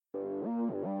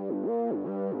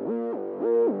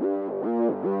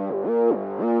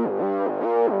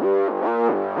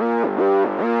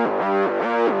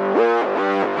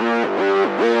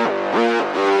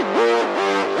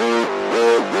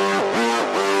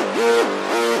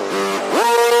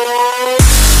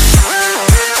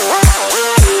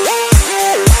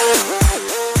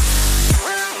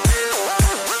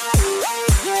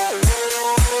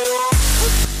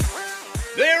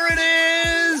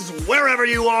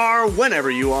are,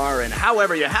 whenever you are, and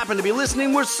however you happen to be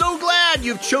listening, we're so glad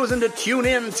you've chosen to tune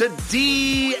in to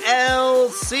DLC,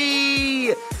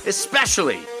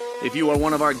 especially if you are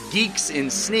one of our geeks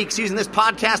in sneaks using this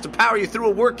podcast to power you through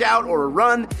a workout or a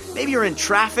run. Maybe you're in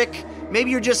traffic, maybe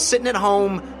you're just sitting at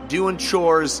home doing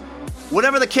chores.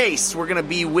 Whatever the case, we're going to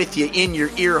be with you in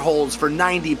your ear holes for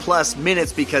 90 plus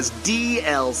minutes because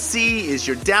DLC is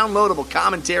your downloadable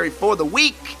commentary for the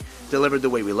week, delivered the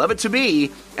way we love it to be,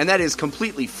 and that is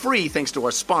completely free thanks to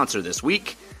our sponsor this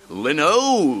week,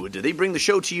 Linode. They bring the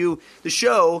show to you. The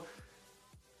show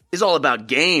is all about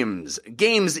games.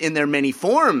 Games in their many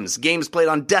forms. Games played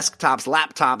on desktops,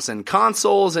 laptops, and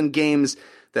consoles, and games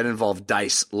that involve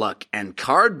dice, luck, and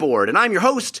cardboard. And I'm your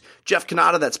host, Jeff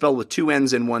Cannata, that's spelled with 2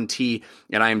 N's and 1 T,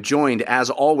 and I am joined, as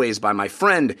always, by my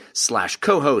friend, /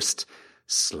 co-host,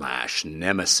 /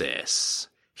 nemesis,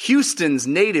 Houston's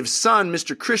native son,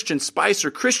 Mr. Christian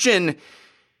Spicer. Christian,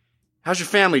 how's your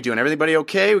family doing? Everybody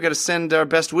okay? We got to send our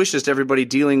best wishes to everybody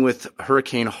dealing with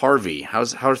Hurricane Harvey. How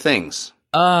are things?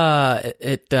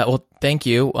 Well, thank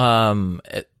you.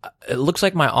 It looks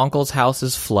like my uncle's house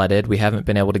is flooded. We haven't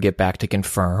been able to get back to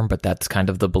confirm, but that's kind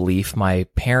of the belief. My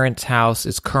parents' house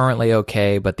is currently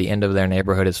okay, but the end of their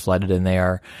neighborhood is flooded and they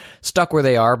are stuck where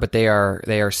they are, but they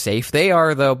are safe. They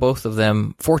are, though, both of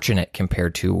them fortunate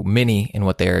compared to many in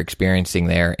what they are experiencing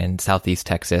there in Southeast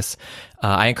Texas.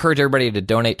 I encourage everybody to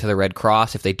donate to the Red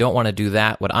Cross. If they don't want to do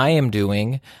that, what I am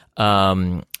doing,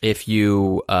 if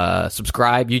you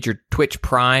subscribe, use your Twitch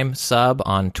Prime sub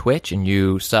on Twitch and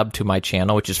you sub to my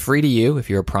channel, which is free to you if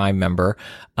you're a Prime member,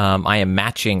 I am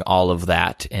matching all of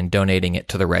that and donating it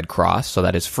to the Red Cross. So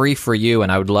that is free for you,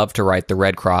 and I would love to write the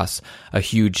Red Cross a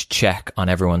huge check on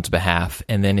everyone's behalf.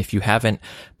 And then if you haven't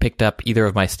picked up either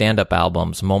of my stand-up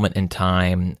albums, Moment in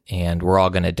Time and We're All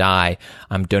Gonna Die,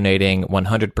 I'm donating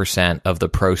 100% of the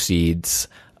proceeds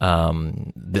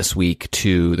this week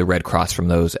to the Red Cross from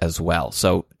those as well.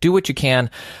 So do what you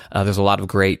can. There's a lot of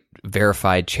great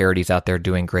verified charities out there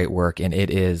doing great work, and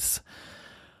it is,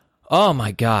 oh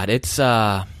my God, it's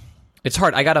hard.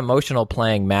 I got emotional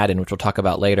playing Madden, which we'll talk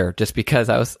about later, just because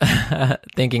I was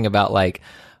thinking about I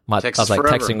was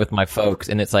texting with my folks,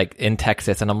 and it's like in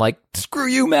Texas, and I'm like, screw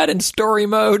you, Madden story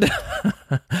mode.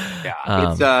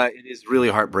 Yeah, it is really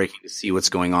heartbreaking to see what's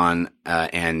going on,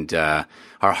 and our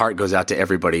heart goes out to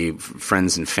everybody,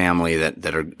 friends and family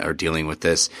that are dealing with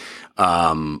this.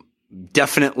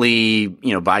 Definitely,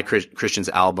 buy Christian's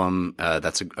album.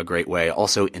 That's a great way.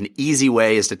 Also, an easy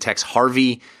way is to text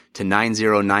Harvey to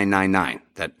 90999.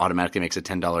 That automatically makes a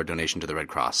 $10 donation to the Red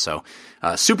Cross. So,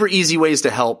 super easy ways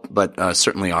to help, but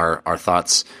certainly our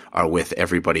thoughts are with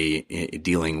everybody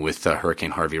dealing with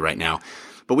Hurricane Harvey right now.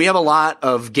 But we have a lot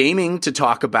of gaming to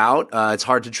talk about. It's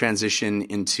hard to transition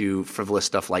into frivolous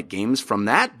stuff like games from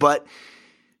that, but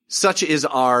such is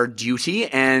our duty.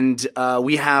 And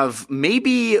we have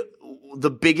maybe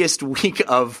the biggest week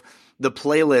of the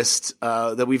playlist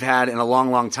that we've had in a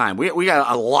long, long time. We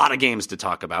got a lot of games to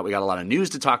talk about. We got a lot of news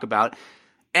to talk about.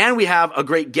 And we have a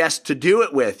great guest to do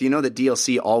it with. You know that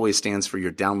DLC always stands for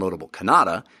your downloadable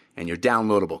Cannata and your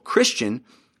downloadable Christian.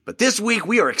 But this week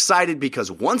we are excited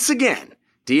because once again,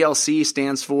 DLC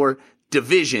stands for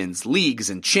Divisions, Leagues,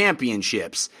 and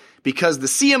Championships. Because the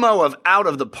CMO of Out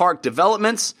of the Park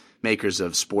Developments, makers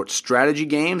of sports strategy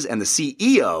games, and the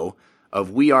CEO of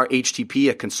We Are HTP,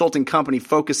 a consulting company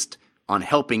focused on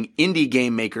helping indie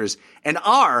game makers, and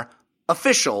our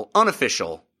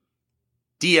unofficial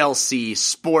DLC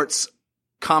sports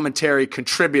commentary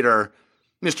contributor,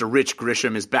 Mr. Rich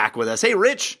Grisham, is back with us. Hey,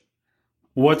 Rich.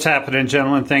 What's happening,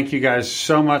 gentlemen? Thank you guys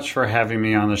so much for having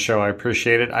me on the show. I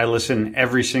appreciate it. I listen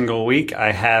every single week.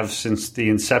 I have since the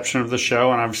inception of the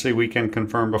show, and obviously Weekend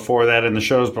Confirmed before that and the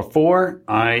shows before.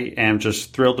 I am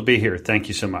just thrilled to be here. Thank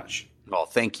you so much. Well,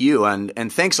 thank you.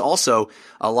 And thanks also.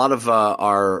 A lot of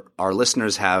our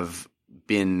listeners have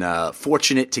been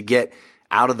fortunate to get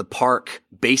Out of the Park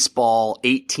Baseball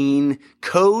 18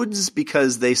 codes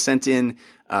because they sent in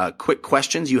quick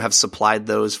questions. You have supplied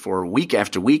those for week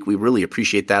after week. We really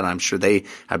appreciate that. I'm sure they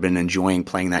have been enjoying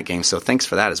playing that game. So thanks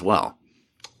for that as well.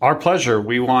 Our pleasure.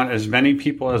 We want as many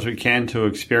people as we can to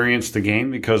experience the game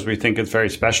because we think it's very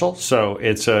special. So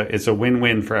it's a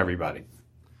win-win for everybody.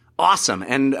 Awesome.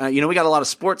 And, we got a lot of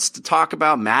sports to talk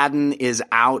about. Madden is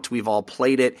out. We've all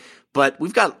played it. But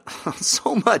we've got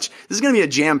so much. This is going to be a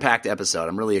jam-packed episode.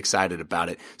 I'm really excited about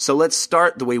it. So let's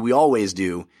start the way we always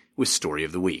do with Story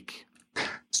of the Week.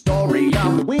 Story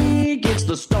of the week, it's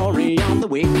the story of the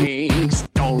week.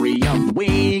 Story of the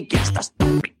week, it's the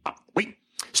story of the week.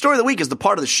 Story Story of the Week is the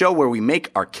part of the show where we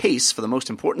make our case for the most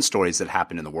important stories that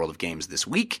happened in the world of games this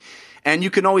week. And you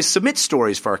can always submit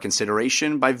stories for our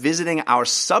consideration by visiting our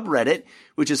subreddit,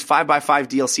 which is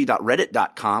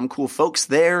 5x5dlc.reddit.com. Cool folks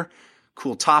there,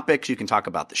 cool topics. You can talk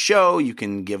about the show. You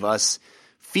can give us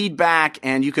feedback,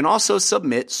 and you can also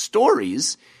submit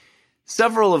stories,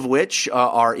 several of which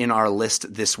are in our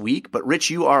list this week. But Rich,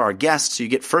 you are our guest, so you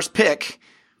get first pick.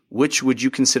 Which would you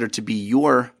consider to be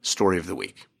your story of the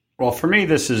week? Well, for me,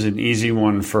 this is an easy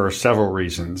one for several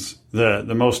reasons.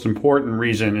 The most important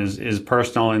reason is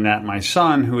personal, in that my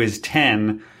son, who is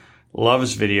 10,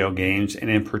 loves video games, and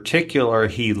in particular,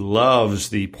 he loves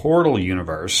the Portal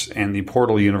universe. And the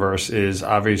Portal universe is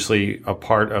obviously a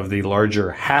part of the larger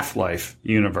Half-Life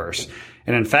universe.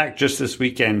 And in fact, just this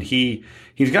weekend, he's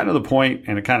gotten to the point,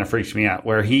 and it kind of freaks me out,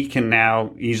 where he can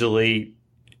now easily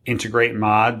integrate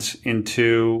mods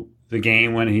into the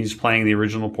game when he's playing the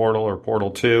original Portal or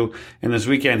Portal 2. And this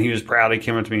weekend, he was proud. He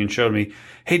came up to me and showed me,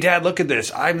 "Hey, Dad, look at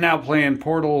this. I'm now playing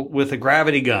Portal with a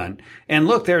gravity gun. And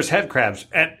look, there's head crabs."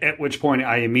 At which point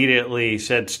I immediately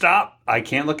said, "Stop. I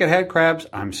can't look at head crabs.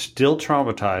 I'm still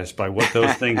traumatized by what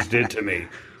those things did to me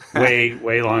way,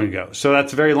 way long ago." So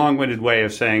that's a very long-winded way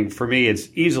of saying, for me, it's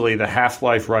easily the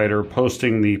Half-Life writer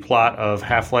posting the plot of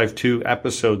Half-Life 2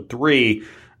 Episode 3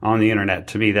 on the internet.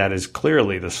 To me, that is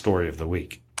clearly the story of the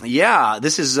week. Yeah,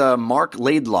 this is Mark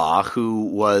Laidlaw, who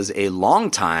was a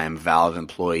longtime Valve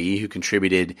employee who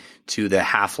contributed to the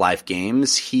Half-Life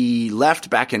games. He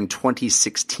left back in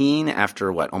 2016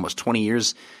 after, almost 20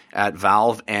 years at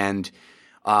Valve. And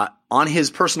on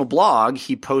his personal blog,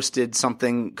 he posted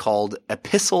something called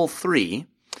Epistle 3,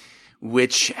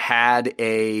 which had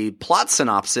a plot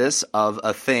synopsis of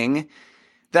a thing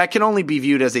that can only be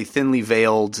viewed as a thinly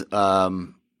veiled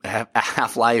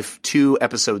Half-Life 2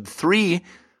 Episode 3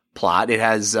 plot. It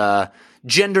has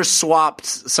gender swapped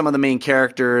some of the main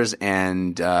characters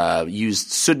and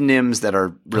used pseudonyms that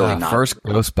are really not. First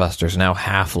Ghostbusters, now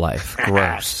Half-Life.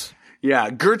 Gross. Yeah,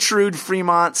 Gertrude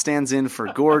Fremont stands in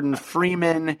for Gordon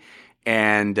Freeman,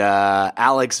 and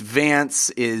Alex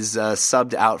Vance is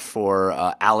subbed out for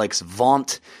Alex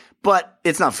Vaught. But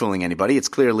it's not fooling anybody. It's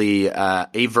clearly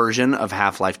a version of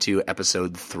Half-Life 2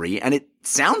 Episode 3, and it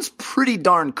sounds pretty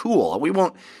darn cool. We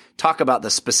won't talk about the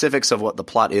specifics of what the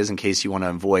plot is in case you want to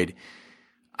avoid,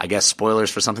 I guess, spoilers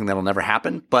for something that'll never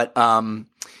happen. But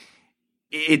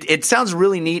it sounds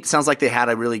really neat. It sounds like they had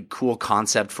a really cool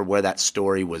concept for where that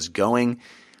story was going.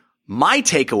 My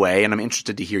takeaway, and I'm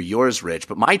interested to hear yours, Rich,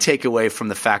 but my takeaway from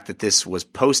the fact that this was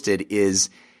posted is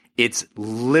it's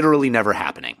literally never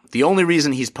happening. The only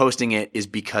reason he's posting it is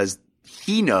because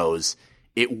he knows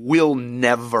it will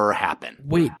never happen.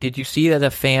 Wait, did you see that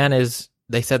a fan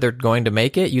they said they're going to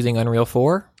make it using Unreal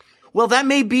 4? Well, that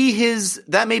may be his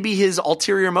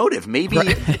ulterior motive. Maybe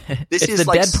this it's is the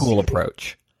like Deadpool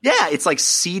approach. Yeah, it's like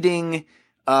seeding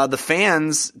the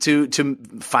fans to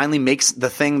finally make the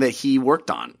thing that he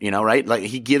worked on, right? Like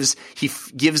he gives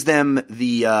them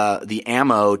the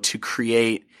ammo to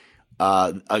create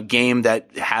a game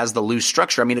that has the loose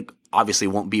structure. I mean, it obviously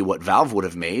won't be what Valve would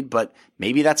have made, but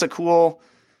maybe that's a cool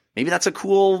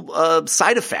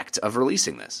side effect of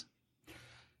releasing this.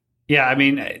 Yeah, I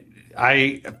mean,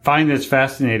 I find this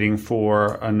fascinating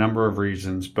for a number of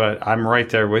reasons, but I'm right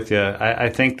there with you. I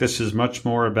think this is much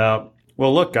more about,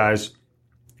 well, look, guys,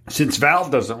 since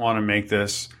Valve doesn't want to make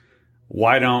this,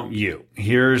 why don't you?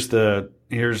 Here's the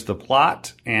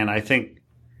plot, and I think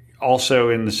also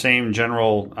in the same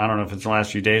general, I don't know if it's the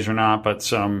last few days or not, but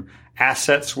some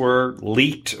assets were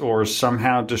leaked or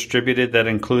somehow distributed that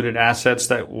included assets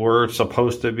that were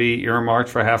supposed to be earmarked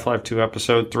for Half-Life 2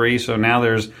 Episode 3. So now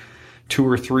there's 2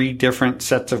 or 3 different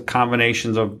sets of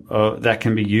combinations of that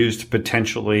can be used to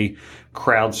potentially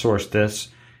crowdsource this.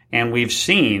 And we've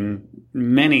seen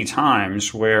many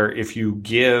times where if you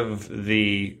give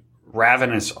the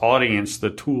ravenous audience the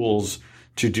tools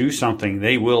to do something,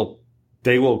 they will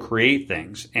create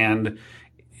things. And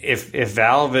if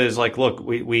Valve is like, look,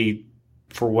 we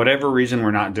for whatever reason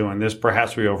we're not doing this,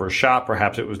 perhaps we overshot,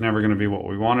 perhaps it was never going to be what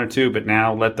we wanted to, but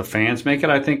now let the fans make it.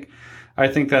 I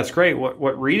think that's great.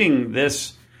 What reading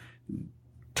this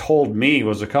told me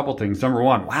was a couple things. Number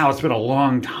one, wow, it's been a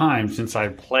long time since I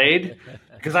played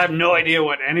because I have no idea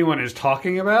what anyone is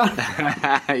talking about.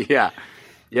 Yeah.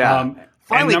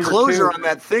 Finally, closure on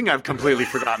that thing I've completely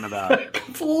forgotten about.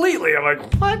 Completely. I'm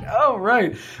like, what? Oh,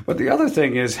 right. But the other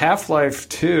thing is Half-Life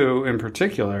 2 in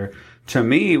particular, to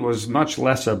me, was much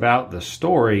less about the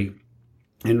story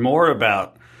and more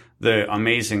about the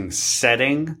amazing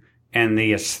setting and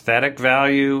the aesthetic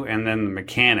value and then the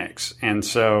mechanics. And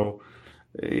so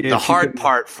The hard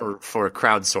part for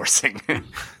crowdsourcing.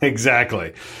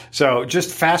 Exactly. So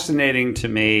just fascinating to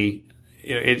me.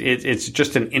 It's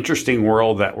just an interesting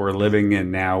world that we're living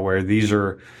in now, where these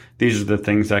are the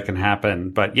things that can happen.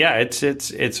 But yeah, it's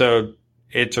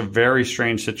a very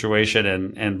strange situation,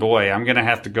 and boy, I'm gonna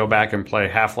have to go back and play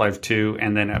Half-Life 2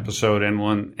 and then episode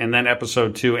N1 and then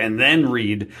episode 2 and then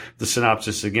read the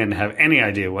synopsis again to have any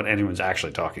idea what anyone's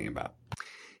actually talking about.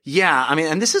 Yeah, I mean,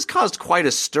 and this has caused quite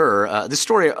a stir. This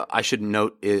story, I should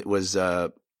note, it was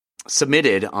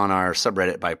submitted on our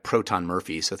subreddit by Proton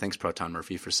Murphy. So thanks, Proton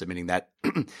Murphy, for submitting that.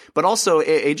 But also,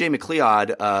 AJ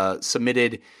McLeod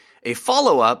submitted a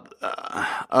follow-up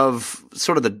of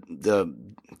sort of the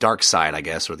dark side, I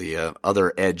guess, or the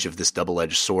other edge of this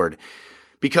double-edged sword.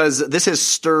 Because this has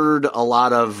stirred a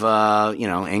lot of,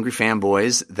 angry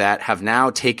fanboys that have now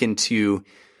taken to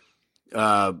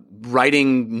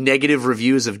writing negative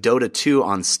reviews of Dota 2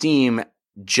 on Steam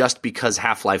just because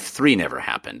Half-Life 3 never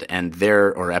happened,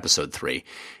 or Episode 3.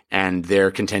 And their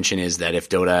contention is that if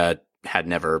Dota had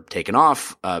never taken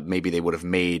off, maybe they would have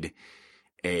made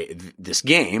this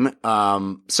game.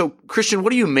 So, Christian,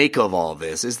 what do you make of all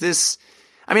this? Is this,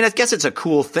 I mean, I guess it's a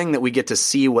cool thing that we get to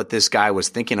see what this guy was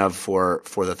thinking of for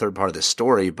the third part of this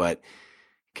story, but it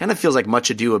kind of feels like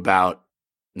much ado about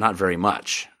not very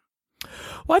much.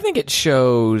 Well, I think it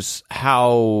shows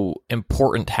how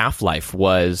important Half-Life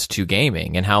was to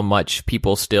gaming and how much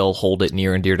people still hold it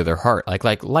near and dear to their heart.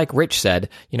 Like Rich said,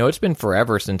 it's been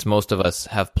forever since most of us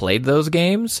have played those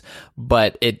games,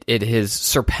 but it has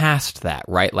surpassed that,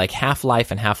 right? Like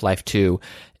Half-Life and Half-Life 2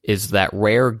 is that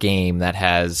rare game that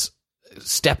has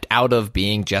stepped out of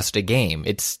being just a game.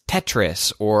 It's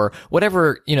Tetris or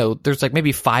whatever, there's like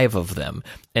maybe 5 of them.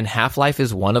 And Half-Life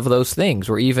is one of those things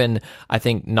where even I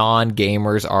think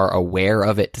non-gamers are aware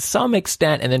of it to some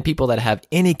extent. And then people that have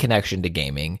any connection to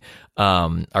gaming,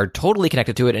 are totally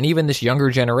connected to it. And even this younger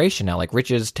generation now, like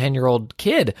Rich's 10-year-old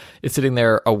kid is sitting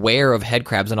there aware of head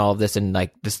crabs and all of this. And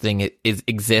like this thing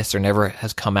exists or never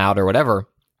has come out or whatever.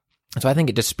 So I think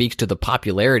it just speaks to the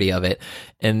popularity of it.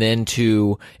 And then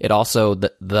to it also,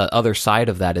 the other side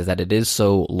of that is that it is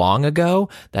so long ago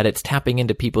that it's tapping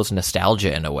into people's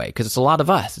nostalgia in a way. Cause it's a lot of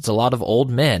us. It's a lot of old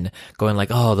men going like,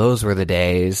 oh, those were the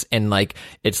days. And like,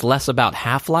 it's less about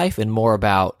Half-Life and more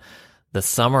about the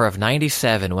summer of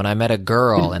 97 when I met a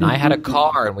girl and I had a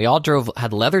car and we all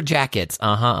had leather jackets.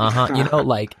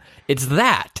 Like it's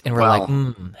that. And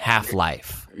we're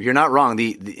Half-Life. You're not wrong.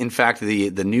 In fact, the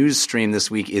news stream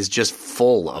this week is just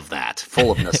full of that,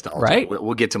 full of nostalgia. Right?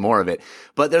 We'll get to more of it.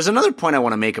 But there's another point I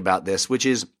want to make about this, which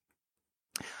is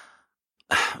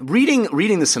reading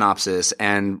the synopsis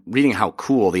and reading how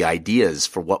cool the ideas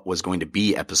for what was going to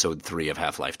be episode 3 of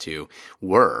Half-Life 2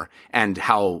 were and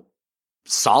how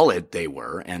solid they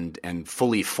were and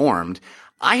fully formed.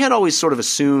 I had always sort of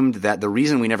assumed that the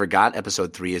reason we never got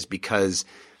episode 3 is because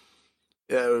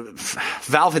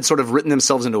Valve had sort of written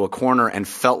themselves into a corner and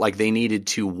felt like they needed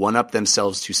to one-up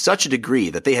themselves to such a degree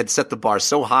that they had set the bar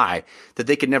so high that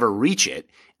they could never reach it.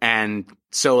 And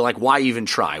so, like, why even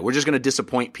try? We're just going to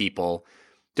disappoint people.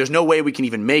 There's no way we can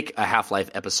even make a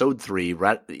Half-Life Episode 3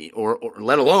 or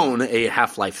let alone a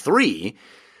Half-Life 3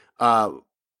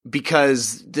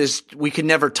 because we could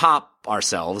never top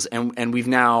ourselves. And we've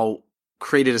now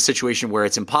created a situation where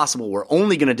it's impossible. We're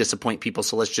only going to disappoint people,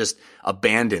 so let's just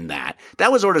abandon that.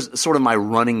 That was sort of my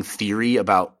running theory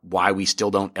about why we still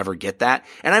don't ever get that.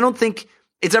 And I don't think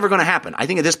it's ever going to happen. I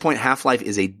think at this point, Half-Life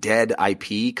is a dead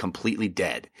IP, completely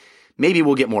dead. Maybe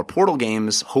we'll get more Portal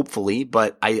games, hopefully,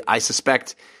 but I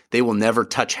suspect they will never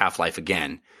touch Half-Life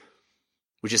again,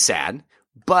 which is sad.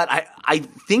 But I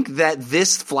think that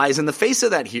this flies in the face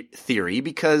of that theory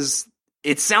because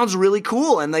it sounds really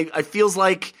cool, and it feels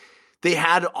like they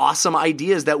had awesome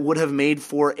ideas that would have made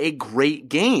for a great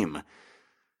game.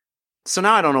 So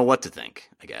now I don't know what to think,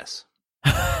 I guess.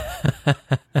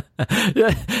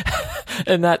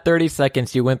 In that 30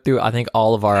 seconds, you went through, I think,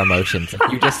 all of our emotions.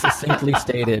 You just succinctly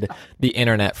stated the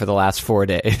internet for the last 4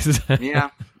 days. Yeah.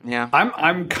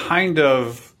 I'm kind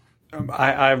of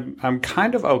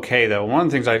okay though. One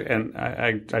of the things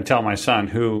I tell my son,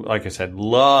 who, like I said,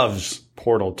 loves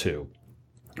Portal 2.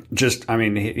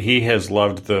 He has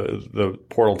loved the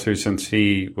Portal 2 since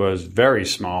he was very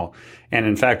small. And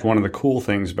in fact, one of the cool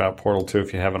things about Portal 2,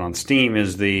 if you have it on Steam,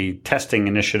 is the testing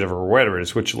initiative or whatever it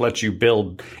is, which lets you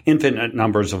build infinite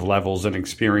numbers of levels and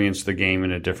experience the game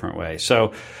in a different way.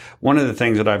 So one of the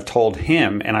things that I've told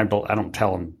him, and I don't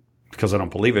tell him because I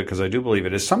don't believe it, because I do believe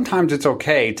it, is sometimes it's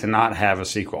okay to not have a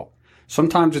sequel.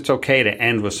 Sometimes it's okay to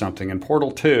end with something. And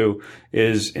Portal 2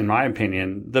 is, in my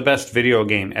opinion, the best video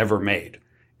game ever made.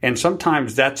 And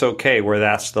sometimes that's okay where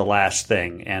that's the last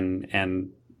thing.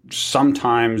 And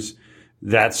sometimes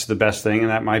that's the best thing, and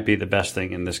that might be the best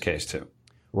thing in this case too.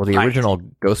 Well, the original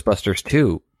Ghostbusters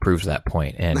 2 proves that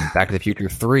point, and Back to the Future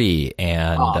 3,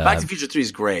 and Back to the Future 3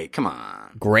 is great. Come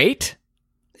on. Great?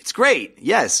 It's great.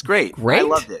 Yes, great. Great?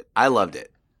 I loved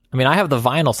it. I mean, I have the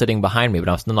vinyl sitting behind me, but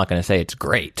I'm still not going to say it's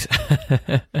great.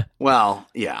 Well,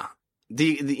 yeah.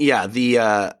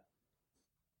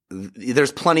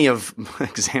 There's plenty of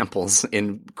examples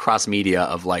in cross media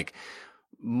of like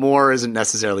more isn't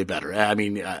necessarily better. I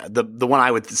mean, the one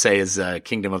I would say is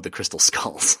Kingdom of the Crystal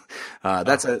Skulls.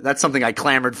 That's something I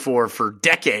clamored for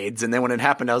decades, and then when it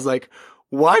happened, I was like,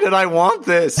 why did I want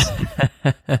this?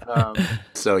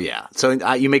 So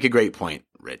you make a great point,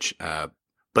 Rich.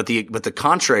 But the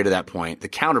contrary to that point, the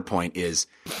counterpoint is,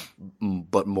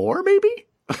 but more maybe.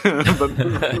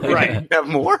 Right. Have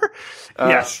more?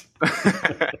 Yes.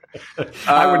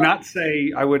 I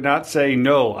would not say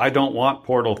no, I don't want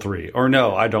Portal 3, or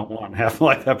no, I don't want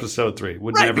Half-Life Episode 3.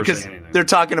 Would never say anything. They're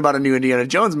talking about a new Indiana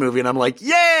Jones movie, and I'm like,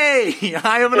 yay!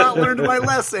 I have not learned my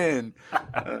lesson.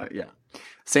 Yeah.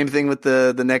 Same thing with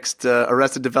the next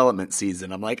Arrested Development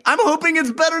season. I'm like, I'm hoping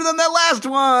it's better than that last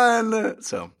one.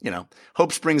 So,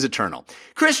 hope springs eternal.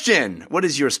 Christian, what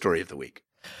is your story of the week?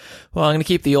 Well, I'm going to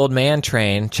keep the old man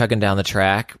train chugging down the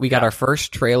track. We got our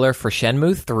first trailer for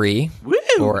Shenmue 3. Woo!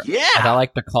 Or, yeah! as I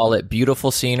like to call it, beautiful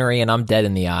scenery, and I'm dead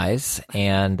in the eyes.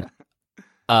 And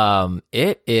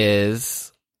it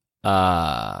is...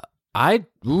 I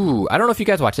don't know if you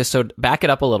guys watched this, so back it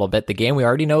up a little bit. The game we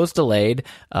already know is delayed.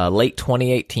 Late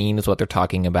 2018 is what they're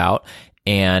talking about.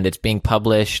 And it's being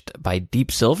published by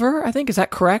Deep Silver, I think. Is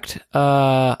that correct?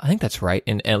 I think that's right.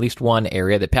 In at least one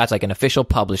area that Pat's like an official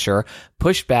publisher.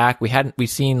 Pushed back. We've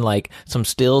seen like some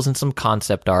stills and some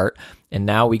concept art. And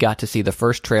now we got to see the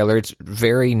first trailer. It's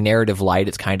very narrative light.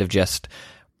 It's kind of just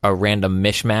a random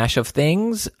mishmash of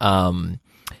things.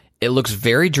 It looks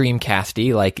very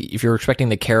Dreamcasty. Like if you're expecting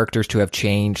the characters to have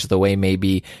changed the way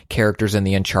maybe characters in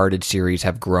the Uncharted series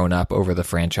have grown up over the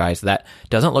franchise, that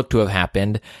doesn't look to have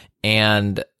happened.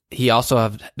 And they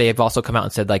have also come out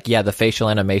and said like, yeah, the facial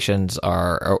animations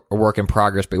are a work in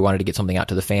progress, but we wanted to get something out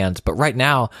to the fans. But right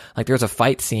now, like there's a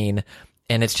fight scene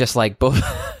and it's just like both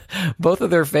of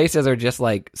their faces are just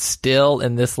like still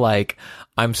in this like,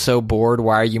 I'm so bored.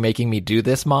 Why are you making me do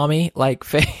this, mommy? Like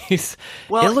face.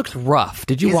 Well, it looks rough.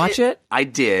 Did you watch it? I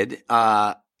did.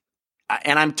 And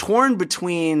I'm torn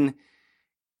between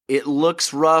it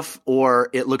looks rough or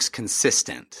it looks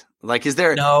consistent. Like, is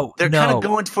there? No, they're kind of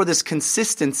going for this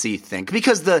consistency thing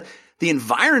because the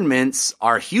environments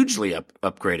are hugely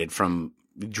upgraded from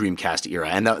Dreamcast era,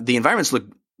 and the environments look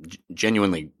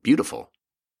genuinely beautiful.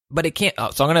 But it can't.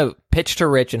 So I'm going to pitch to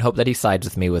Rich and hope that he sides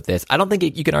with me with this. I don't think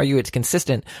you can argue it's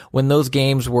consistent when those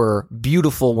games were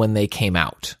beautiful when they came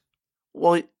out.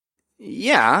 Well,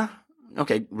 yeah.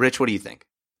 Okay, Rich, what do you think?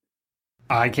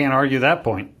 I can't argue that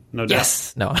point. No doubt.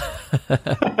 Yes. No.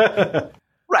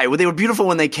 Right. Well, they were beautiful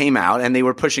when they came out, and they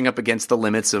were pushing up against the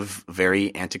limits of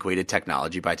very antiquated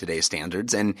technology by today's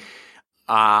standards. And,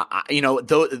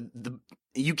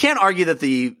 you can't argue that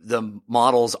the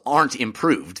models aren't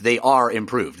improved. They are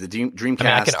improved. The Dreamcast. I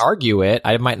mean, I can argue it.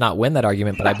 I might not win that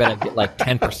argument, but I bet I'd get like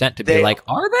 10% to be like,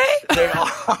 are they? They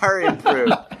are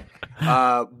improved.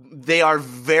 They are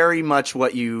very much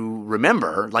what you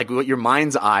remember, like what your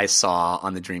mind's eye saw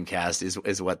on the Dreamcast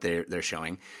is what they're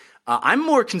showing. I'm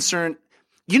more concerned.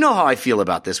 You know how I feel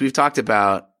about this. We've talked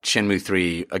about Shenmue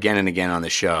 3 again and again on the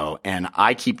show, and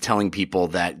I keep telling people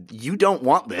that you don't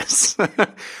want this.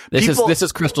 This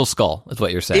is Crystal Skull, is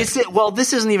what you're saying. Well,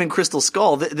 this isn't even Crystal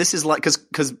Skull. This is like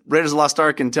because Raiders of the Lost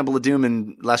Ark and Temple of Doom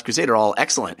and Last Crusade are all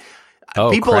excellent.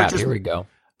 Oh, people crap! Here we go.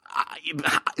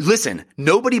 Listen,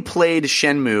 nobody played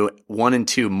Shenmue 1 and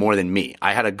 2 more than me.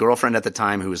 I had a girlfriend at the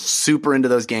time who was super into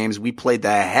those games. We played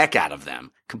the heck out of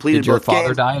them. Completed Did your both father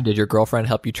games. Die, and did your girlfriend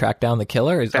help you track down the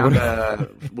killer?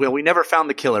 Well, we never found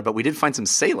the killer, but we did find some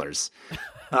sailors.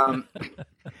 But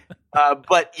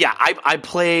yeah, I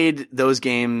played those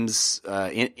games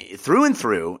through and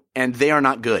through, and they are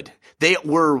not good. They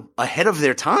were ahead of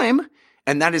their time.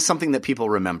 And that is something that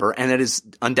people remember, and it is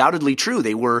undoubtedly true.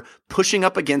 They were pushing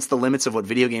up against the limits of what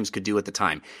video games could do at the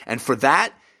time. And for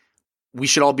that, we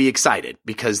should all be excited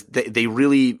because they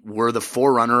really were the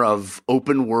forerunner of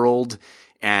open world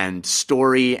and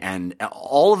story and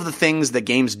all of the things that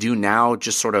games do now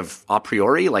just sort of a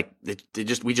priori. Like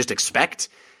we just expect.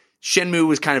 Shenmue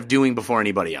was kind of doing before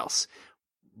anybody else.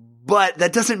 But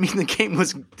that doesn't mean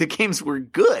the games were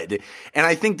good. And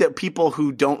I think that people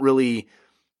who don't really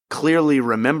clearly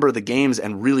remember the games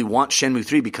and really want Shenmue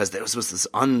 3 because there was this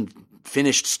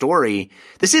unfinished story.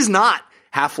 This is not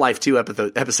Half-Life 2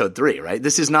 episode 3, right?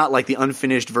 This is not like the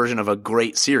unfinished version of a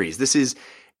great series. This is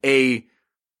a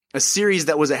series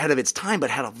that was ahead of its time, but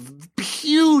had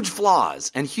huge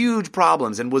flaws and huge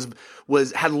problems, and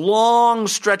had long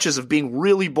stretches of being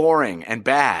really boring and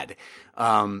bad.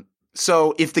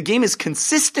 So if the game is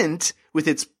consistent with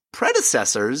its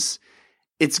predecessors,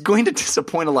 it's going to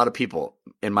disappoint a lot of people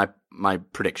in my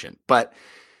prediction. But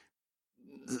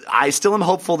I still am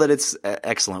hopeful that it's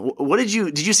excellent. What did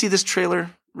you see this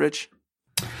trailer, Rich?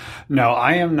 No,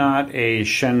 I am not a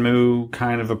Shenmue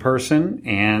kind of a person,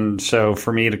 and so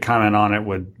for me to comment on it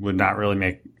would not really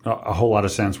make a whole lot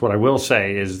of sense. What I will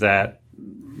say is that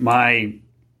my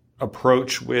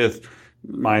approach with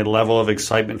my level of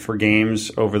excitement for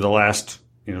games over the last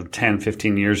 10,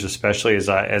 15 years, especially as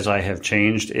I have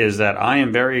changed, is that I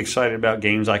am very excited about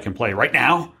games I can play right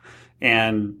now.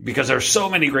 And because there's so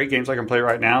many great games I can play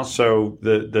right now, so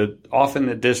the off in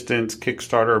the distance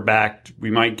Kickstarter backed,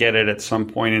 we might get it at some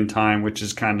point in time, which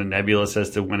is kind of nebulous as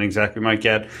to when exactly we might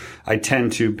get. I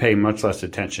tend to pay much less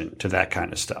attention to that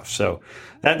kind of stuff. So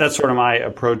that's sort of my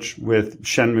approach with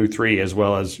Shenmue 3, as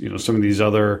well as some of these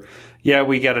other. Yeah,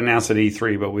 we get announced at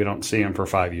E3, but we don't see them for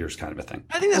 5 years, kind of a thing.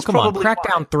 I think that's come on, probably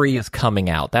Crackdown 3 is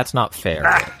coming out. That's not fair.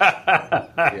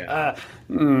 Yeah.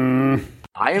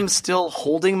 I am still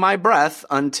holding my breath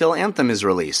until Anthem is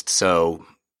released, so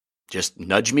just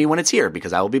nudge me when it's here,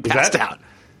 because I will be passed out.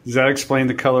 Does that explain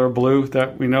the color of blue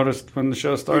that we noticed when the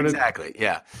show started? Exactly,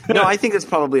 yeah. No, I think it's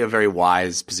probably a very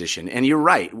wise position. And you're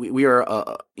right. We are,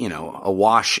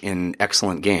 awash in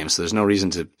excellent games, so there's no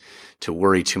reason to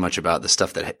worry too much about the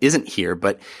stuff that isn't here.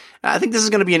 But I think this is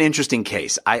going to be an interesting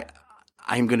case.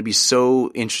 I'm going to be so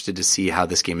interested to see how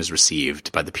this game is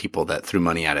received by the people that threw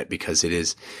money at it, because it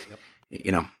is...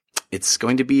 it's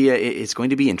going to be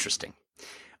interesting.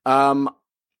 There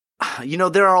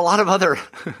are a lot of other,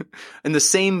 in the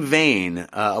same vein,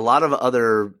 a lot of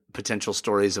other potential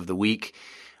stories of the week.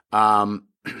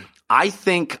 I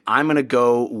think I'm going to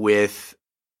go with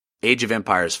Age of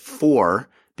Empires 4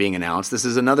 being announced. This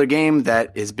is another game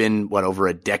that has been, over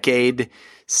a decade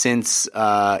since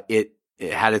it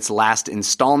had its last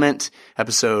installment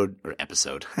episode.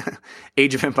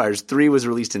 Age of Empires 3 was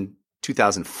released in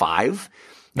 2005.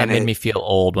 That made me feel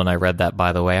old when I read that,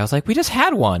 by the way. I was like, we just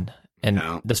had one. And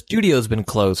the studio's been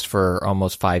closed for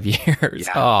almost 5 years.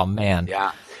 Yeah. Oh, man.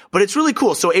 Yeah. But it's really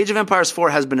cool. So Age of Empires 4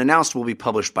 has been announced, will be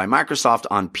published by Microsoft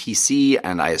on PC,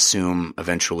 and I assume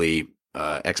eventually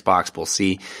Xbox. We'll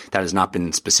see. That has not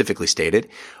been specifically stated.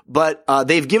 But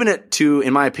they've given it to,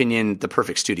 in my opinion, the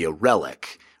perfect studio,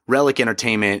 Relic. Relic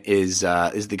Entertainment is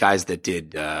the guys that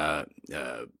did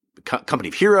Company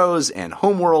of Heroes and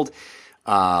Homeworld.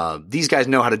 These guys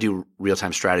know how to do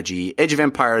real-time strategy. Age of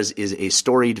Empires is a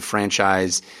storied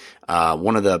franchise,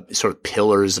 one of the sort of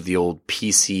pillars of the old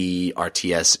PC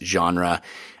RTS genre.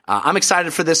 I'm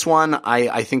excited for this one.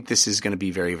 I think this is going to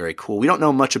be very, very cool. We don't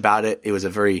know much about it. It was a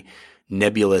very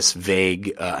nebulous,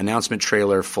 vague announcement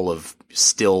trailer full of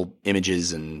still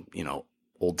images and,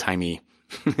 old-timey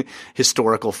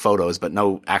historical photos, but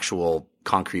no actual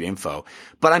concrete info.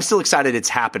 But I'm still excited it's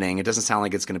happening. It doesn't sound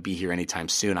like it's going to be here anytime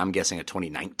soon. I'm guessing a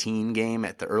 2019 game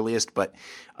at the earliest, but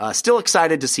still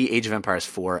excited to see Age of Empires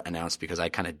 4 announced, because I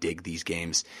kind of dig these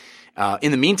games.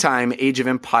 In the meantime, Age of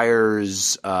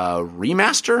Empires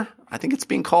Remaster, I think it's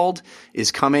being called,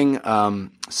 is coming.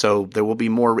 So there will be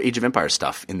more Age of Empires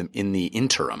stuff in the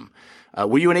interim.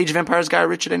 Were you an Age of Empires guy,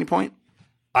 Rich, at any point?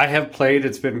 I have played.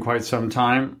 It's been quite some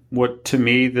time. What, to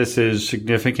me, this is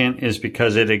significant is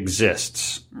because it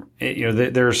exists.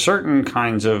 There are certain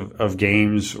kinds of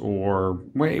games, or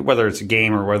whether it's a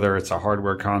game or whether it's a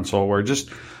hardware console, where just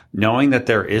knowing that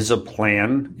there is a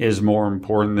plan is more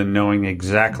important than knowing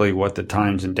exactly what the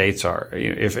times and dates are.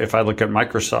 If I look at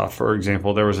Microsoft, for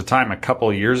example, there was a time a couple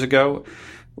of years ago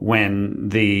when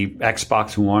the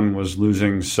Xbox One was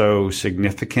losing so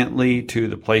significantly to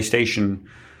the PlayStation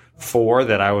 4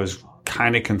 that I was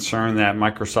kind of concerned that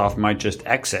Microsoft might just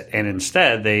exit. And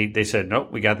instead they said,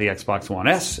 nope, we got the Xbox One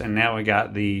S, and now we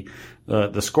got the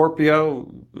Scorpio,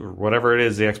 or whatever it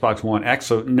is, the Xbox One X.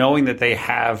 So knowing that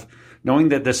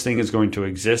this thing is going to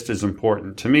exist is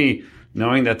important to me.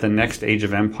 Knowing that the next Age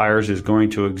of Empires is going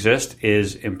to exist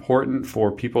is important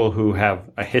for people who have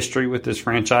a history with this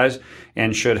franchise,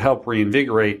 and should help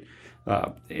reinvigorate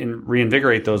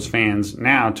those fans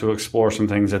now to explore some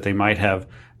things that they might have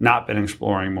not been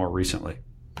exploring more recently.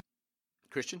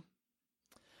 Christian?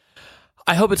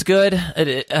 I hope it's good.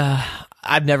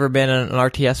 I've never been an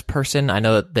RTS person. I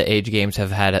know that the Age games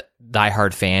have had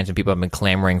diehard fans and people have been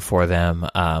clamoring for them.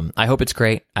 I hope it's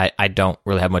great. I don't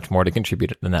really have much more to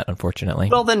contribute than that, unfortunately.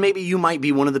 Well, then maybe you might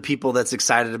be one of the people that's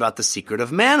excited about the Secret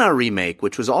of Mana remake,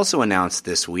 which was also announced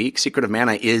this week. Secret of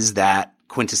Mana is that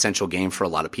quintessential game for a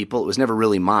lot of people. It was never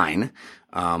really mine,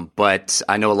 but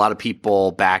I know a lot of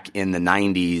people back in the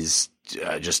 90s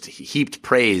just heaped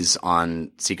praise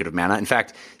on Secret of Mana. In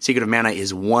fact, Secret of Mana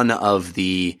is one of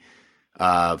the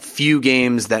few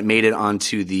games that made it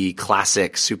onto the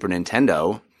classic Super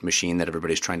Nintendo machine that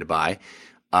everybody's trying to buy.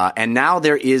 And now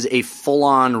there is a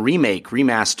full-on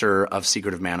remaster of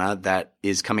Secret of Mana that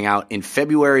is coming out in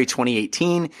February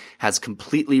 2018, has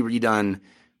completely redone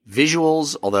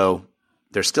visuals, although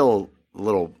they're still a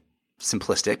little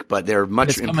simplistic, but they're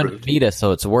much improved. It's coming to Vita,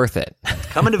 so it's worth it.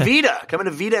 Coming to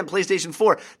Vita and PlayStation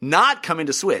 4, not coming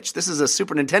to Switch. This is a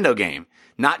Super Nintendo game,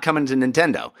 not coming to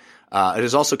Nintendo. It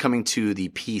is also coming to the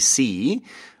PC.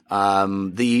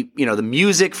 The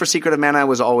music for Secret of Mana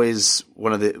was always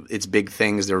one of its big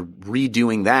things. They're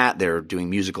redoing that. They're doing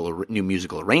new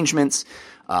musical arrangements,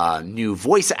 new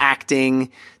voice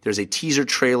acting. There's a teaser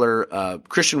trailer.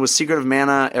 Christian, was Secret of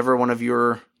Mana ever one of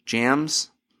your jams?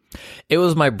 It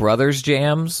was my brother's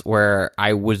jams where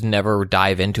I would never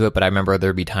dive into it, but I remember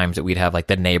there'd be times that we'd have like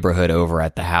the neighborhood over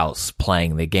at the house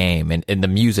playing the game, and the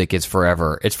music is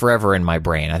forever. It's forever in my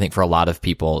brain. I think for a lot of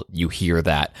people, you hear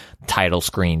that title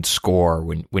screen score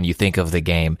when you think of the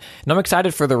game. And I'm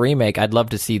excited for the remake. I'd love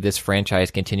to see this franchise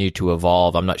continue to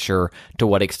evolve. I'm not sure to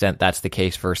what extent that's the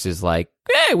case versus like,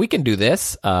 hey, we can do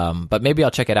this. But maybe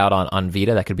I'll check it out on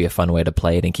Vita. That could be a fun way to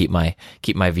play it and keep my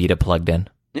Vita plugged in.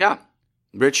 Yeah.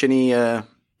 Rich, any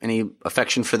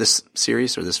affection for this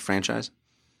series or this franchise?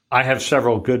 I have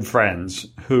several good friends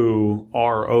who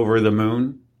are over the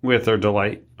moon with their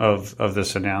delight of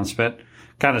this announcement.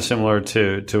 Kind of similar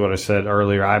to what I said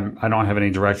earlier. I don't have any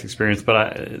direct experience,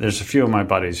 but there's a few of my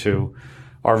buddies who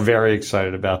are very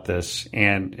excited about this.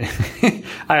 And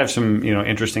I have some,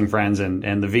 interesting friends,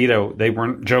 and the Vita, they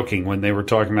weren't joking when they were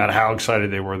talking about how excited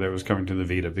they were that it was coming to the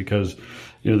Vita, because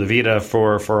the Vita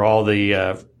for all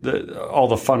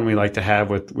the fun we like to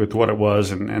have with what it was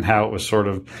and how it was sort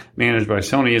of managed by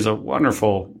Sony is a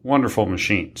wonderful, wonderful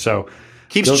machine. So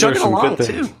keeps chugging along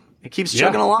too. It keeps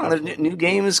chugging along. There's new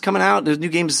games coming out. There's a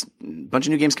bunch of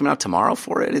new games coming out tomorrow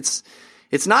for it. It's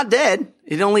not dead.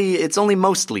 It's only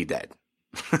mostly dead.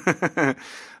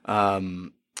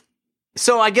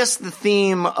 So I guess the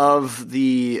theme of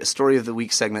the Story of the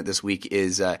Week segment this week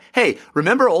is, hey,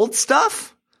 remember old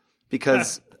stuff?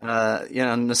 Because,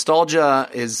 nostalgia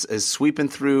is sweeping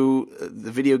through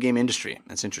the video game industry.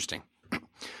 That's interesting.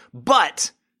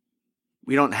 But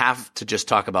we don't have to just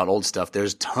talk about old stuff.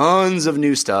 There's tons of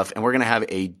new stuff, and we're going to have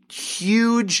a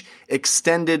huge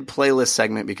extended playlist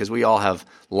segment because we all have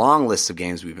long lists of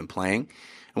games we've been playing.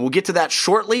 And we'll get to that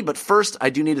shortly, but first I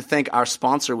do need to thank our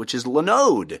sponsor, which is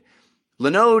Linode.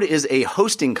 Linode is a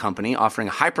hosting company offering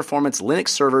high-performance Linux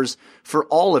servers for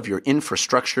all of your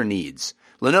infrastructure needs.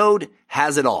 Linode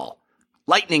has it all.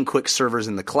 Lightning-quick servers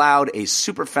in the cloud, a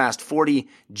super-fast 40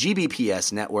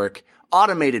 Gbps network,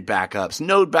 automated backups,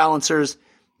 node balancers,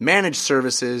 managed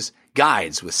services,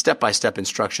 guides with step-by-step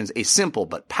instructions, a simple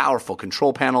but powerful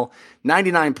control panel,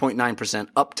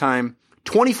 99.9% uptime,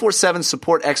 24/7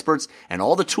 support experts, and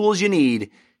all the tools you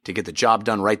need to get the job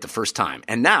done right the first time.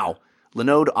 And now,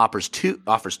 Linode offers 2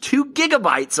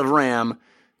 gigabytes of RAM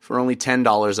for only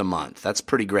 $10 a month. That's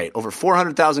pretty great. Over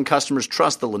 400,000 customers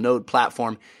trust the Linode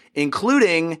platform,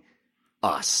 including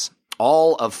us.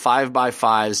 All of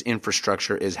 5x5's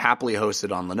infrastructure is happily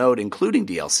hosted on Linode, including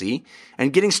DLC.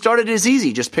 And getting started is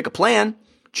easy. Just pick a plan,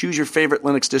 choose your favorite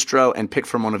Linux distro, and pick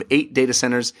from one of 8 data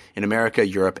centers in America,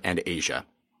 Europe, and Asia.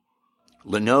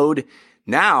 Linode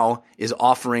now is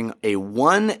offering a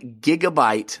 1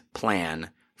 gigabyte plan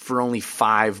for only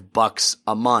 $5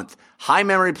 a month. High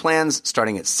memory plans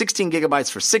starting at 16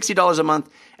 gigabytes for $60 a month,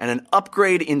 and an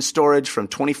upgrade in storage from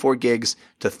 24 gigs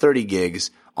to 30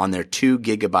 gigs on their 2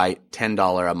 gigabyte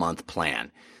 $10 a month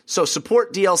plan. So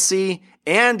support DLC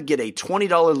and get a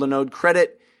 $20 Linode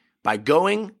credit by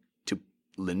going to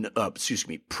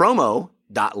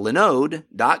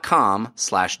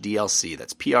promo.linode.com/DLC.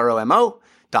 That's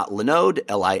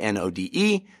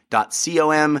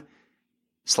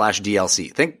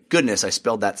promo.linode.com/DLC. Thank goodness I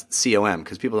spelled that COM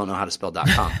because people don't know how to spell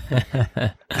 .com.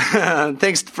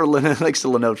 Thanks to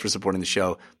Linode for supporting the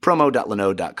show.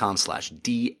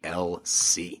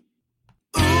 Promo.linode.com/DLC.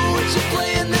 Ooh, what you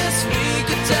playing this week?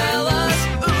 Tell us.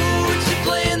 Ooh, what you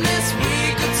playing this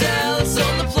week? Tell us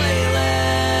on the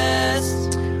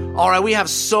playlist. All right, we have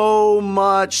so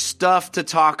much stuff to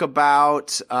talk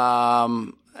about.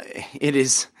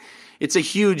 it's a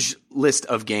huge list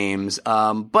of games.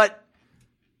 But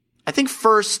I think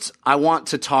first I want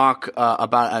to talk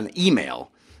about an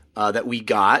email that we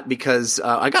got, because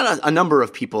I got a number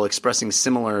of people expressing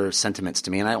similar sentiments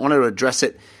to me, and I wanted to address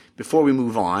it before we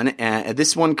move on. And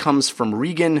this one comes from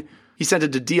Regan. He sent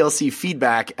it to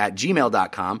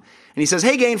dlcfeedback@gmail.com. And he says,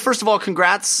 "Hey, Gain, first of all,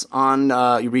 congrats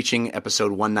on you reaching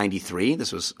episode 193.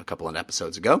 This was a couple of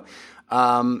episodes ago.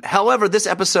 However, this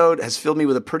episode has filled me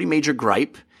with a pretty major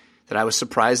gripe that I was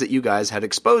surprised that you guys had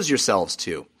exposed yourselves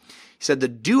to. He said the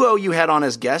duo you had on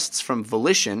as guests from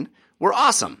Volition were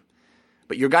awesome,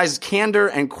 but your guys' candor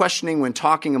and questioning when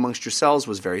talking amongst yourselves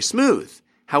was very smooth.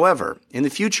 However, in the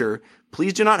future,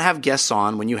 please do not have guests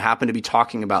on when you happen to be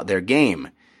talking about their game,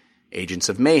 Agents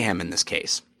of Mayhem in this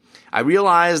case. I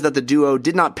realize that the duo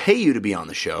did not pay you to be on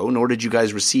the show, nor did you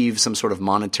guys receive some sort of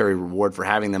monetary reward for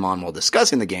having them on while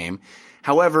discussing the game.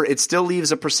 However, it still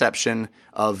leaves a perception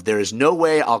of there is no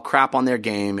way I'll crap on their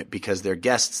game because they're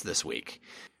guests this week.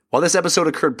 While this episode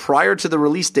occurred prior to the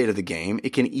release date of the game,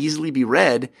 it can easily be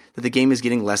read that the game is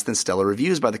getting less than stellar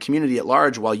reviews by the community at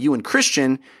large, while you and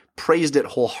Christian praised it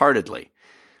wholeheartedly.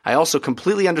 I also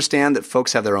completely understand that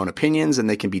folks have their own opinions and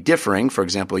they can be differing. For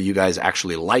example, you guys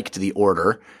actually liked The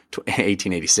Order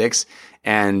 1886,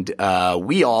 and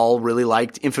we all really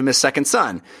liked Infamous Second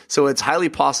Son. So it's highly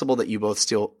possible that you both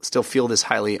still feel this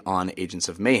highly on Agents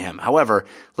of Mayhem. However,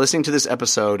 listening to this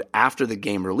episode after the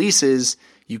game releases,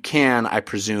 you can, I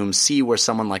presume, see where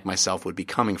someone like myself would be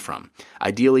coming from.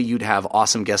 Ideally, you'd have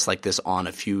awesome guests like this on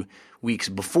a few weeks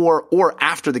before or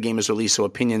after the game is released, so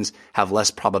opinions have less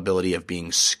probability of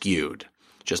being skewed.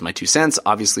 Just my 2 cents.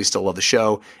 Obviously, still love the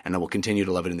show, and I will continue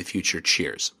to love it in the future.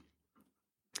 Cheers."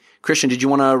 Christian, did you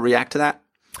want to react to that?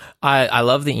 I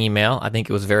love the email. I think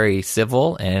it was very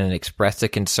civil and expressed a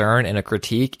concern and a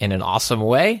critique in an awesome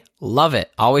way. Love it.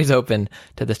 Always open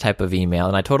to this type of email,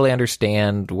 and I totally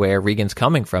understand where Regan's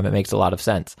coming from. It makes a lot of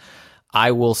sense.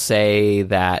 I will say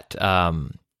that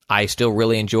I still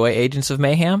really enjoy Agents of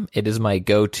Mayhem. It is my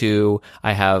go-to.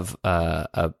 I have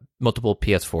multiple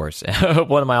PS4s,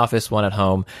 one in my office, one at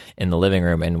home in the living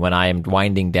room. And when I am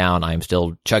winding down, I'm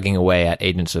still chugging away at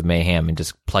Agents of Mayhem and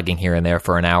just plugging here and there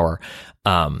for an hour.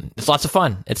 It's lots of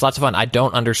fun. I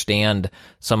don't understand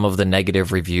some of the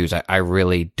negative reviews. I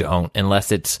really don't,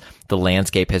 unless it's the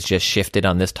landscape has just shifted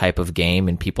on this type of game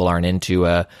and people aren't into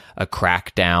a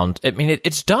crackdown. I mean,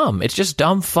 it's dumb. It's just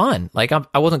dumb fun. Like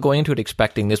I wasn't going into it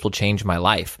expecting this will change my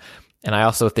life. And I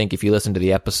also think if you listen to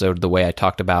the episode, the way I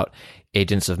talked about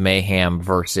Agents of Mayhem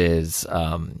versus,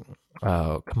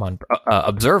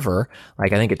 Observer,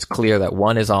 like I think it's clear that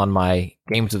one is on my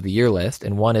games of the year list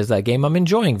and one is that game I'm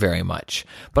enjoying very much.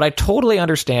 But I totally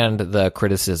understand the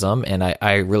criticism, and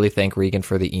I really thank Regan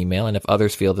for the email. And if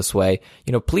others feel this way,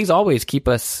 please always keep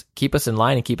us in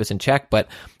line and keep us in check. But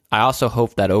I also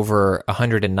hope that over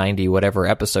 190 whatever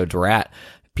episodes we're at,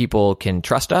 people can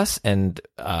trust us. And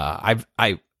I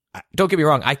don't get me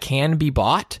wrong, I can be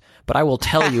bought, but I will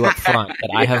tell you up front that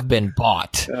I have been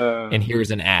bought, and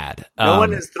here's an ad. No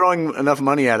one is throwing enough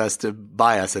money at us to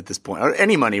buy us at this point, or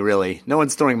any money really. No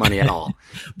one's throwing money at all.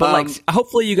 But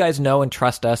hopefully you guys know and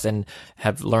trust us and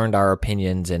have learned our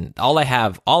opinions. And all I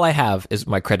have is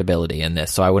my credibility in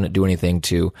this, so I wouldn't do anything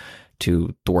to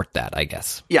thwart that, I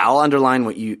guess. Yeah, I'll underline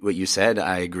what you said.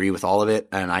 I agree with all of it,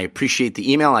 and I appreciate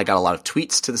the email. I got a lot of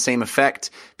tweets to the same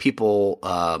effect. People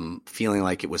feeling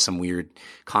like it was some weird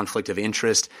conflict of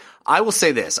interest. I will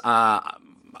say this: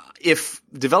 if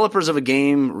developers of a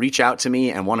game reach out to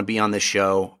me and want to be on this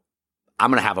show, I'm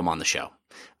going to have them on the show.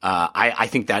 I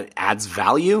think that adds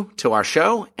value to our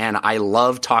show, and I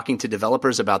love talking to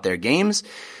developers about their games.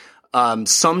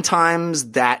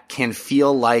 Sometimes that can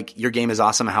feel like your game is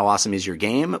awesome. How awesome is your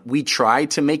game? We try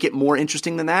to make it more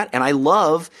interesting than that. And I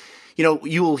love,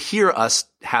 you will hear us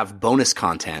have bonus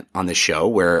content on this show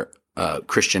where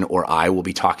Christian or I will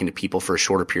be talking to people for a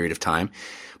shorter period of time.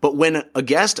 But when a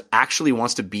guest actually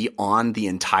wants to be on the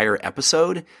entire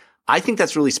episode, I think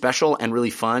that's really special and really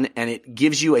fun. And it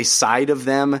gives you a side of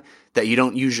them that you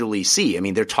don't usually see. I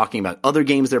mean, they're talking about other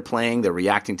games they're playing. They're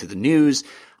reacting to the news.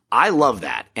 I love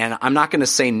that. And I'm not going to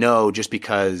say no just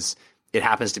because it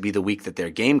happens to be the week that their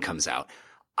game comes out.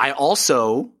 I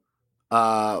also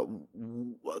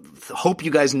hope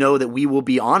you guys know that we will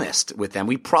be honest with them.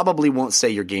 We probably won't say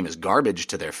your game is garbage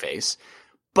to their face,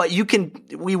 but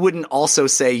we wouldn't also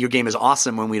say your game is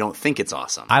awesome when we don't think it's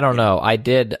awesome. I don't know. I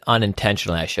did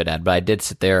unintentionally, I should add, but I did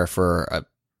sit there for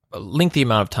a lengthy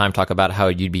amount of time talk about how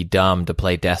you'd be dumb to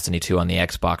play Destiny 2 on the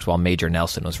Xbox while Major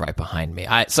Nelson was right behind me.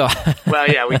 Well,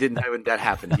 yeah, we didn't. That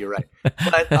happened. You're right.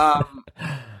 But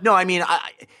no, I mean,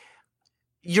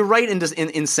 you're right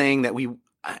in saying that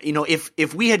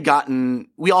if we had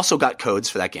we also got codes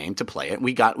for that game to play it.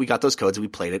 We got those codes and we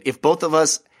played it. If both of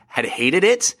us had hated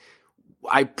it,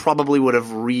 I probably would have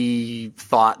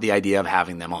rethought the idea of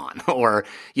having them on, or,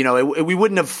 we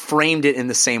wouldn't have framed it in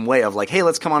the same way of like, hey,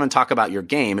 let's come on and talk about your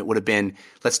game. It would have been,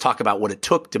 let's talk about what it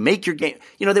took to make your game.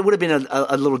 They would have been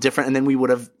a little different, and then we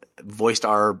would have voiced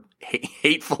our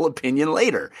hateful opinion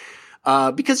later.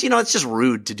 Because, it's just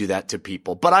rude to do that to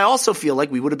people. But I also feel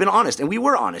like we would have been honest, and we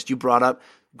were honest. You brought up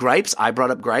gripes. I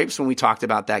brought up gripes when we talked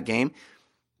about that game.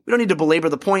 We don't need to belabor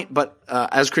the point, but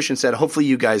as Christian said, hopefully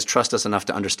you guys trust us enough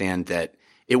to understand that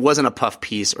it wasn't a puff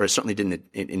piece, or it certainly didn't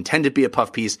intend to be a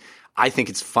puff piece. I think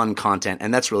it's fun content,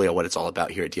 and that's really what it's all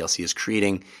about here at DLC, is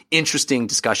creating interesting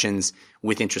discussions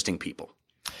with interesting people.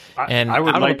 And I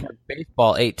would like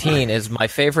Baseball 18 is my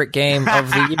favorite game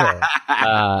of the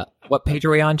year. What page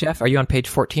are we on, Jeff? Are you on page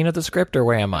 14 of the script, or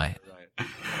where am I?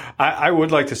 I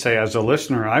would like to say, as a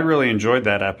listener, I really enjoyed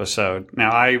that episode.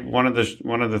 Now, one of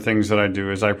the things that I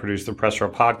do is I produce the Press Row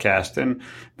podcast, and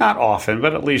not often,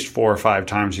 but at least 4 or 5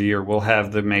 times a year, we'll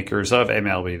have the makers of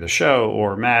MLB The Show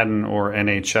or Madden or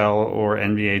NHL or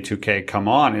NBA 2K come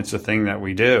on. It's a thing that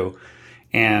we do.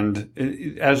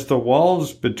 And as the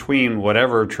walls between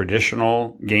whatever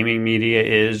traditional gaming media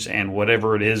is and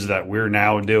whatever it is that we're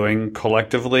now doing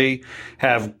collectively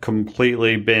have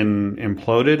completely been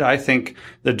imploded, I think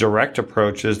the direct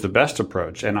approach is the best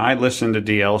approach. And I listen to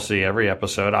DLC every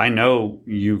episode. I know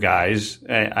you guys.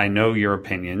 I know your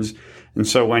opinions. And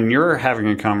so when you're having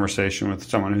a conversation with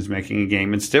someone who's making a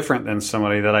game, it's different than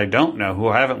somebody that I don't know, who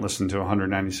I haven't listened to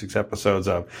 196 episodes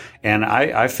of. And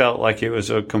I felt like it was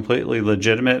a completely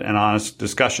legitimate and honest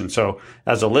discussion. So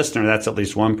as a listener, that's at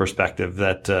least one perspective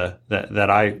that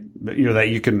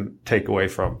you can take away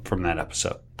from that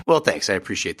episode. Well, thanks. I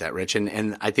appreciate that, Rich.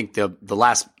 And I think the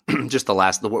last,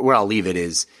 where I'll leave it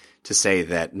is to say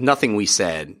that nothing we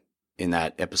said in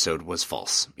that episode was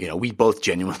false. We both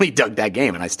genuinely dug that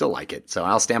game, and I still like it. So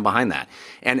I'll stand behind that.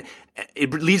 And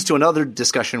it leads to another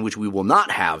discussion, which we will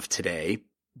not have today,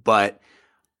 but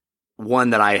one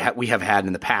that we have had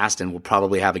in the past and will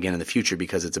probably have again in the future,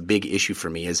 because it's a big issue for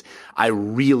me, is I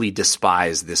really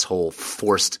despise this whole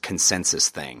forced consensus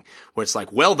thing where it's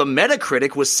like, well, the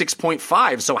Metacritic was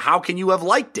 6.5, so how can you have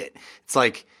liked it? It's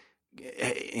like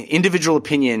individual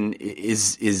opinion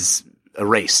is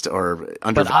erased or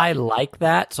undervalued. But I like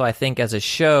that, so I think as a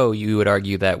show, you would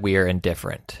argue that we are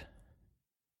indifferent.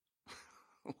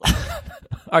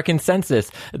 Our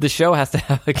consensus, the show has to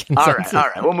have a consensus. All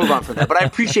right. We'll move on from that. But I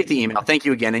appreciate the email. Thank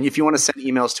you again. And if you want to send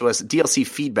emails to us,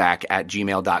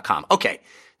 dlcfeedback@gmail.com. Okay.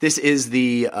 This is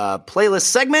the playlist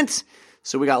segment.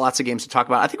 So we got lots of games to talk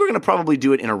about. I think we're going to probably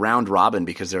do it in a round robin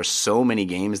because there are so many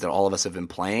games that all of us have been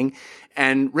playing.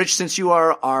 And Rich, since you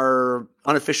are our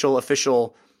unofficial,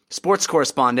 official sports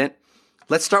correspondent,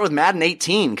 let's start with Madden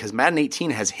 18, because Madden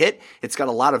 18 has hit. It's got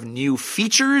a lot of new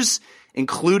features,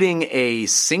 including a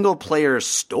single-player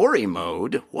story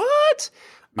mode. What?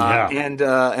 Yeah. And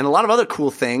a lot of other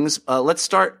cool things. Let's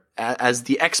start as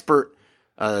the expert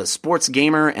sports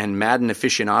gamer and Madden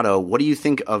aficionado. What do you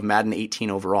think of Madden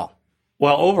 18 overall?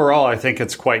 Well, overall, I think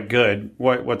it's quite good.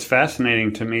 What's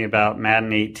fascinating to me about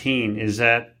Madden 18 is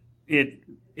that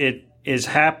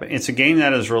it's a game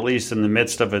that is released in the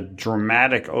midst of a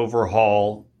dramatic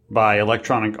overhaul by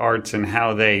Electronic Arts in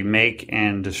how they make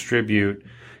and distribute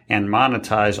and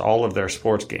monetize all of their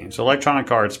sports games. Electronic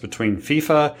Arts, between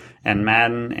FIFA and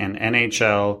Madden and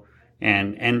NHL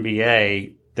and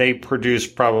NBA, they produce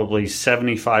probably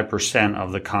 75%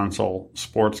 of the console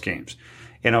sports games.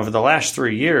 And over the last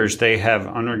 3 years, they have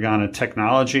undergone a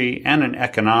technology and an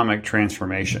economic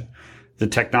transformation. The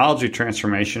technology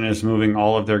transformation is moving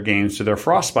all of their games to their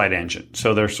Frostbite engine.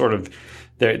 So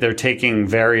they're taking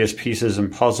various pieces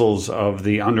and puzzles of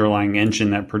the underlying engine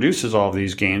that produces all of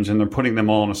these games, and they're putting them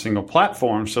all on a single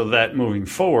platform so that moving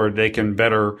forward, they can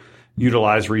better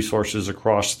utilize resources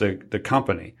across the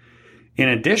company. In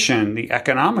addition, the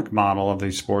economic model of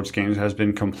these sports games has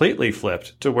been completely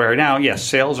flipped to where now, yes,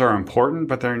 sales are important,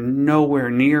 but they're nowhere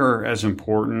near as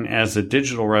important as the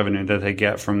digital revenue that they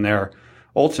get from their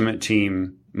Ultimate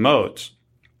Team modes.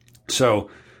 So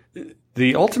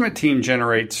the Ultimate Team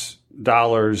generates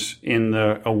dollars in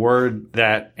a word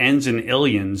that ends in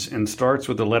illions and starts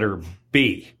with the letter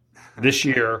B. This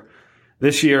year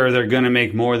they're going to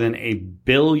make more than $1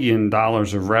 billion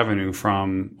of revenue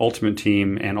from Ultimate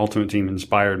Team and Ultimate Team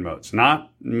inspired modes.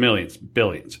 Not millions,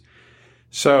 billions.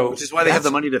 So, which is why they have the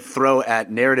money to throw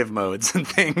at narrative modes and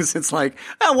things. It's like,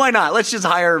 oh, why not? Let's just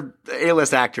hire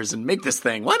A-list actors and make this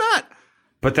thing. Why not?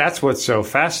 But that's what's so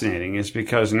fascinating, is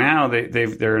because now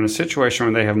they're in a situation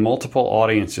where they have multiple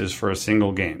audiences for a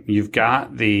single game. You've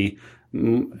got the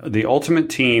the Ultimate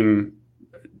Team,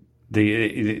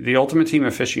 the Ultimate Team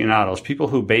aficionados, people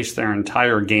who base their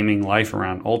entire gaming life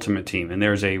around Ultimate Team, and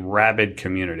there's a rabid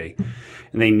community,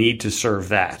 and they need to serve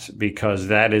that because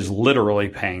that is literally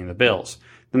paying the bills.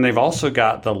 Then they've also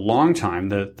got the long time,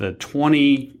 the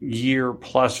 20-year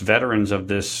plus veterans of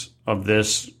this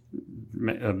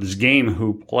game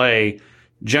who play.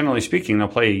 Generally speaking, they'll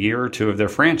play a year or two of their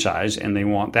franchise, and they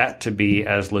want that to be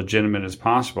as legitimate as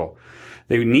possible.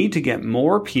 They need to get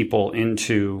more people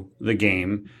into the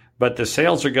game, but the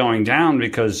sales are going down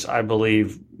because I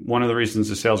believe one of the reasons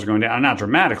the sales are going down, not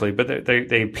dramatically, but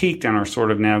they peaked and are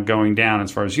sort of now going down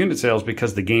as far as unit sales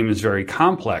because the game is very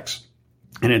complex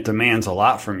and it demands a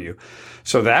lot from you.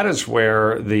 So that is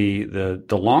where the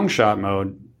long shot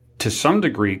mode to some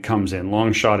degree comes in.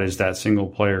 Long shot is that single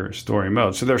player story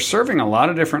mode. So they're serving a lot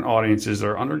of different audiences.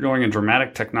 They're undergoing a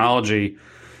dramatic technology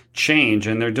change,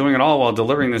 and they're doing it all while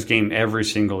delivering this game every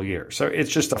single year. So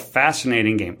it's just a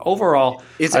fascinating game. Overall,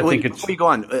 before you go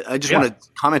on, I just want to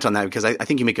comment on that because I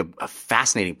think you make a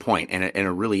fascinating point and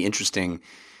a really interesting,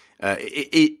 I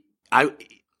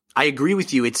agree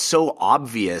with you. It's so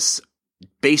obvious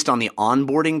based on the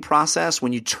onboarding process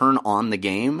when you turn on the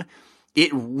game.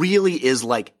 It really is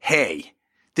like, hey,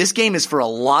 this game is for a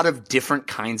lot of different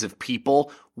kinds of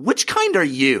people. Which kind are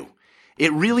you?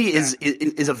 It really is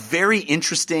a very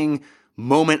interesting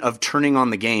moment of turning on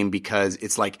the game because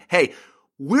it's like, hey,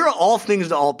 we're all things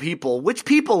to all people. Which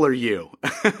people are you?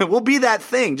 We'll be that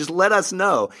thing. Just let us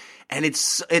know. And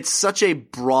it's such a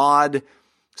broad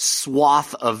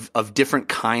swath of different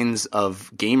kinds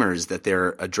of gamers that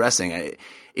they're addressing.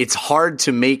 It's hard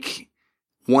to make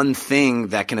one thing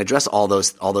that can address all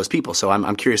those people. So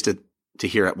I'm curious to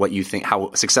hear what you think,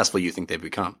 how successful you think they've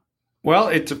become. Well,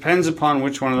 it depends upon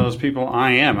which one of those people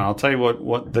I am. And I'll tell you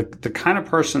what the kind of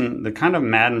person, the kind of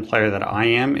Madden player that I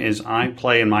am is I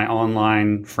play in my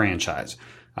online franchise.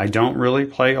 I don't really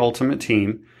play Ultimate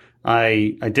Team.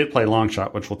 I did play Long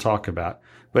Shot, which we'll talk about.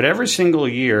 But every single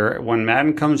year when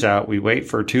Madden comes out, we wait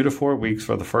for 2 to 4 weeks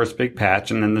for the first big patch.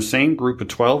 And then the same group of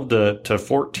 12 to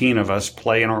 14 of us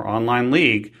play in our online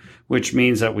league, which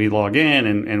means that we log in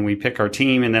and we pick our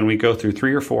team. And then we go through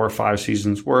 3 or 4 or 5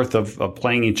 seasons worth of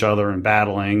playing each other and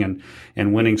battling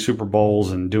and winning Super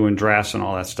Bowls and doing drafts and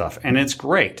all that stuff. And it's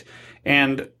great.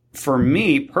 And for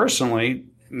me personally,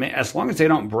 as long as they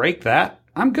don't break that,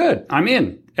 I'm good. I'm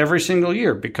in every single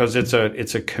year because it's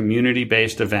a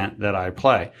community-based event that I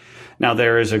play. Now,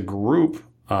 there is a group,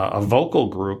 a vocal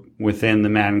group within the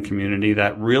Madden community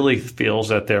that really feels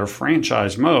that their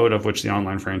franchise mode, of which the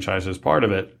online franchise is part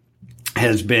of it,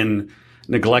 has been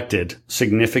neglected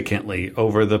significantly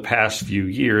over the past few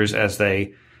years as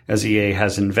EA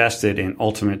has invested in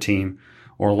Ultimate Team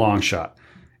or Long Shot.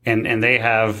 And they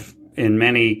have, in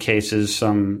many cases,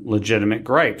 some legitimate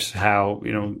gripes, how,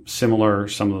 similar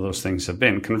some of those things have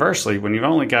been. Conversely, when you've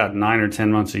only got 9 or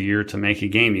 10 months a year to make a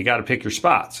game, you got to pick your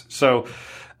spots. So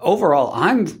overall,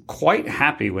 I'm quite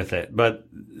happy with it. But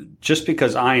just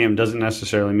because I am doesn't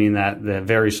necessarily mean that the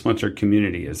very splintered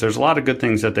community is. There's a lot of good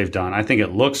things that they've done. I think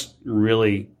it looks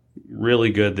really,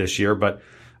 really good this year, but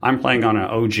I'm playing on an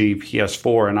OG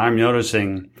PS4 and I'm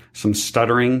noticing some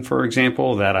stuttering, for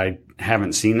example, that I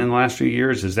haven't seen in the last few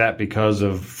years. Is that because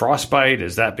of Frostbite?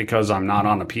 Is that because I'm not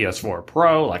on a PS4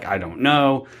 Pro? I don't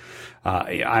know.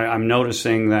 I'm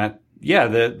noticing that,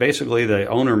 basically the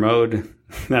owner mode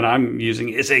that I'm using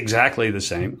is exactly the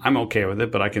same. I'm okay with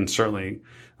it, but I can certainly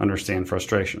understand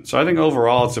frustration. So I think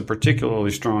overall it's a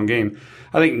particularly strong game.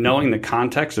 I think knowing the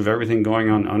context of everything going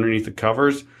on underneath the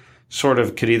covers sort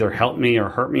of could either help me or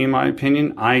hurt me, in my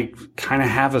opinion. I kind of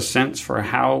have a sense for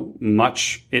how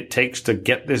much it takes to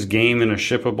get this game in a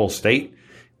shippable state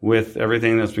with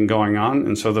everything that's been going on.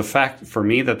 And so the fact for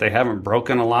me that they haven't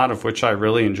broken a lot, of which I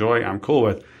really enjoy, I'm cool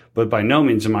with. But by no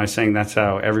means am I saying that's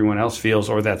how everyone else feels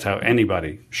or that's how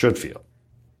anybody should feel.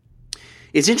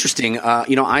 It's interesting.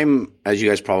 I'm, as you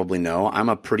guys probably know, I'm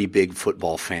a pretty big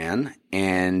football fan,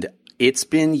 and it's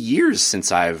been years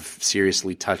since I've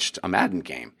seriously touched a Madden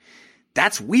game.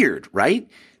 That's weird, right?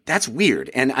 That's weird.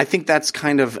 And I think that's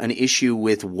kind of an issue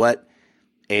with what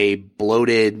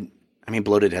bloated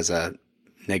has a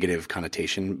negative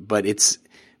connotation, but it's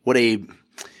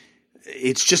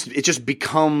just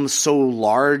become so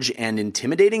large and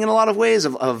intimidating in a lot of ways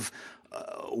of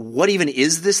what even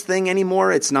is this thing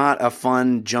anymore? It's not a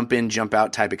fun jump in, jump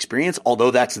out type experience,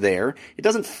 although that's there. It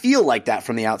doesn't feel like that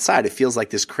from the outside. It feels like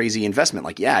this crazy investment.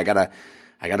 Like, I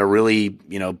gotta really,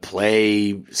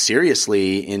 play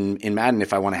seriously in Madden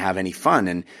if I want to have any fun.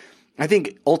 And I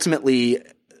think ultimately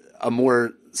a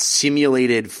more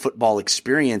simulated football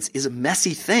experience is a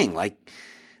messy thing. Like,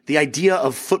 the idea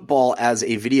of football as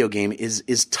a video game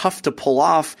is tough to pull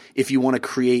off if you want to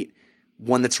create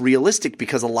one that's realistic,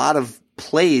 because a lot of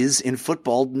plays in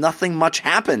football, nothing much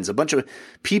happens. A bunch of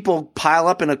people pile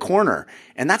up in a corner,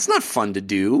 and that's not fun to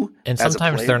do. And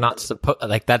sometimes they're not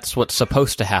like that's what's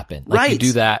supposed to happen. Like Right. you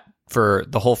do that for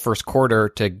the whole first quarter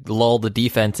to lull the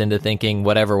defense into thinking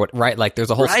right? Like there's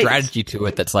a whole Right. strategy to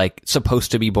it that's like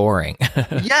supposed to be boring.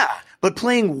 Yeah, but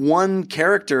playing one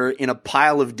character in a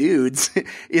pile of dudes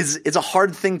is a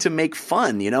hard thing to make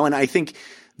fun, you know? And I think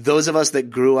those of us that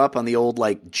grew up on the old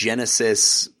like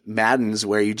Genesis Maddens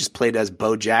where you just played as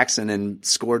Bo Jackson and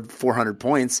scored 400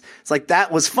 points, it's like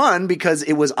that was fun because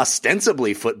it was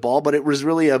ostensibly football, but it was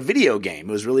really a video game.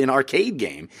 It was really an arcade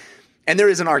game. And there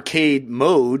is an arcade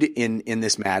mode in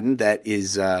this Madden that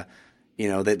is, that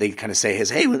they kind of say is,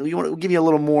 hey, we'll give you a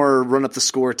little more run up the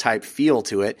score type feel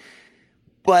to it.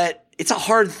 But it's a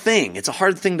hard thing. It's a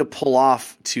hard thing to pull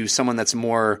off to someone that's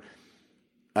more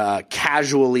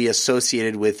casually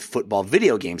associated with football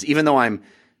video games. Even though I'm,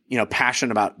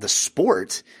 passionate about the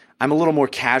sport, I'm a little more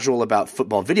casual about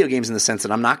football video games in the sense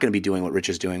that I'm not going to be doing what Rich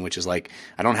is doing, which is like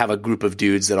I don't have a group of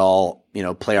dudes that all,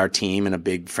 play our team in a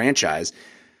big franchise.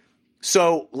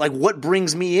 So, like, what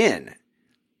brings me in?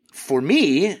 For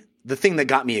me, the thing that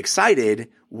got me excited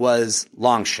was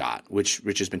Long Shot, which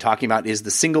Rich has been talking about, is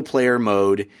the single-player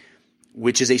mode,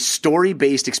 which is a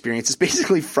story-based experience. It's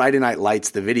basically Friday Night Lights,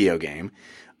 the video game.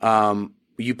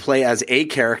 You play as a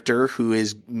character who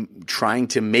is trying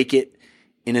to make it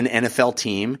in an NFL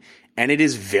team, and it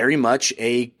is very much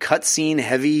a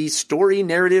cutscene-heavy story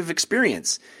narrative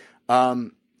experience.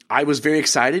 I was very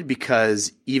excited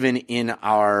because even in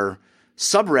our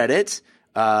subreddit,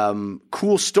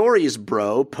 Cool Stories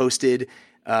Bro posted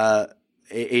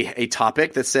a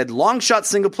topic that said long shot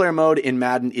single player mode in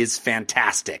Madden is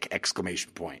fantastic! Exclamation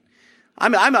point.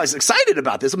 I was excited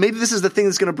about this. Maybe this is the thing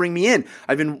that's going to bring me in.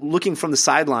 I've been looking from the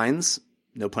sidelines,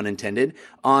 no pun intended,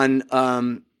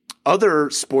 on other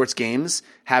sports games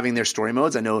having their story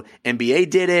modes. I know NBA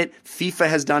did it. FIFA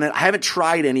has done it. I haven't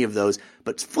tried any of those,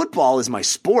 but football is my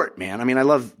sport, man. I mean, I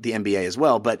love the NBA as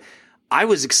well, but I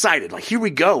was excited. Like, here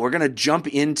we go. We're going to jump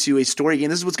into a story game.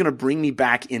 This is what's going to bring me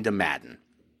back into Madden.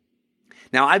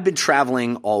 Now, I've been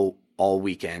traveling all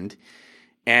weekend,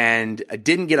 and I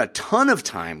didn't get a ton of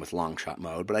time with long shot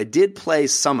mode, but I did play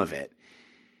some of it.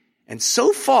 And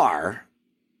so far,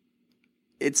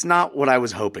 it's not what I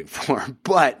was hoping for.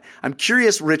 But I'm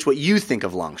curious, Rich, what you think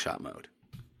of long shot mode.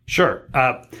 Sure.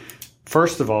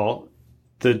 First of all,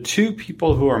 the two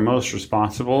people who are most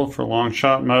responsible for long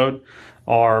shot mode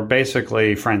are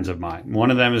basically friends of mine.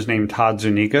 One of them is named Todd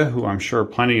Zuniga, who I'm sure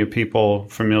plenty of people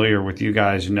familiar with you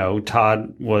guys know.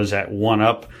 Todd was at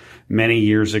 1UP many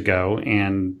years ago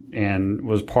and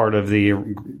was part of the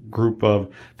group of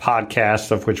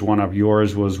podcasts, of which one of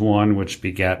yours was one, which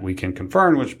begat We Can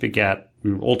Confirm, which begat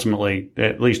ultimately,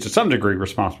 at least to some degree,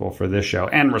 responsible for this show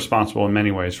and responsible in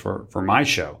many ways for my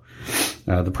show,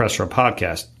 the Press Row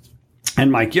Podcast. And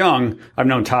Mike Young, I've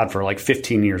known Todd for like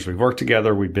 15 years. We've worked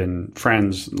together. We've been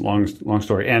friends, long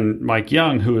story. And Mike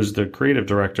Young, who is the creative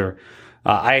director,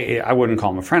 I wouldn't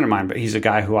call him a friend of mine, but he's a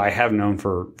guy who I have known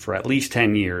for at least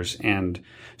 10 years. And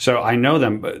so I know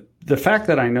them. But the fact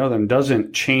that I know them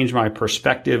doesn't change my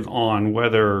perspective on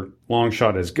whether long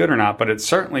shot is good or not, but it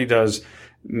certainly does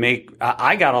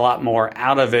I got a lot more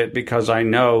out of it because I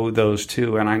know those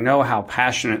two and I know how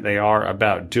passionate they are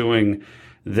about doing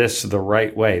this the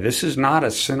right way. This is not a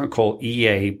cynical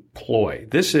EA ploy.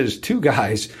 This is two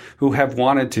guys who have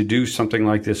wanted to do something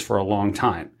like this for a long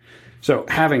time. So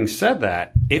having said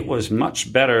that, it was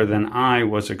much better than I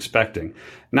was expecting.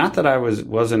 Not that I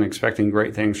wasn't expecting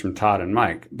great things from Todd and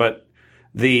Mike, but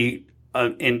the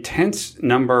intense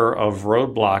number of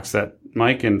roadblocks that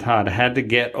Mike and Todd had to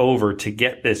get over to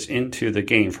get this into the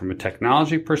game from a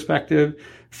technology perspective,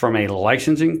 from a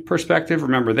licensing perspective.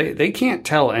 Remember, they can't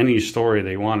tell any story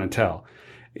they want to tell.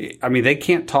 I mean, they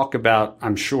can't talk about,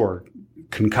 I'm sure,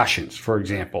 concussions, for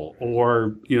example,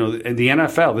 or, in the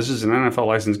NFL, this is an NFL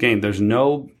licensed game. There's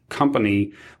no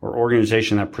company or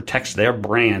organization that protects their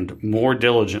brand more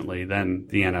diligently than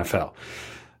the NFL.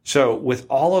 So with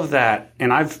all of that,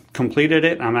 and I've completed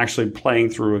it, I'm actually playing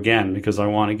through again because I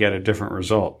want to get a different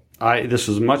result. This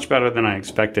was much better than I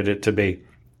expected it to be.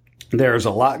 There's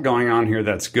a lot going on here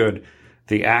that's good.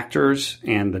 The actors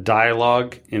and the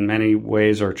dialogue in many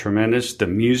ways are tremendous. The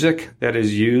music that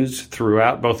is used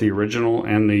throughout both the original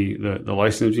and the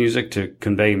licensed music to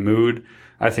convey mood,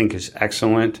 I think is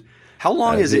excellent. How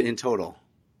long is it in total?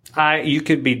 You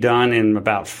could be done in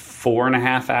about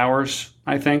 4.5 hours,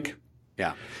 I think.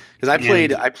 Yeah. Because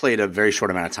I played a very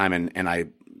short amount of time and I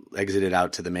exited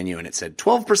out to the menu and it said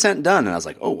 12% done. And I was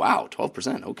like, oh, wow,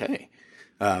 12%. Okay.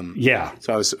 Yeah.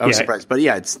 So I was surprised. But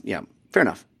yeah, fair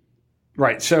enough.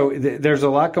 Right. So there's a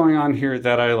lot going on here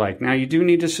that I like. Now, you do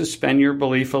need to suspend your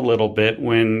belief a little bit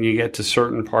when you get to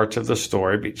certain parts of the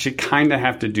story, but you kind of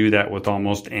have to do that with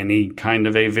almost any kind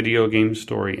of a video game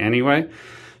story anyway.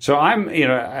 So I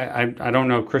don't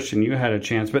know, Christian, you had a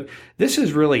chance, but this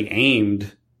is really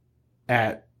aimed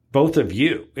at both of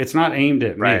you. It's not aimed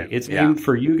at me. It's aimed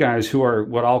for you guys who are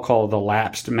what I'll call the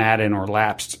lapsed Madden or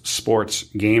lapsed sports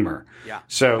gamer. Yeah.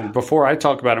 So before I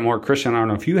talk about it more, Christian, I don't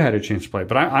know if you had a chance to play,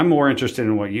 but I'm more interested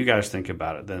in what you guys think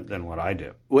about it than what I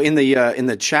do. Well, in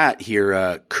the chat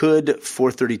here, Could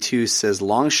 432 says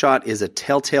Longshot is a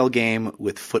Telltale game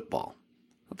with football.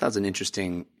 I thought that was an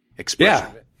interesting expression.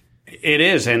 Yeah. It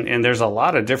is, and there's a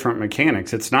lot of different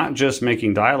mechanics. It's not just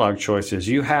making dialogue choices.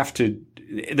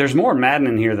 There's more Madden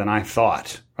in here than I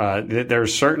thought.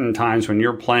 There's certain times when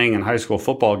you're playing in high school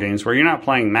football games where you're not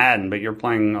playing Madden, but you're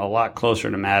playing a lot closer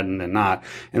to Madden than not.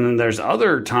 And then there's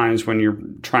other times when you're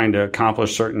trying to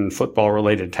accomplish certain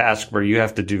football-related tasks where you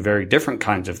have to do very different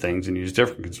kinds of things and use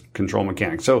different control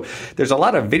mechanics. So there's a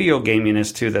lot of video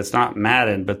gaminess, too, that's not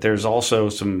Madden, but there's also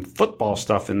some football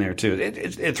stuff in there, too.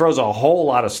 It throws a whole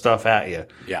lot of stuff at you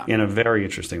in a very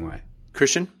interesting way.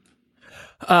 Christian?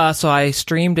 So I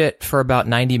streamed it for about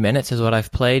 90 minutes is what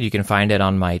I've played. You can find it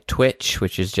on my Twitch,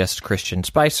 which is just Christian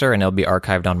Spicer, and it'll be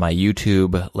archived on my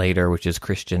YouTube later, which is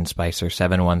Christian Spicer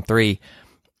 713.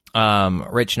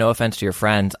 Rich, no offense to your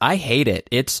friends, I hate it.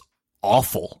 It's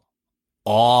awful.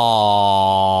 Awful.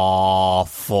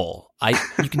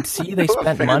 You can see they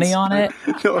spent money on it.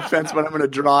 No offense, but I'm going to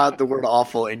draw out the word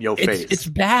awful in your face. It's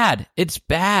bad. It's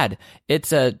bad.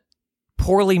 It's a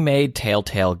poorly made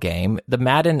Telltale game. The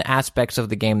Madden aspects of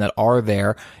the game that are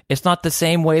there, it's not the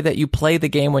same way that you play the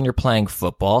game when you're playing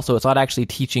football. So it's not actually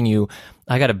teaching you,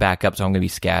 I got to back up so I'm going to be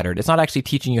scattered. It's not actually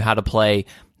teaching you how to play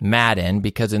Madden,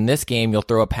 because in this game you'll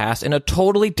throw a pass in a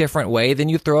totally different way than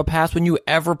you throw a pass when you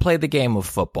ever play the game of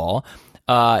football.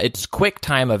 It's quick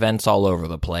time events all over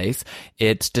the place.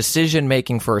 It's decision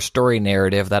making for a story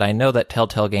narrative that I know that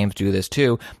Telltale games do this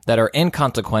too, that are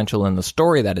inconsequential in the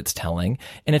story that it's telling.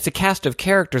 And it's a cast of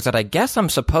characters that I guess I'm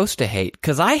supposed to hate,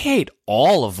 because I hate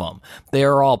all of them. They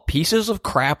are all pieces of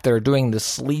crap that are doing the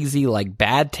sleazy, like,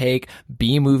 bad take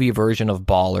B-movie version of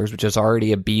Ballers, which is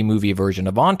already a B-movie version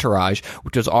of Entourage,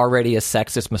 which was already a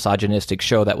sexist, misogynistic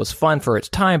show that was fun for its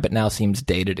time, but now seems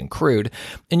dated and crude.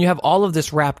 And you have all of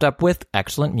this wrapped up with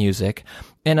excellent music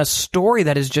and a story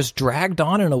that is just dragged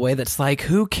on in a way that's like,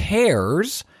 who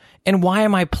cares? And why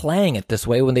am I playing it this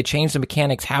way when they change the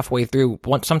mechanics halfway through?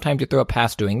 Sometimes you throw a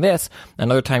pass doing this,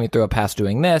 another time you throw a pass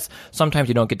doing this, sometimes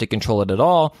you don't get to control it at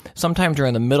all, sometimes you're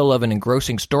in the middle of an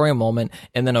engrossing story moment,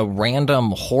 and then a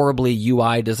random, horribly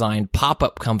UI-designed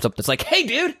pop-up comes up that's like, hey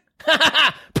dude,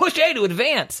 push A to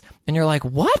advance! And you're like,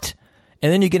 what?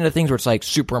 And then you get into things where it's like,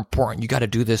 super important, you gotta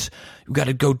do this, you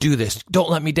gotta go do this, don't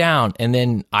let me down. And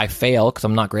then I fail, because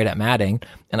I'm not great at Madding,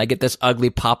 and I get this ugly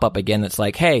pop-up again that's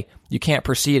like, hey, you can't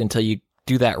proceed until you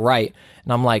do that right.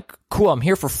 And I'm like, cool, I'm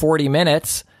here for 40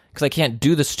 minutes, because I can't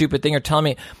do the stupid thing you're telling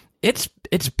me. It's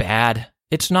bad.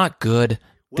 It's not good.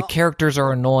 The characters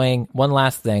are annoying. One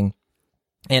last thing.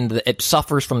 And it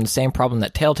suffers from the same problem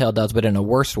that Telltale does, but in a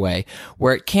worse way,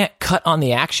 where it can't cut on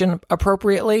the action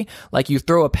appropriately. Like, you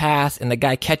throw a pass and the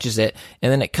guy catches it,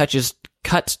 and then it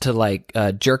cuts to like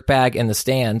a jerkbag in the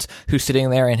stands who's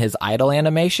sitting there in his idle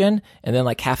animation, and then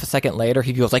like half a second later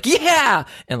he goes like, yeah,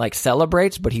 and like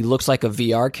celebrates, but he looks like a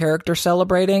VR character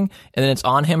celebrating, and then it's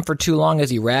on him for too long as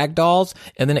he ragdolls,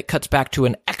 and then it cuts back to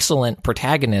an excellent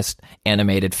protagonist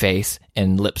animated face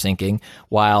and lip syncing,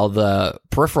 while the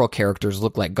peripheral characters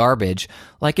look like garbage.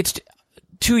 Like, it's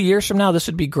 2 years from now this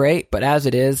would be great, but as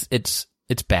it is, it's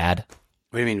bad.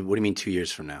 What do you mean 2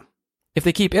 years from now? If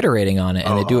they keep iterating on it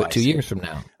and they do it 2 years from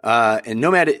now. And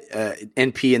Nomad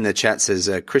NP in the chat says,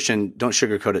 Christian, don't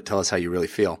sugarcoat it. Tell us how you really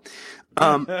feel.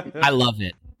 I love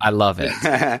it.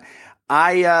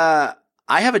 I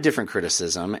have a different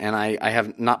criticism, and I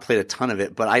have not played a ton of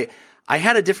it, but I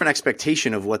had a different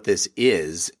expectation of what this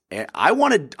is. I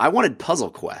wanted Puzzle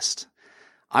Quest.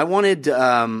 I wanted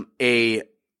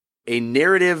a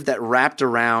narrative that wrapped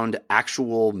around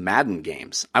actual Madden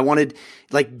games. I wanted,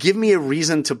 like, give me a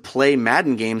reason to play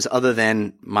Madden games other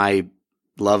than my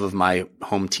love of my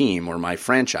home team or my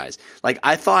franchise. Like,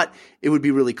 I thought it would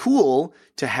be really cool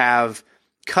to have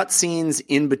cutscenes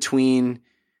in between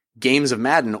games of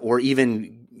Madden, or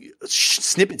even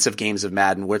snippets of games of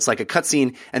Madden where it's like a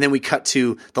cutscene and then we cut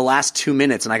to the last 2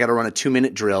 minutes and I got to run a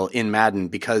 2-minute drill in Madden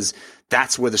because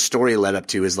that's where the story led up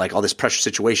to, is like all this pressure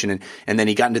situation. And then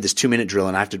he got into this 2-minute drill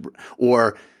and I have to,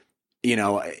 or you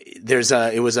know,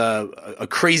 it was a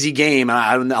crazy game.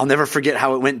 I'll never forget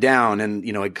how it went down. And,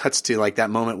 you know, it cuts to like that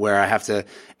moment where I have to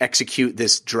execute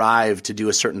this drive to do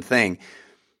a certain thing.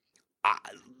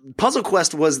 Puzzle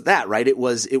Quest was that, right? It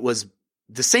was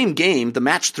the same game, the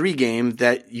match 3 game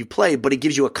that you play, but it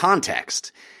gives you a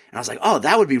context. And I was like, oh,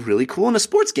 that would be really cool in a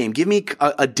sports game. Give me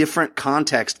a different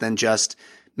context than just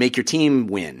make your team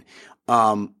win.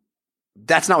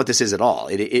 That's not what this is at all.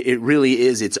 It really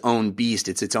is its own beast.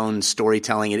 It's its own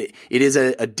storytelling. It is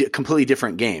a completely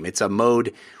different game. It's a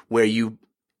mode where you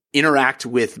interact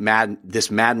with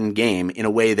this Madden game in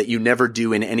a way that you never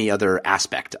do in any other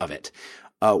aspect of it,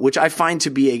 which I find to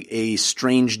be a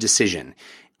strange decision.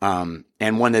 And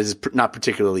one that is not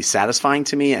particularly satisfying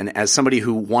to me. And as somebody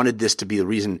who wanted this to be the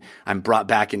reason I'm brought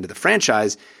back into the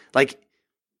franchise, like,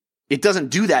 it doesn't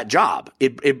do that job.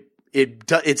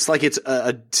 It's like it's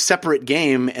a separate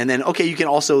game, and then okay, you can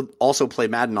also play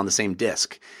Madden on the same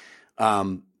disc.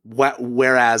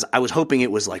 Whereas I was hoping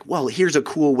it was like, well, here's a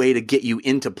cool way to get you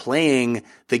into playing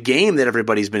the game that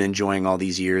everybody's been enjoying all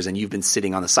these years, and you've been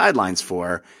sitting on the sidelines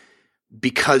for,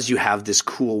 because you have this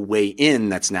cool way in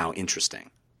that's now interesting.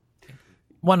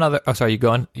 One other. Oh, sorry. You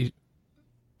going? You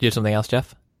have something else,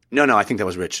 Jeff? No. I think that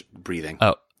was Rich breathing.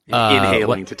 Oh.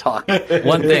 Inhaling to talk.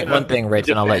 One thing, Rich,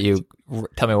 and I'll let you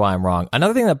tell me why I'm wrong.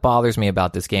 Another thing that bothers me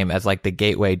about this game as like the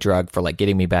gateway drug for like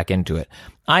getting me back into it.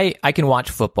 I can watch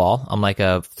football. I'm like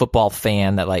a football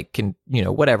fan that like can, you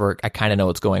know, whatever. I kind of know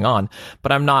what's going on,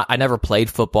 but I never played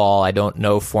football. I don't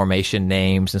know formation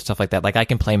names and stuff like that. Like I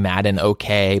can play Madden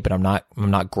okay, but I'm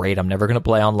not great. I'm never going to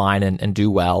play online and do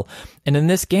well. And in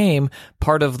this game,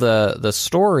 part of the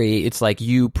story, it's like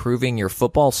you proving your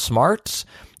football smarts.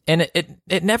 And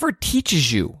it never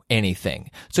teaches you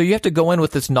anything. So you have to go in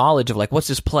with this knowledge of like, what's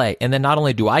this play? And then not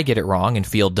only do I get it wrong and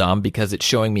feel dumb because it's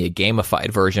showing me a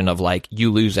gamified version of like,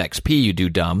 you lose XP, you do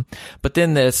dumb. But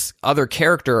then this other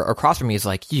character across from me is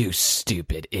like, you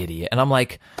stupid idiot. And I'm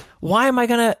like, why am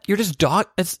I you're just dog.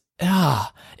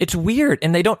 It's weird.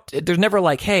 And there's never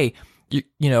like, hey,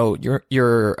 you know,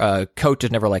 your coach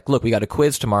is never like, look, we got a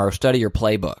quiz tomorrow, study your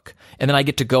playbook. And then I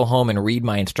get to go home and read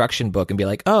my instruction book and be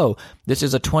like, oh, this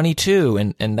is a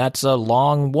 22 and that's a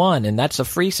long 1 and that's a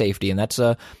free safety and that's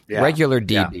a regular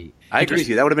DB. Yeah. I agree with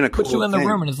you. That would have been a cool thing. Put you in the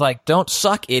room and it's like, don't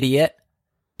suck, idiot.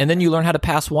 And then you learn how to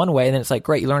pass one way and then it's like,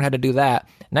 great, you learn how to do that.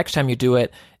 Next time you do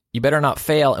it, you better not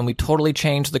fail. And we totally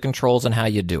change the controls and how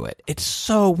you do it. It's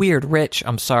so weird. Rich,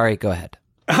 I'm sorry. Go ahead.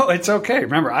 Oh, it's okay.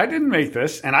 Remember, I didn't make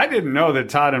this, and I didn't know that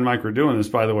Todd and Mike were doing this,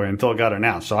 by the way, until it got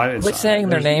announced. So quit saying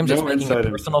their names. It's making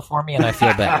it personal for me, and I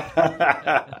feel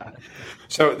bad.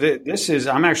 So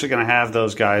I'm actually going to have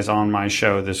those guys on my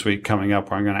show this week coming up,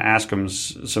 where I'm going to ask them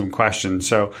some questions.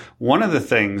 So one of the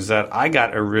things that I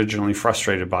got originally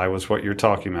frustrated by was what you're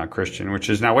talking about, Christian, which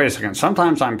is, now, wait a second.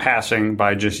 Sometimes I'm passing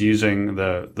by just using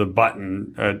the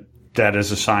button that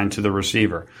is assigned to the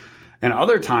receiver. And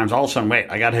other times, all of a sudden, wait,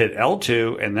 I got to hit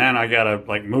L2, and then I got to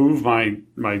like move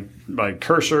my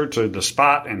cursor to the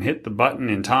spot and hit the button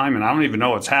in time, and I don't even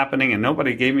know what's happening, and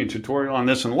nobody gave me a tutorial on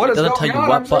this. And what is going on? It doesn't tell you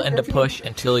what button to push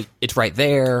until it's right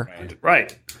there.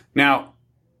 Right. Now,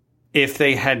 if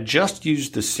they had just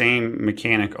used the same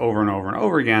mechanic over and over and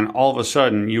over again, all of a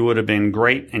sudden you would have been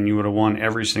great and you would have won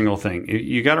every single thing.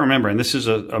 You got to remember, and this is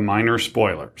a minor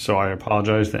spoiler, so I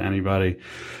apologize to anybody.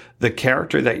 The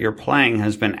character that you're playing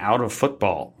has been out of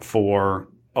football for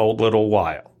a little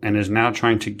while and is now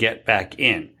trying to get back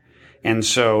in. And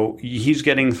so he's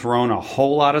getting thrown a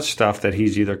whole lot of stuff that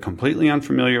he's either completely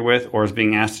unfamiliar with or is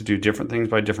being asked to do different things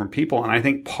by different people. And I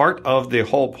think part of the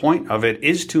whole point of it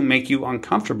is to make you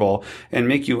uncomfortable and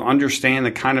make you understand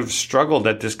the kind of struggle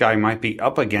that this guy might be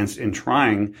up against in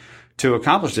trying to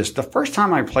accomplish this. The first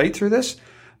time I played through this,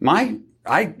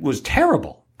 I was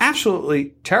terrible.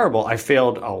 Absolutely terrible. I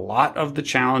failed a lot of the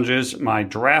challenges. My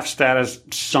draft status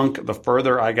sunk the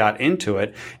further I got into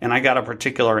it, and I got a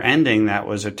particular ending that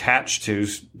was attached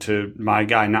to my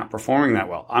guy not performing that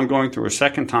well. I'm going through a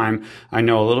second time. I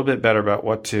know a little bit better about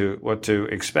what to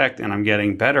expect, and I'm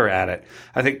getting better at it.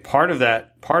 I think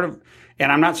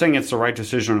and I'm not saying it's the right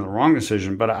decision or the wrong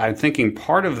decision, but I'm thinking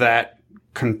part of that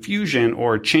confusion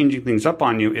or changing things up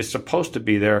on you is supposed to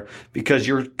be there because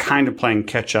you're kind of playing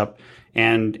catch up.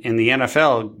 And in the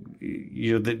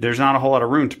NFL, there's not a whole lot of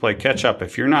room to play catch up.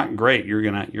 If you're not great, you're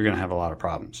gonna have a lot of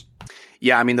problems.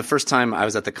 Yeah, I mean, the first time I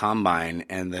was at the combine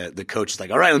and the coach is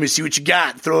like, all right, let me see what you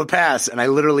got. Throw a pass. And I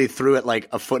literally threw it like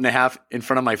a foot and a half in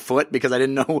front of my foot because I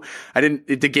didn't know,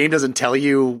 the game doesn't tell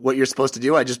you what you're supposed to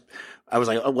do. I was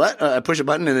like, oh, what? I push a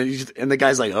button and the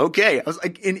guy's like, okay. I was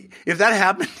like, if that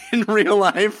happened in real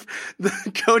life, the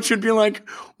coach would be like,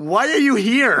 why are you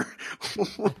here?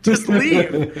 Just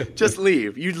leave. Just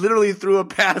leave. You literally threw a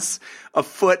pass a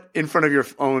foot in front of your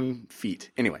own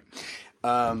feet. Anyway.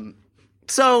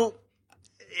 So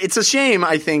it's a shame,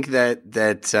 I think, that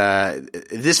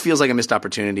this feels like a missed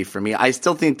opportunity for me. I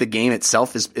still think the game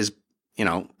itself is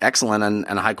excellent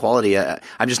and high quality.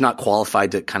 I'm just not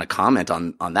qualified to kind of comment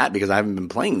on that because I haven't been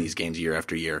playing these games year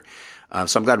after year.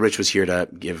 So I'm glad Rich was here to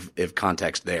give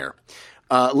context there.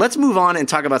 Let's move on and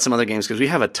talk about some other games because we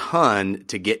have a ton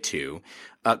to get to.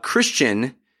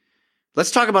 Christian,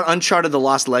 let's talk about Uncharted: The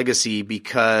Lost Legacy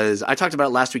because I talked about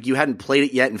it last week. You hadn't played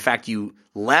it yet. In fact, you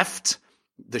left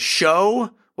the show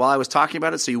while I was talking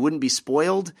about it so you wouldn't be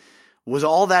spoiled. Was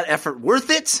all that effort worth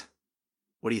it?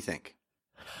 What do you think?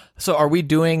 So are we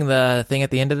doing the thing at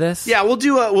the end of this? Yeah, we'll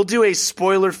do a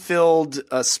spoiler-filled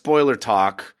spoiler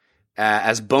talk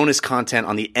as bonus content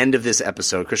on the end of this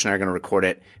episode. Christian and I are going to record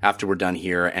it after we're done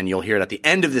here, and you'll hear it at the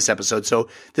end of this episode. So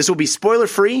this will be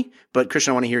spoiler-free, but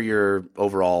Christian, I want to hear your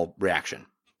overall reaction.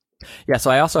 Yeah, so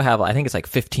I also have, I think it's like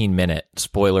 15-minute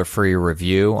spoiler-free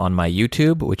review on my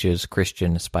YouTube, which is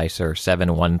Christian Spicer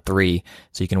 713,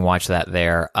 so you can watch that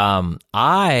there.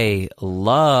 I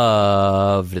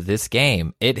loved this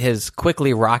game. It has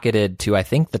quickly rocketed to, I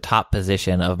think, the top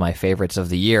position of my favorites of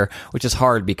the year, which is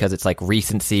hard because it's like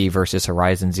recency versus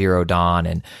Horizon Zero Dawn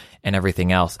and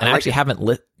everything else. And I actually haven't Go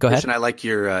ahead. Christian, I like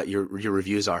your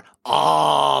reviews are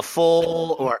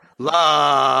awful or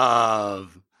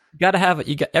love.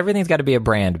 Everything's got to be a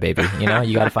brand, baby. You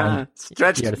got to find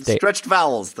stretched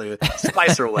vowels the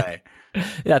Spicer way.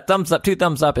 Yeah, thumbs up. 2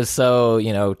 thumbs up is so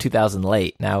 2000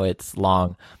 late. Now it's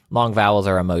long vowels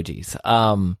are emojis.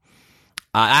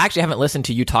 I actually haven't listened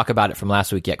to you talk about it from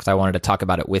last week yet because I wanted to talk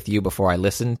about it with you before I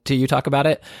listened to you talk about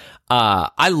it.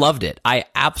 I loved it. I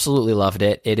absolutely loved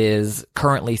it. It is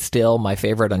currently still my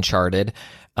favorite Uncharted.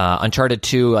 Uncharted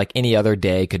 2, like any other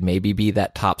day, could maybe be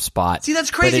that top spot. See, that's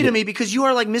crazy to me because you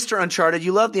are like Mr. Uncharted.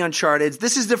 You love the Uncharted.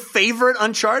 This is the favorite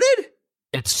Uncharted?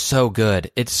 It's so good.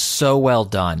 It's so well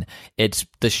done. It's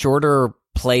the shorter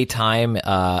play time.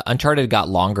 Uncharted got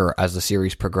longer as the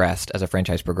series progressed, as a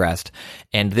franchise progressed.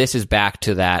 And this is back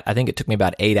to that. I think it took me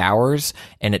about 8 hours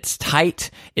and it's tight.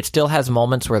 It still has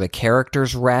moments where the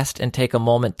characters rest and take a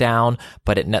moment down,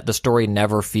 but the story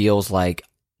never feels like,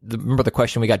 remember the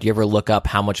question we got, do you ever look up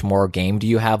how much more game do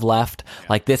you have left?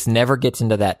 Like this never gets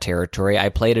into that territory. I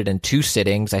played it in 2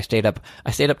 sittings. I stayed up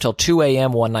till 2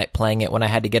 a.m. one night playing it when I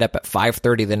had to get up at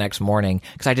 5:30 the next morning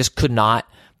because I just could not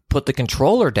put the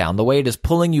controller down. The way it is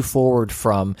pulling you forward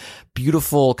from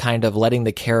beautiful kind of letting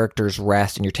the characters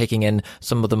rest and you're taking in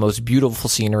some of the most beautiful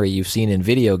scenery you've seen in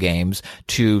video games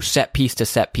to set piece to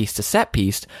set piece to set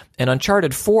piece. And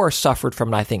Uncharted 4 suffered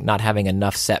from, I think, not having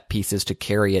enough set pieces to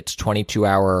carry its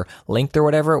 22-hour length or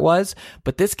whatever it was.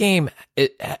 But this game,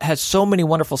 it has so many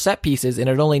wonderful set pieces and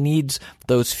it only needs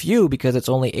those few because it's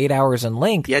only 8 hours in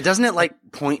length. Yeah, doesn't it like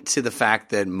point to the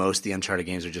fact that most of the Uncharted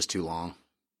games are just too long?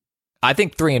 I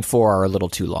think 3 and 4 are a little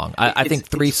too long. I think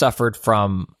 3 suffered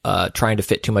from trying to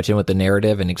fit too much in with the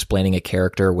narrative and explaining a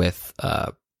character with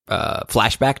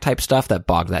flashback type stuff that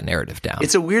bogged that narrative down.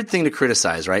 It's a weird thing to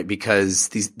criticize, right? Because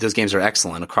those games are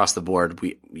excellent across the board.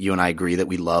 You and I agree that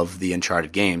we love the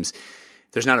Uncharted games.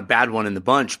 There's not a bad one in the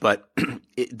bunch, but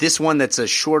this one that's a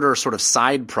shorter sort of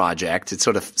side project, it's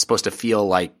sort of supposed to feel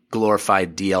like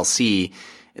glorified DLC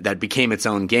that became its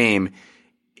own game.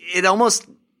 It almost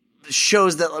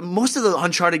shows that most of the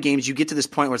Uncharted games, you get to this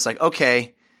point where it's like,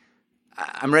 okay,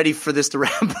 I'm ready for this to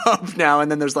wrap up now. And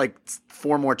then there's like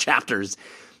 4 more chapters.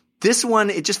 This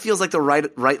one, it just feels like the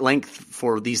right length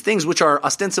for these things, which are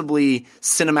ostensibly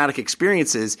cinematic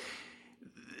experiences.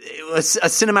 A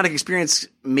cinematic experience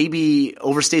maybe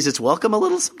overstays its welcome a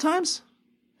little sometimes.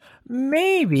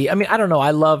 Maybe. I mean, I don't know.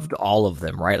 I loved all of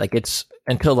them, right? Like it's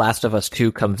until Last of Us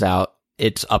 2 comes out,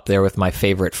 it's up there with my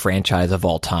favorite franchise of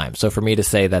all time. So for me to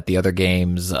say that the other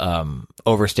games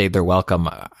overstayed their welcome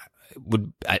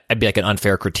I'd be like an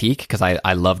unfair critique because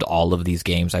I loved all of these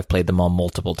games. I've played them all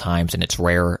multiple times, and it's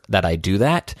rare that I do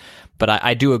that. But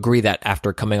I do agree that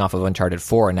after coming off of Uncharted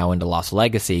 4 and now into Lost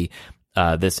Legacy,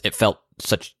 it felt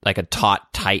such like a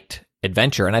taut, tight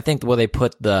adventure. And I think where they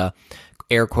put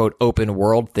air quote open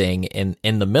world thing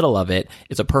in the middle of it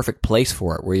is a perfect place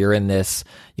for it, where you're in this,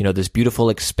 this beautiful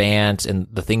expanse, and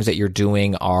the things that you're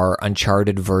doing are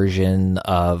Uncharted version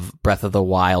of Breath of the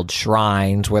Wild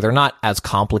shrines, where they're not as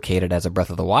complicated as a Breath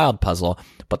of the Wild puzzle,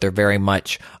 but they're very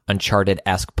much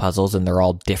Uncharted-esque puzzles, and they're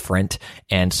all different.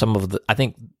 And I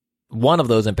think one of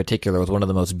those in particular was one of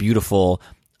the most beautiful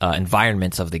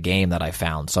environments of the game that I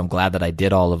found. So I'm glad that I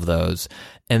did all of those.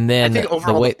 And then I think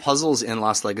overall the puzzles in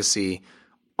Lost Legacy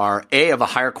are A, of a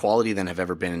higher quality than have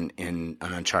ever been in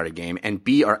an Uncharted game, and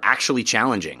B, are actually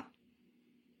challenging.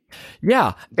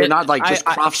 Yeah. They're not like just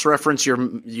cross-reference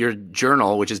your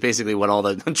journal, which is basically what all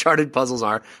the Uncharted puzzles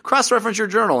are. Cross-reference your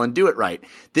journal and do it right.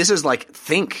 This is like,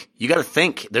 think. You got to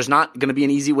think. There's not going to be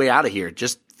an easy way out of here.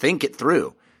 Just think it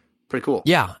through. Pretty cool.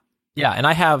 Yeah. Yeah, and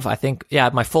I have, I think,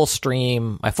 my full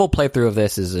playthrough of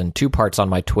this is in 2 parts on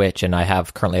my Twitch, and I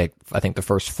have currently, I think, the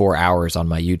first 4 hours on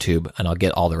my YouTube, and I'll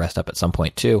get all the rest up at some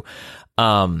point too.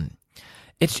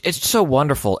 It's so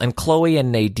wonderful, and Chloe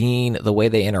and Nadine, the way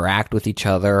they interact with each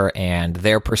other and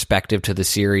their perspective to the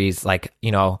series, like,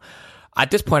 at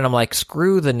this point, I'm like,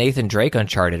 screw the Nathan Drake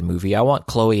Uncharted movie. I want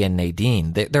Chloe and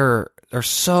Nadine. They're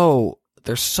so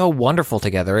wonderful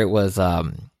together. It was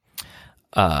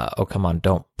oh, come on,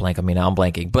 don't blank on me now. I'm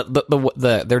blanking. But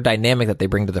their dynamic that they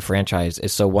bring to the franchise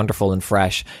is so wonderful and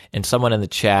fresh. And someone in the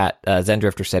chat,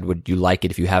 Zendrifter, said, would you like it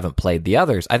if you haven't played the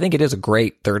others? I think it is a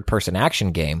great third-person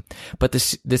action game. But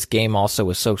this game also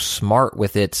is so smart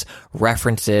with its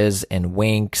references and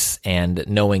winks and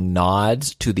knowing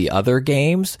nods to the other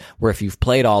games, where if you've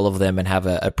played all of them and have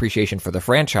an appreciation for the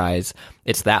franchise,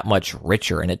 it's that much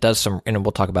richer. And it does and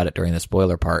we'll talk about it during the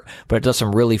spoiler part, but it does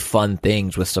some really fun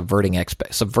things with subverting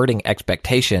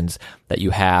expectations that you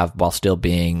have while still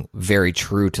being very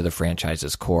true to the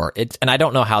franchise's core. And I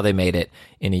don't know how they made it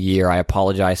in a year. I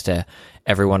apologize to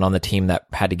everyone on the team that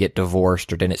had to get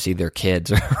divorced or didn't see their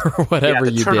kids or whatever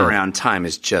you did. The turnaround time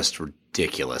is just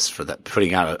ridiculous for that.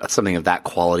 Putting out something of that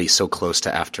quality so close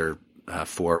to after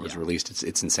 4 was released.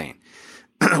 It's insane.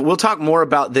 We'll talk more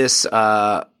about this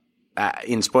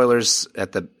in spoilers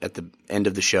at the end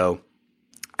of the show,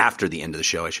 after the end of the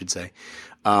show, I should say.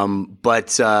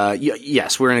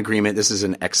 Yes, we're in agreement. This is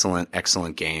an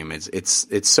excellent game.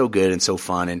 It's so good and so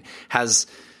fun, and has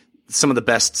some of the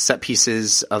best set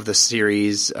pieces of the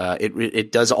series.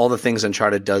 It does all the things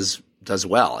Uncharted does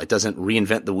well. It doesn't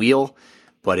reinvent the wheel,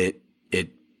 but it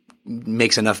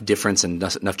makes enough difference and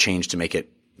enough change to make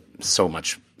it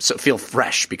feel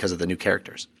fresh because of the new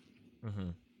characters. Mm-hmm.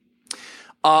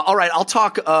 All right, I'll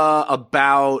talk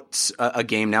about a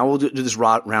game now. We'll do this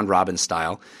round robin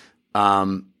style.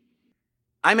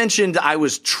 I mentioned I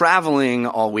was traveling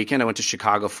all weekend. I went to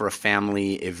Chicago for a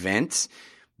family event,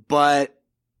 but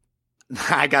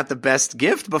I got the best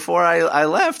gift before I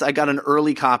left. I got an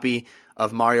early copy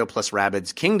of Mario plus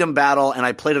Rabbids Kingdom Battle, and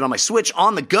I played it on my Switch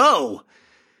on the go.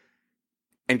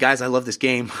 And guys, I love this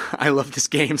game. I love this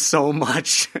game so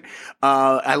much.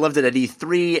 I loved it at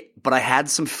E3, but I had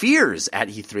some fears at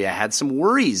E3. I had some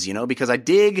worries, because I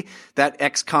dig that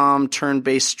XCOM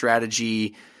turn-based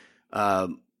strategy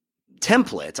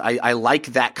template. I like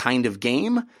that kind of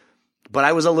game, but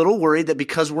I was a little worried that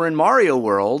because we're in Mario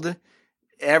World,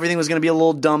 everything was going to be a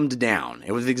little dumbed down.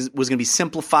 It was going to be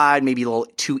simplified, maybe a little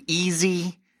too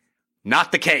easy.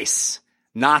 Not the case.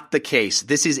 Not the case.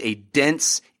 This is a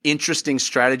dense, interesting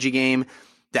strategy game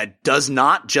that does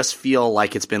not just feel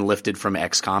like it's been lifted from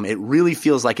XCOM. It really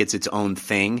feels like it's its own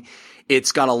thing.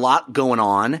 It's got a lot going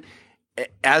on.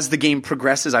 As the game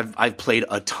progresses, I've played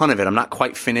a ton of it. I'm not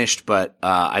quite finished, but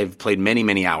I've played many,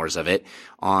 many hours of it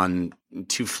on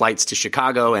 2 flights to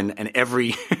Chicago, and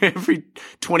every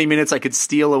 20 minutes I could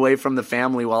steal away from the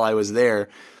family while I was there.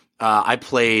 I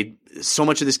played so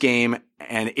much of this game,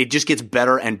 and it just gets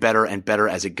better and better and better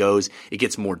as it goes. It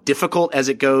gets more difficult as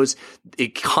it goes.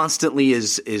 It constantly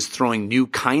is throwing new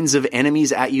kinds of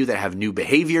enemies at you that have new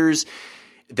behaviors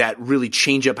that really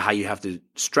change up how you have to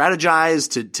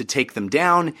strategize to take them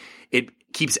down.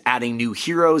 It keeps adding new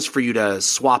heroes for you to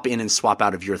swap in and swap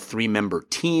out of your 3-member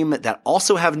team that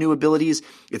also have new abilities.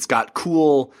 It's got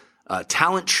cool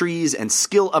talent trees and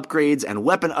skill upgrades and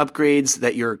weapon upgrades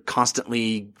that you're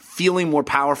constantly feeling more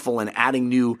powerful and adding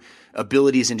new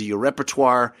abilities into your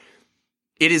repertoire.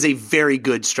 It is a very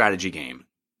good strategy game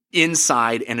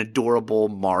inside an adorable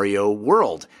Mario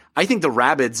world. I think the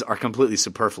Rabbids are completely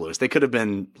superfluous. They could have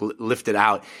been lifted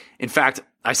out. In fact,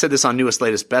 I said this on Newest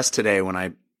Latest Best today when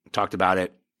I talked about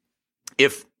it.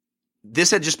 If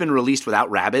this had just been released without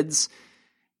Rabbids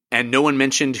and no one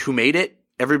mentioned who made it,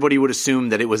 everybody would assume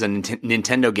that it was a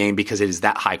Nintendo game because it is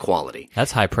that high quality.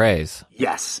 That's high praise.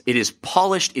 Yes, it is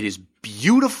polished. It is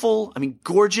beautiful. I mean,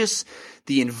 gorgeous.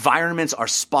 The environments are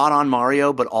spot on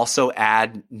Mario, but also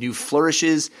add new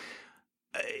flourishes.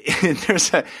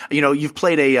 There's you've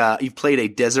played a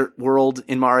desert world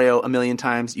in Mario a million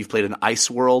times. You've played an ice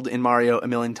world in Mario a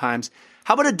million times.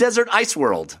 How about a desert ice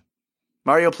world?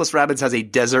 Mario plus Rabbids has a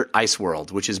desert ice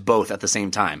world, which is both at the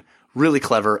same time. Really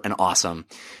clever and awesome.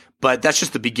 But that's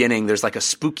just the beginning. There's like a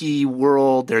spooky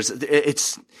world.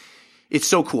 It's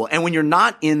so cool. And when you're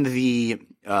not in the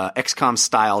XCOM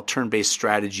style turn-based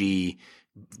strategy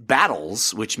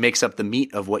battles, which makes up the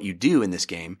meat of what you do in this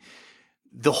game,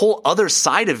 the whole other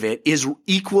side of it is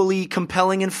equally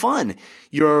compelling and fun.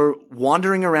 You're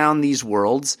wandering around these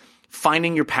worlds,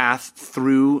 finding your path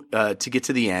through to get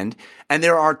to the end, and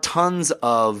there are tons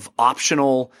of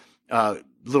optional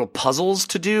little puzzles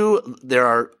to do. There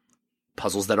are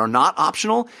puzzles that are not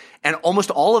optional, and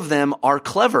almost all of them are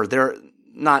clever. They're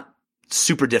not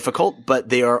super difficult, but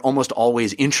they are almost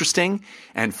always interesting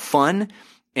and fun,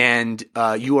 and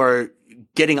you are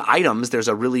getting items. There's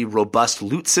a really robust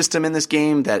loot system in this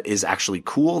game that is actually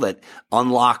cool, that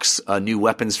unlocks new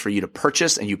weapons for you to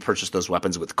purchase, and you purchase those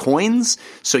weapons with coins.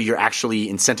 So you're actually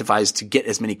incentivized to get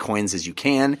as many coins as you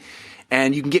can.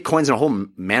 And you can get coins in a whole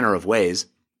manner of ways.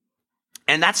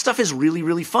 And that stuff is really,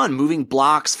 really fun. Moving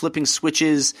blocks, flipping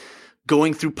switches,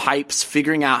 going through pipes,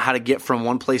 figuring out how to get from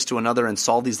one place to another and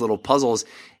solve these little puzzles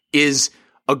is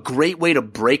a great way to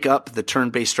break up the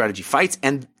turn-based strategy fights,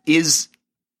 and is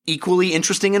equally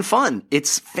interesting and fun.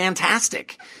 It's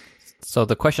fantastic. So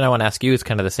the question I want to ask you is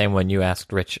kind of the same one you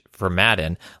asked Rich for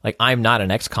Madden. Like, I'm not an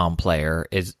XCOM player,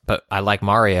 but I like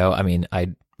Mario. I mean,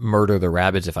 I'd murder the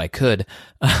Rabbids if I could.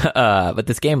 But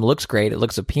this game looks great. It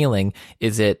looks appealing.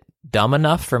 Is it dumb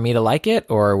enough for me to like it,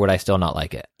 or would I still not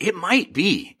like it? It might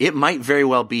be. It might very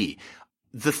well be.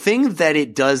 The thing that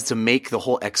it does to make the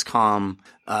whole XCOM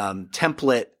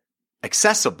template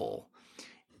accessible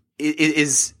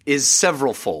is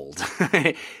several-fold.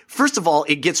 First of all,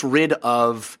 it gets rid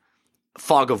of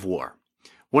fog of war.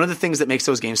 One of the things that makes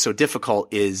those games so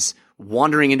difficult is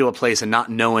wandering into a place and not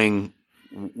knowing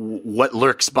what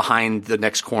lurks behind the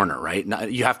next corner, right?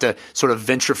 You have to sort of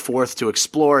venture forth to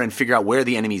explore and figure out where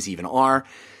the enemies even are.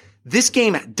 This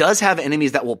game does have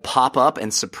enemies that will pop up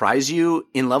and surprise you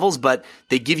in levels, but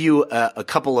they give you a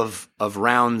couple of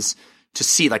rounds to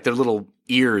see, like their little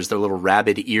ears, their little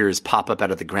rabbit ears pop up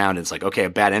out of the ground. And it's like, okay, a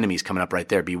bad enemy's coming up right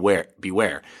there.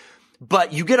 Beware.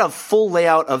 But you get a full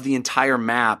layout of the entire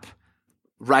map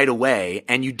right away,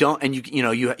 and you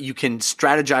can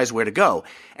strategize where to go.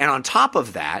 And on top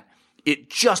of that,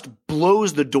 it just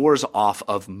blows the doors off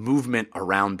of movement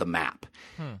around the map.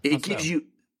 It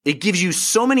gives you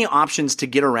so many options to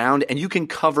get around, and you can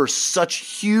cover such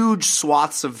huge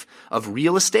swaths of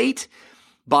real estate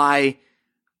by,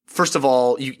 first of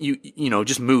all, you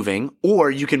just moving,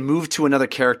 or you can move to another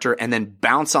character and then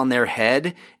bounce on their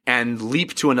head and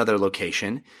leap to another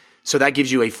location. So that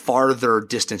gives you a farther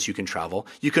distance you can travel.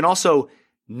 You can also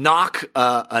knock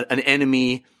an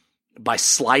enemy by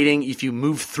sliding. If you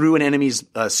move through an enemy's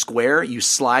square, you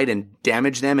slide and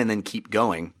damage them and then keep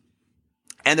going.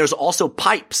 And there's also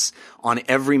pipes on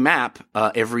every map.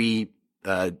 Every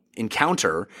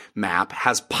encounter map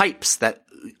has pipes that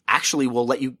actually will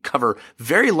let you cover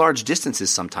very large distances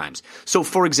sometimes. So,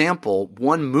 for example,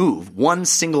 one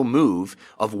single move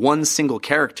of one single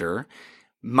character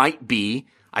might be,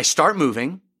 I start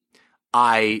moving,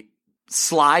 I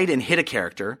slide and hit a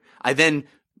character, I then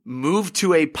move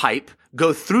to a pipe,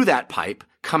 go through that pipe,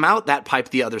 come out that pipe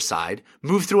the other side,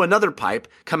 move through another pipe,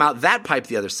 come out that pipe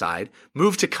the other side,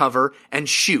 move to cover, and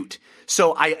shoot.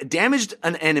 So I damaged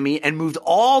an enemy and moved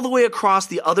all the way across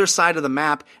the other side of the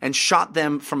map and shot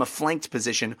them from a flanked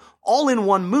position, all in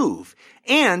one move.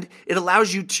 And it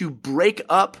allows you to break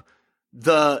up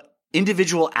the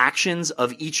individual actions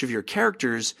of each of your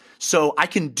characters. So I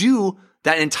can do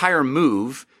that entire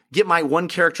move, get my one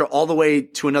character all the way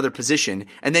to another position,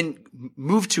 and then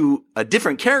move to a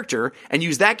different character and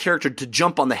use that character to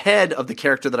jump on the head of the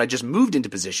character that I just moved into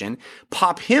position,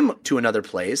 pop him to another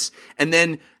place, and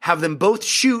then have them both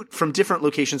shoot from different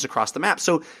locations across the map.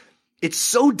 So it's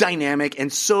so dynamic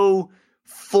and so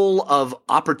full of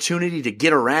opportunity to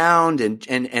get around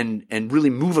and really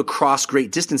move across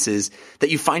great distances that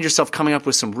you find yourself coming up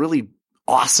with some really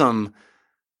awesome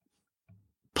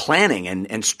planning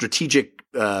and strategic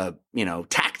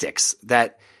tactics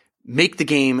that make the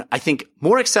game, I think,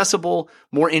 more accessible,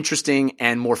 more interesting,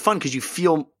 and more fun because you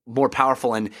feel more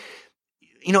powerful. And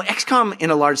XCOM in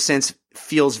a large sense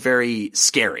feels very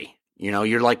scary.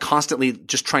 You're like constantly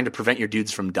just trying to prevent your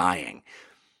dudes from dying.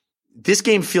 This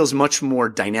game feels much more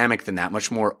dynamic than that,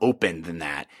 much more open than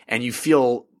that, and you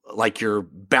feel like you're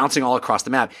bouncing all across the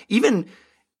map, even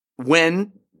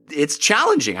when it's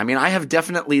challenging. I mean, I have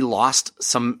definitely lost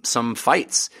some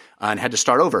fights and had to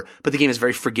start over, but the game is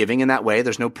very forgiving in that way.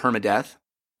 There's no permadeath.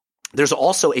 There's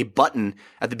also a button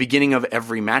at the beginning of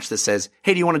every match that says,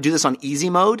 hey, do you want to do this on easy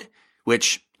mode?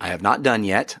 Which I have not done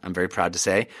yet, I'm very proud to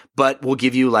say, but will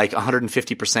give you like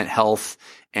 150% health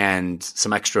and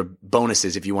some extra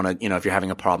bonuses if you want to, if you're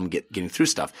having a problem getting through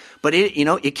stuff. But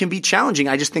it can be challenging.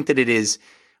 I just think that it is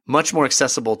much more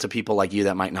accessible to people like you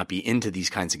that might not be into these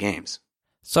kinds of games.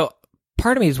 So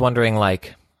part of me is wondering,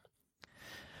 like,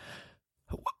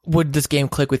 would this game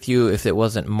click with you if it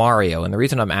wasn't Mario? And the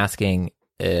reason I'm asking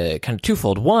kind of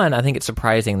twofold. One, I think it's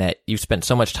surprising that you've spent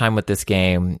so much time with this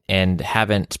game and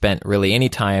haven't spent really any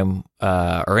time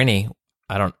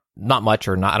not much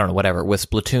or not, I don't know, whatever, with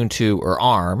Splatoon 2 or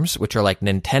ARMS, which are like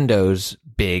Nintendo's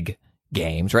big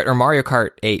games, right? Or Mario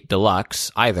Kart 8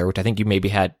 Deluxe either, which I think you maybe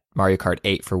had Mario Kart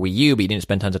 8 for Wii U, but you didn't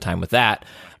spend tons of time with that.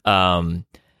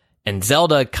 And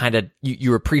Zelda kind of,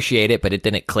 you appreciate it, but it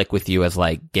didn't click with you as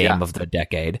like game of the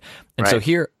decade. And so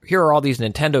here are all these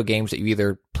Nintendo games that you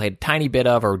either played a tiny bit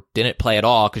of or didn't play at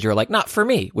all because you're like, not for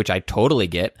me, which I totally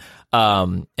get.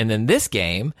 And then this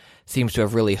game seems to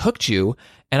have really hooked you.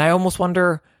 And I almost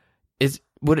wonder, is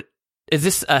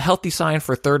this a healthy sign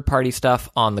for third-party stuff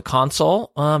on the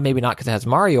console? Maybe not because it has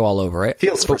Mario all over it.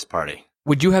 Feels first party.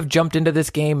 Would you have jumped into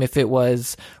this game if it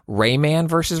was Rayman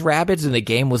versus Rabbids and the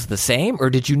game was the same,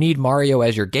 or did you need Mario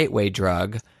as your gateway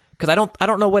drug? Because I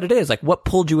don't know what it is. Like, what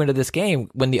pulled you into this game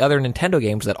when the other Nintendo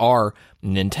games that are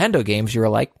Nintendo games, you were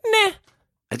like, nah.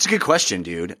 It's a good question,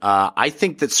 dude. I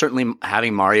think that certainly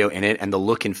having Mario in it and the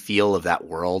look and feel of that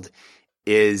world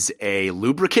is a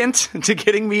lubricant to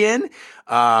getting me in.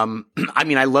 I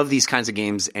mean, I love these kinds of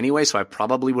games anyway, so I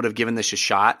probably would have given this a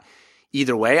shot.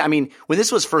 Either way, I mean, when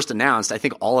this was first announced, I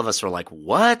think all of us were like,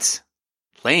 what?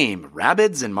 Lame.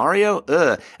 Rabbids and Mario?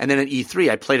 Ugh. And then at E3,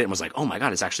 I played it and was like, oh my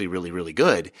God, it's actually really, really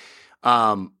good.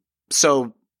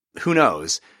 So who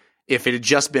knows? If it had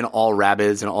just been all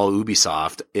Rabbids and all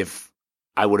Ubisoft, if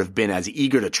I would have been as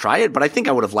eager to try it, but I think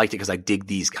I would have liked it because I dig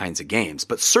these kinds of games.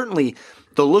 But certainly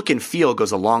the look and feel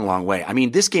goes a long, long way. I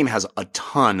mean, this game has a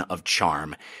ton of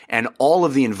charm and all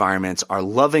of the environments are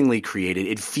lovingly created.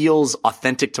 It feels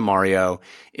authentic to Mario.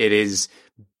 It is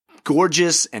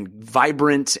gorgeous and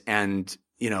vibrant and,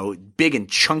 big and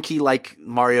chunky like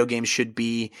Mario games should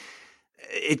be.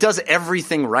 It does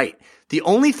everything right. The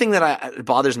only thing that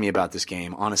bothers me about this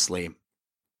game, honestly,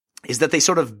 is that they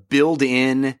sort of build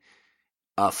in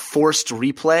forced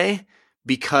replay,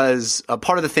 because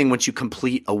part of the thing once you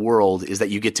complete a world is that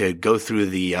you get to go through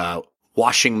the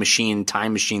washing machine,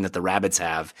 time machine that the Rabbids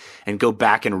have and go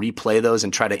back and replay those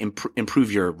and try to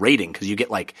improve your rating, because you get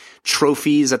like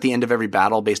trophies at the end of every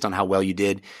battle based on how well you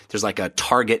did. There's like a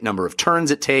target number of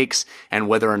turns it takes and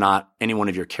whether or not any one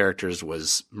of your characters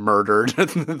was murdered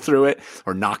through it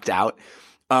or knocked out.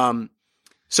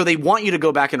 So they want you to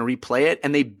go back and replay it,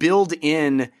 and they build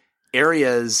in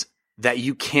areas that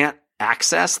you can't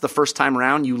access the first time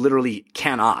around. You literally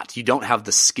cannot. You don't have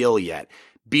the skill yet.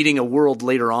 Beating a world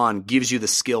later on gives you the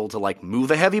skill to like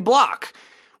move a heavy block,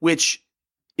 which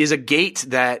is a gate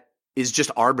that is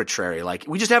just arbitrary. Like,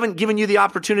 we just haven't given you the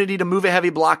opportunity to move a heavy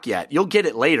block yet. You'll get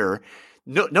it later.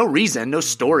 No reason, no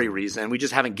story reason. We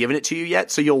just haven't given it to you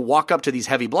yet. So you'll walk up to these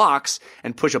heavy blocks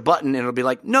and push a button and it'll be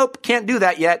like, nope, can't do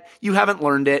that yet. You haven't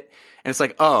learned it. And it's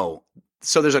like, oh,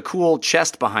 so there's a cool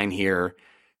chest behind here.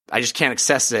 I just can't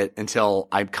access it until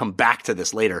I come back to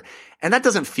this later. And that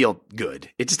doesn't feel good.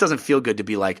 It just doesn't feel good to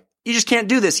be like, you just can't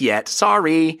do this yet.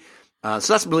 Sorry. So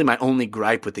that's really my only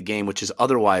gripe with the game, which is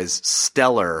otherwise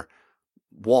stellar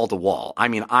wall to wall. I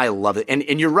mean, I love it.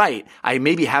 And you're right. I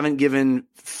maybe haven't given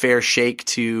fair shake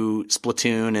to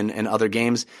Splatoon and other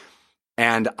games.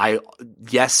 And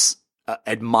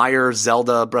admire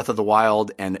Zelda Breath of the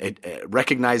Wild and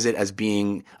recognize it as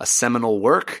being a seminal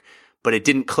work, but it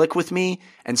didn't click with me.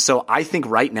 And so I think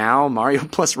right now, Mario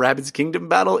plus Rabbids Kingdom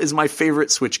Battle is my favorite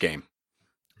Switch game.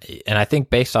 And I think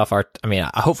based off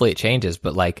hopefully it changes,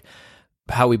 but like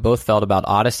how we both felt about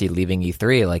Odyssey leaving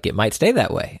E3, like it might stay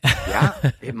that way.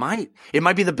 Yeah, it might. It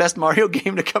might be the best Mario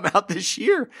game to come out this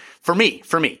year. For me.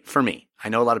 I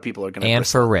know a lot of people are going to. And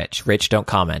for Rich. Rich, don't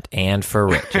comment. And for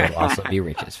Rich. It'll also be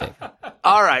Rich's favorite.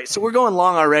 All right. So we're going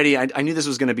long already. I knew this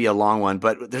was going to be a long one,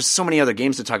 but there's so many other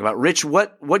games to talk about. Rich,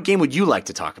 what game would you like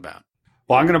to talk about?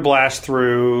 Well, I'm going to blast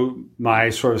through my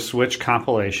sort of Switch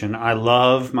compilation. I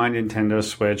love my Nintendo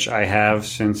Switch. I have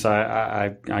since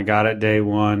I got it day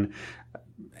one.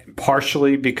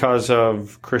 Partially because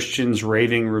of Christian's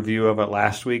raving review of it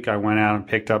last week, I went out and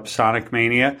picked up Sonic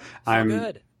Mania.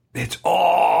 Good. It's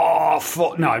awful.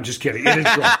 No, I'm just kidding. It is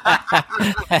great.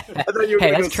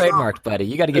 Hey, that's trademarked, buddy.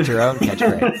 You got to get your own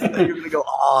catchphrase. You're going to go,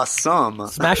 awesome.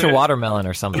 Smash a watermelon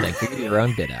or something. Figure your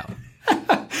own bit out.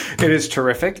 It is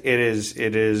terrific. It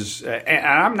is, and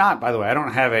I'm not, by the way, I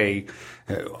don't have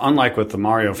unlike with the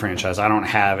Mario franchise, I don't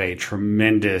have a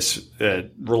tremendous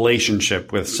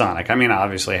relationship with Sonic. I mean, I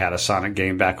obviously had a Sonic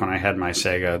game back when I had my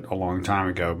Sega a long time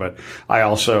ago, but I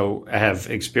also have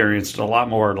experienced a lot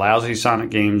more lousy Sonic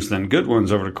games than good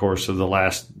ones over the course of the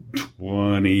last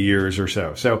 20 years or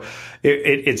so. So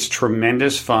it's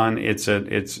tremendous fun.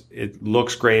 It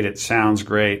looks great. It sounds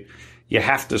great. You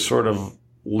have to sort of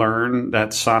learn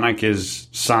that Sonic is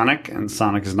Sonic and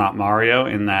Sonic is not Mario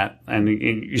in that. And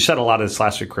you said a lot of this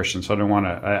last week, Christian, so I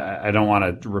don't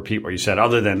want to repeat what you said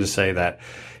other than to say that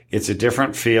it's a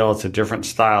different feel. It's a different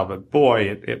style, but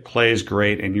boy, it plays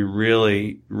great. And you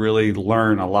really, really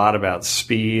learn a lot about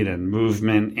speed and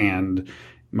movement and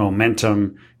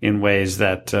momentum in ways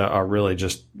that are really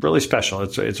just really special.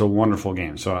 It's a wonderful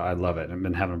game. So I love it. I've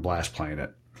been having a blast playing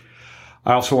it.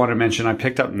 I also want to mention I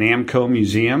picked up Namco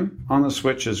Museum on the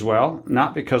Switch as well.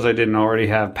 Not because I didn't already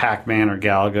have Pac-Man or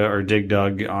Galaga or Dig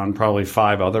Dug on probably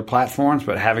 5 other platforms,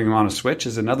 but having them on a Switch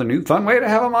is another new fun way to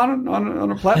have them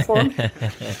on a platform.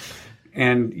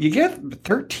 And you get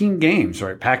 13 games,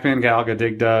 right? Pac-Man, Galaga,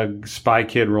 Dig Dug, Spy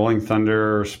Kid, Rolling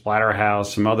Thunder, Splatterhouse,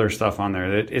 some other stuff on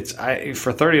there.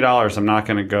 For $30, I'm not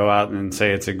going to go out and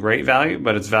say it's a great value,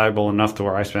 but it's valuable enough to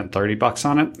where I spent $30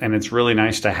 on it. And it's really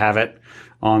nice to have it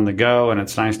on the go, and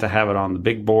it's nice to have it on the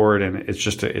big board, and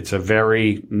it's a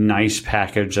very nice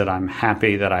package that I'm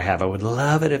happy that I have. I would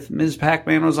love it if Ms.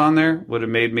 Pac-Man was on there. Would have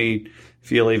made me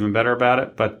feel even better about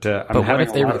it, but what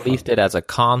if they released it as a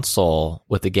console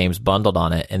with the games bundled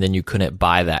on it, and then you couldn't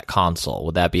buy that console?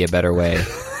 Would that be a better way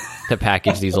to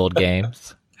package these old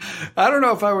games? I don't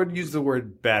know if I would use the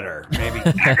word better. Maybe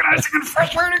agonizing and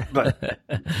frustrating, but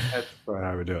that's how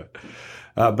I would do it.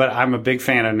 But I'm a big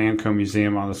fan of Namco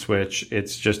Museum on the Switch.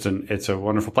 It's just it's a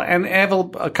wonderful play. And I have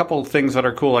a couple of things that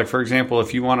are cool. Like, for example,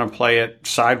 if you want to play it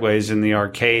sideways in the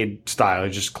arcade style,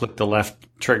 you just click the left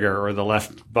trigger or the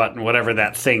left button, whatever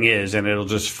that thing is, and it'll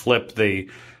just flip the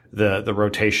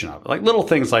rotation of it. Like little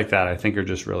things like that I think are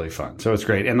just really fun. So it's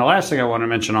great. And the last thing I want to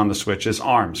mention on the Switch is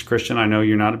ARMS. Christian, I know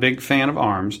you're not a big fan of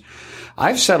ARMS.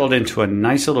 I've settled into a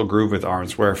nice little groove with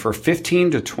ARMS where for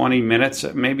 15 to 20 minutes,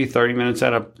 maybe 30 minutes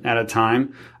at a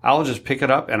time, I'll just pick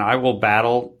it up and I will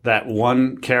battle that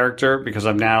one character because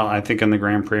I'm now, I think in the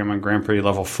Grand Prix, I'm on Grand Prix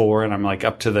level 4 and I'm like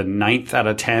up to the 9th out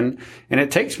of 10. And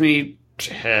it takes me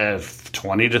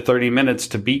 20 to 30 minutes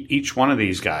to beat each one of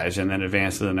these guys and then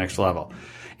advance to the next level.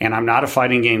 And I'm not a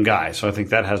fighting game guy, so I think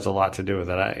that has a lot to do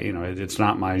with it. It's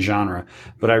not my genre,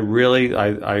 but I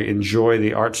enjoy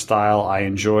the art style. I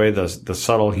enjoy the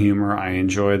subtle humor. I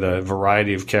enjoy the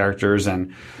variety of characters,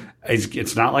 and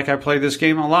it's not like I play this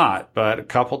game a lot, but a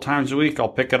couple times a week I'll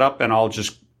pick it up and I'll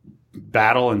just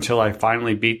battle until I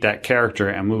finally beat that character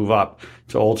and move up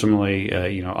to ultimately,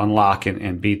 unlock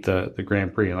and beat the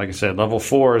Grand Prix. And like I said, level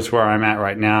 4 is where I'm at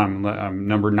right now. I'm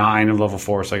number 9 of level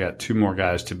 4, so I got 2 more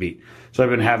guys to beat. So I've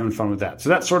been having fun with that. So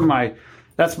that's sort of my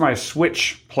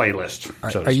Switch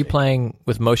playlist. Are you playing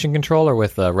with motion control or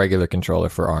with a regular controller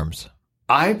for ARMS?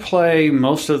 I play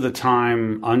most of the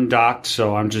time undocked,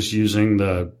 so I'm just using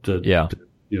the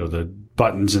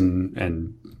buttons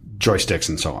and joysticks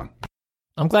and so on.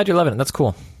 I'm glad you're loving it. That's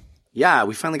cool. Yeah,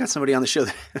 we finally got somebody on the show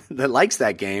that likes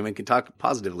that game and can talk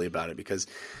positively about it because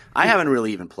I haven't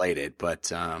really even played it,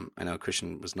 but I know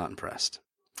Christian was not impressed.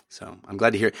 So I'm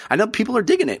glad to hear it. I know people are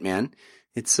digging it, man.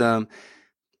 It's an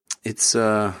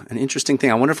interesting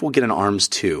thing. I wonder if we'll get an ARMS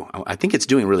 2. I think it's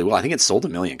doing really well. I think it sold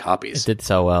 1 million copies. It did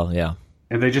so well, yeah.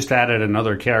 And they just added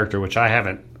another character, which I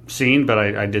haven't seen, but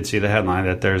I did see the headline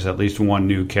that there's at least one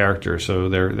new character. So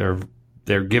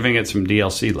they're giving it some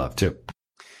DLC love too.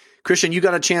 Christian, you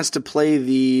got a chance to play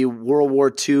the World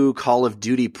War II Call of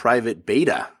Duty private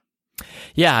beta.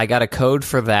 Yeah, I got a code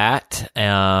for that,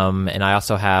 and I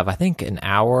also have, I think, an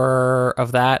hour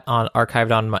of that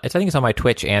archived on I think it's on my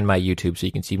Twitch and my YouTube, so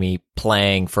you can see me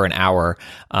playing for an hour.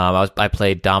 I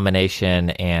played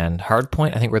Domination and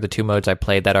Hardpoint. I think were the 2 modes I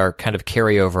played that are kind of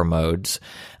carryover modes.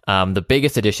 The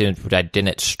biggest addition, which I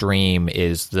didn't stream,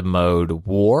 is the mode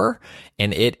War,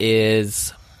 and it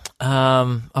is...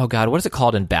 what is it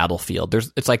called in Battlefield?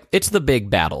 It's the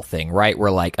big battle thing, right? Where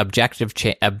like objectives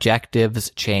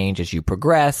change as you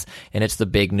progress, and it's the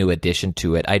big new addition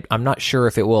to it. I'm not sure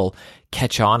if it will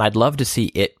catch on. I'd love to see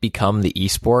it become the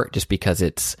esport just because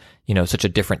it's, such a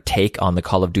different take on the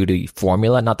Call of Duty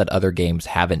formula. Not that other games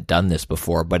haven't done this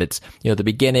before, but it's, the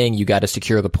beginning, you got to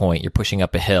secure the point. You're pushing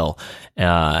up a hill,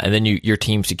 and then your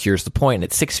team secures the point, and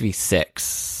it's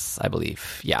 6v6, I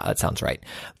believe. Yeah, that sounds right.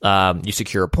 You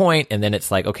secure a point, and then it's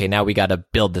like, okay, now we got to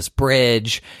build this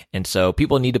bridge. And so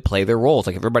people need to play their roles.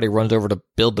 Like if everybody runs over to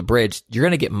build the bridge, you're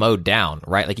going to get mowed down,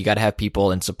 right? Like you got to have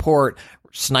people in support,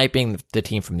 sniping the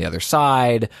team from the other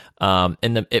side.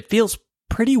 It feels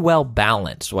pretty well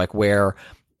balanced, like where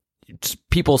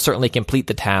people certainly complete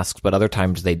the tasks, but other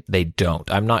times they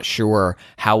don't. I'm not sure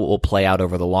how it will play out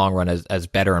over the long run as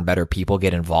better and better people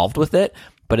get involved with it,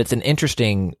 but it's an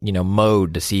interesting,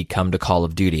 mode to see come to Call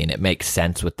of Duty, and it makes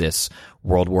sense with this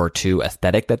World War II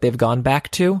aesthetic that they've gone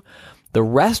back to. The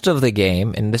rest of the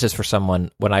game, and this is for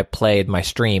someone, when I played my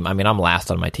stream, I'm last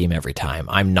on my team every time.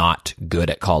 I'm not good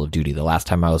at Call of Duty. The last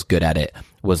time I was good at it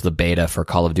was the beta for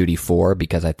Call of Duty 4,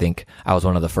 because I think I was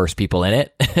one of the first people in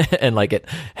it, and it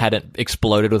hadn't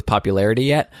exploded with popularity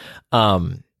yet.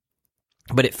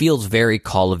 But it feels very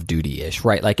Call of Duty-ish,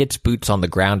 right? Like it's boots on the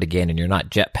ground again, and you're not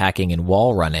jetpacking and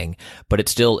wall running, but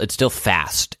it's still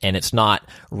fast, and it's not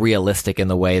realistic in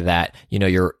the way that,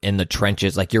 you're in the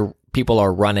trenches, like people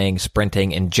are running,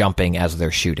 sprinting, and jumping as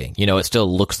they're shooting. It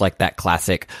still looks like that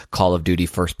classic Call of Duty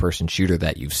first-person shooter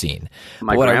that you've seen.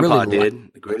 My grandpa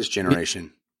did, The Greatest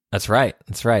Generation. That's right.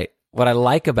 What I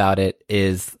like about it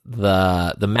is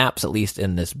the maps, at least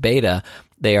in this beta,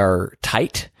 they are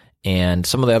tight. And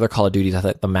some of the other Call of Duties, I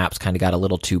thought the maps kind of got a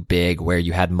little too big, where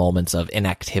you had moments of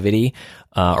inactivity,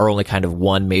 or only kind of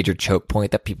one major choke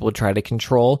point that people would try to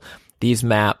control. These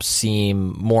maps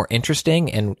seem more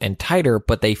interesting and tighter,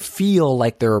 but they feel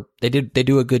like they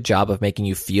do a good job of making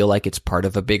you feel like it's part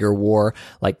of a bigger war.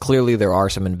 Like clearly there are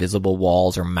some invisible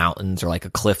walls or mountains or like a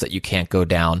cliff that you can't go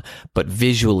down, but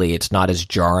visually it's not as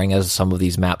jarring as some of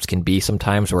these maps can be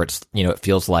sometimes, where it's, it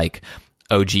feels like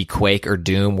OG Quake or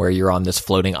Doom, where you're on this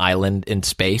floating island in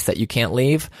space that you can't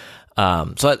leave.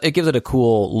 So it gives it a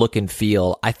cool look and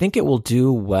feel. I think it will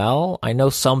do well. I know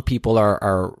some people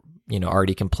are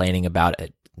already complaining about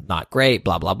it. Not great,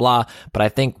 blah, blah, blah. But I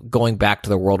think going back to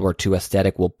the World War II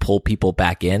aesthetic will pull people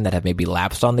back in that have maybe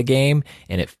lapsed on the game,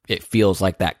 and it feels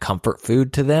like that comfort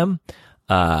food to them.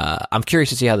 I'm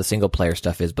curious to see how the single player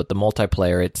stuff is, but the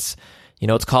multiplayer, it's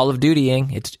Call of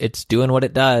Dutying. It's doing what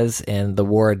it does, and the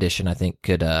War Edition, I think,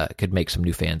 could make some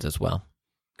new fans as well.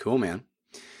 Cool, man.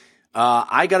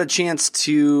 I got a chance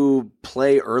to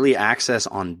play early access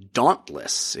on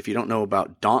Dauntless. If you don't know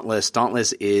about Dauntless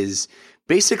is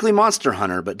basically Monster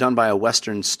Hunter, but done by a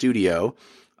Western studio.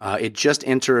 It just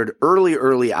entered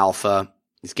early alpha.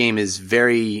 This game is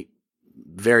very,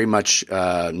 very much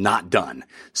not done.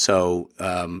 So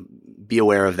be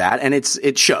aware of that. And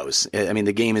it shows. I mean,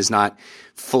 the game is not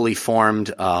fully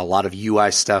formed. A lot of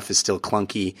UI stuff is still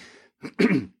clunky.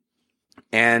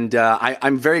 And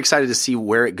I'm very excited to see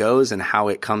where it goes and how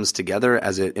it comes together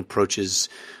as it approaches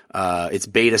its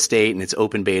beta state and its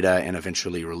open beta and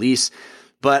eventually release.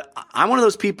 But I'm one of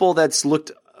those people that's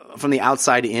looked from the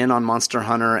outside in on Monster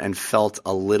Hunter and felt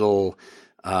a little,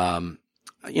 a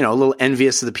little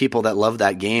envious of the people that love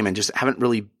that game and just haven't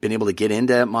really been able to get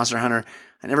into Monster Hunter.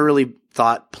 I never really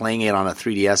thought playing it on a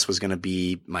 3DS was going to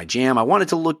be my jam. I wanted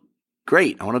to look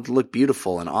great. I wanted to look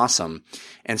beautiful and awesome.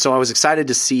 And so I was excited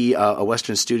to see a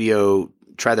Western studio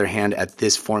try their hand at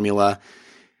this formula,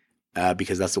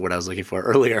 because that's the word I was looking for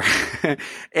earlier.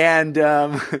 and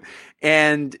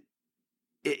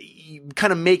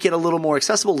kind of make it a little more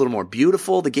accessible, a little more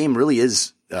beautiful. The game really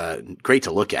is great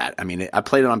to look at. I mean, I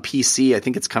played it on PC. I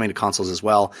think it's coming to consoles as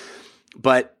well.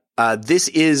 But this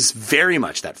is very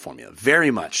much that formula,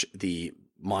 very much the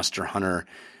Monster Hunter.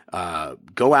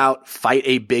 Go out, fight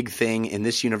a big thing. In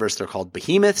this universe, they're called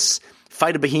behemoths.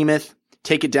 Fight a behemoth,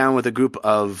 take it down with a group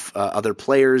of other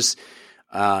players,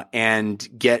 and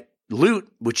get loot,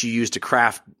 which you use to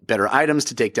craft better items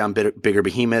to take down bigger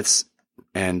behemoths,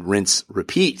 and rinse,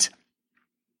 repeat.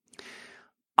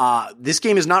 This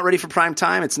game is not ready for prime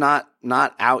time. It's not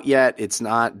out yet. It's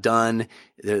not done.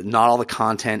 Not all the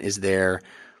content is there,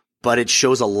 but it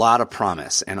shows a lot of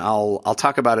promise, and I'll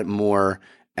talk about it more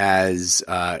as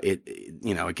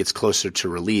it gets closer to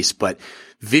release. But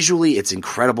visually, it's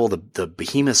incredible. The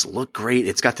behemoths look great.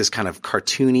 It's got this kind of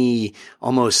cartoony,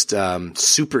 almost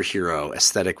superhero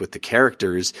aesthetic with the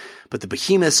characters. But the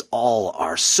behemoths all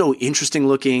are so interesting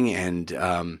looking,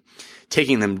 and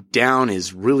taking them down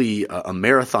is really a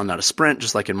marathon, not a sprint.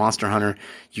 Just like in Monster Hunter,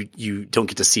 you don't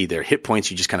get to see their hit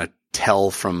points. You just kind of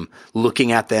tell from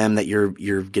looking at them that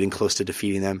you're getting close to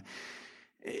defeating them.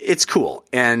 It's cool.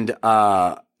 And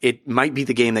it might be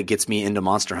the game that gets me into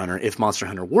Monster Hunter if Monster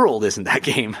Hunter World isn't that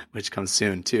game, which comes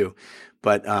soon too.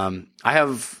 But I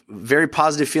have very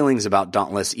positive feelings about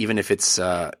Dauntless, even if it's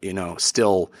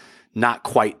still not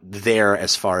quite there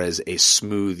as far as a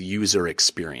smooth user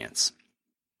experience.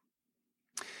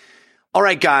 All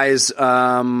right, guys,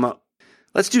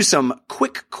 let's do some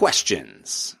quick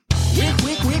questions. Quick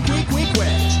question. Quick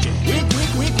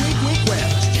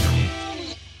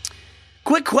question.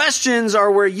 Quick questions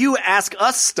are where you ask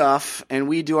us stuff and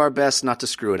we do our best not to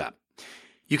screw it up.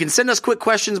 You can send us quick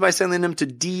questions by sending them to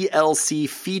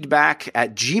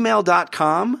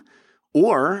dlcfeedback@gmail.com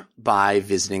or by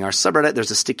visiting our subreddit.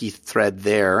 There's a sticky thread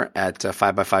there at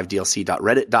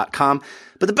 5x5dlc.reddit.com.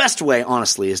 But the best way,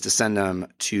 honestly, is to send them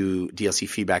to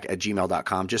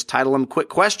dlcfeedback@gmail.com. Just title them quick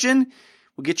question.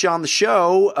 We'll get you on the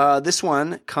show. This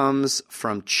one comes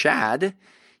from Chad.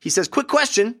 He says, quick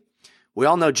question. We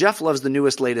all know Jeff loves the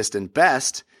newest, latest, and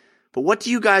best. But what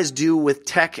do you guys do with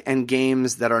tech and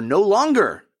games that are no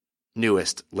longer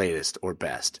newest, latest, or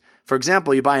best? For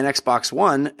example, you buy an Xbox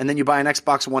One and then you buy an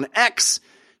Xbox One X.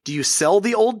 Do you sell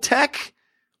the old tech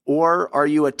or are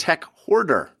you a tech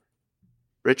hoarder?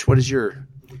 Rich, what is your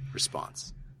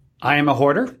response? I am a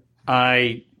hoarder.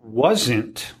 I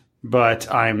wasn't,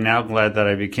 but I'm now glad that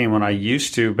I became one. I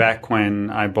used to, back when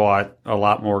I bought a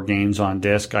lot more games on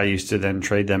disc, I used to then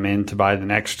trade them in to buy the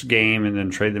next game and then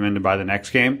trade them in to buy the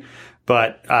next game.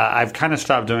 But I've kind of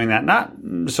stopped doing that, not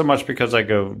so much because I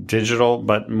go digital,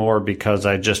 but more because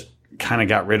I just kind of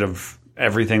got rid of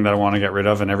everything that I want to get rid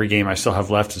of, and every game I still have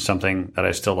left is something that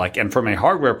I still like. And from a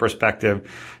hardware perspective,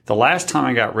 the last time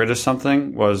I got rid of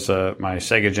something was my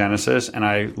Sega Genesis, and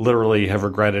I literally have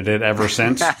regretted it ever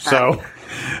since. So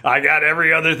I got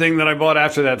every other thing that I bought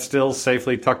after that still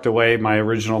safely tucked away, my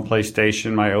original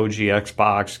PlayStation, my OG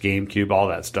Xbox, GameCube, all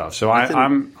that stuff. So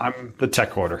I'm the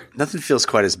tech hoarder. Nothing feels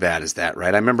quite as bad as that,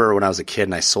 right? I remember when I was a kid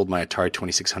and I sold my Atari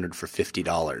 2600 for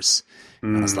 $50.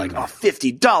 And I was like, oh,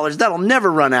 $50, that'll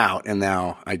never run out. And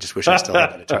now I just wish I still had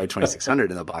that Atari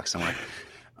 2600 in the box somewhere.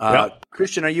 Yep.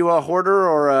 Christian, are you a hoarder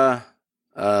or a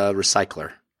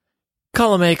recycler?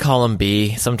 Column A, column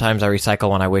B. Sometimes I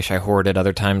recycle when I wish I hoarded.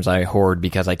 Other times I hoard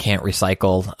because I can't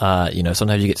recycle.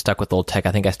 Sometimes you get stuck with old tech.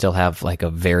 I think I still have like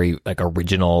a very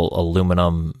original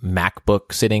aluminum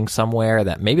MacBook sitting somewhere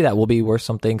that maybe that will be worth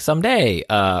something someday.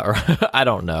 Or I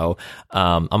don't know.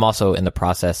 I'm also in the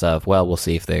process of, we'll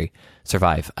see if they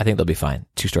survive. I think they'll be fine.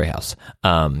 Two-story house.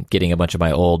 Getting a bunch of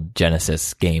my old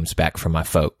Genesis games back from my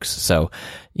folks. So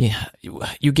yeah,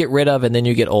 you get rid of and then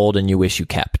you get old and you wish you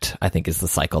kept, I think is the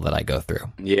cycle that I go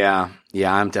through. Yeah,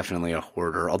 I'm definitely a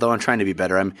hoarder. Although I'm trying to be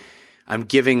better. I'm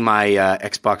giving my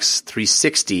Xbox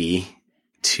 360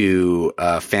 to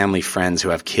family friends who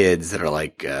have kids that are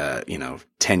like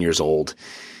 10 years old.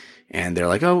 And they're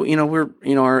like, oh,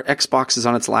 our Xbox is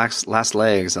on its last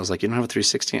legs. I was like, you don't have a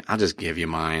 360? I'll just give you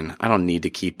mine. I don't need to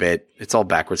keep it. It's all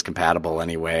backwards compatible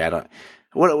anyway.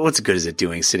 What's good is it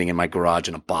doing sitting in my garage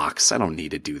in a box? I don't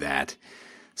need to do that.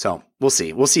 So we'll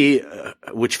see. We'll see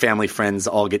which family friends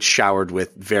all get showered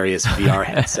with various VR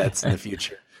headsets in the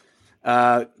future.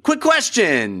 Quick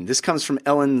question. This comes from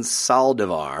Ellen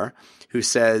Saldivar, who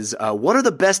says, what are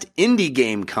the best indie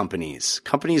game companies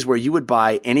where you would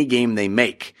buy any game they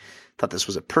make? Thought this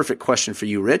was a perfect question for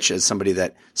you, Rich, as somebody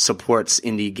that supports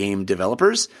indie game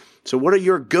developers. So what are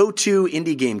your go-to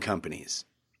indie game companies?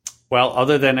 Well,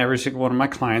 other than every single one of my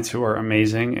clients who are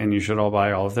amazing and you should all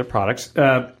buy all of their products,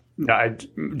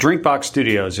 Drinkbox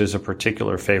Studios is a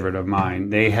particular favorite of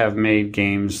mine. They have made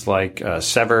games like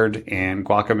Severed and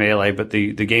Guacamelee, but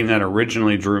the game that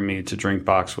originally drew me to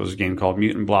Drinkbox was a game called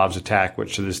Mutant Blobs Attack,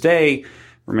 which to this day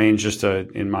remains just,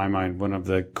 in my mind, one of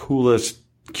the coolest,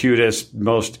 cutest,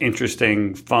 most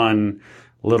interesting, fun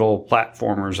little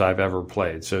platformers I've ever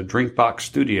played. So Drinkbox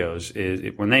Studios,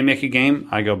 when they make a game,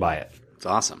 I go buy it. It's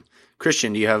awesome.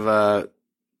 Christian, do you have a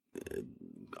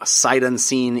sight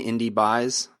unseen indie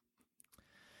buys?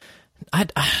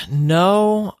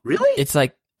 No. Really? It's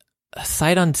like a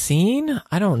sight unseen?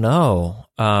 I don't know.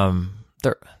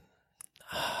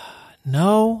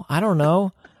 No, I don't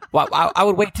know. Well, I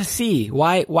would wait to see.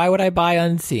 Why would I buy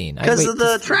unseen? Because of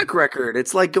the track record.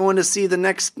 It's like going to see the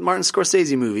next Martin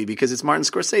Scorsese movie because it's Martin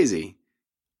Scorsese.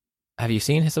 Have you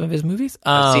seen some of his movies?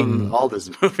 I've seen all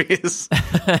his movies.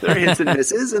 There are hits and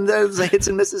misses, and there's hits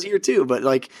and misses here too. But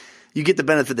like, you get the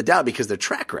benefit of the doubt because they're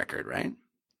track record, right?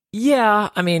 Yeah,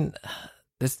 I mean,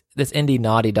 this indie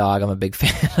Naughty Dog, I'm a big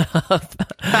fan of.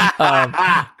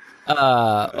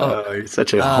 You're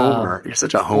such a homer. You're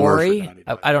such a homer. Ori,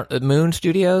 Moon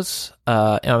Studios.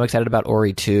 And I'm excited about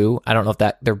Ori 2. I don't know if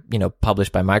that they're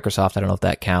published by Microsoft. I don't know if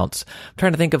that counts. I'm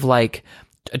trying to think of like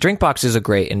Drinkbox is a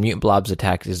great, and Mutant Blobs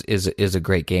Attack is a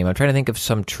great game. I'm trying to think of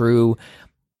some true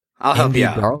I'll help you indie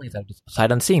out. darlings I've just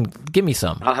sight unseen. Give me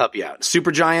some. I'll help you out.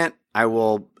 Supergiant, I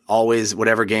will always,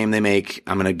 whatever game they make,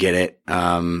 I'm gonna get it.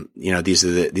 These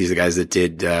are the guys that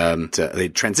did they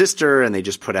Transistor, and they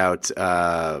just put out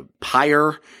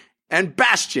Pyre and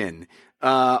Bastion.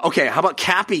 Okay, how about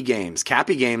Cappy Games?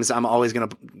 Cappy Games, I'm always gonna.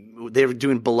 They're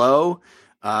doing Below,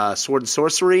 Sword and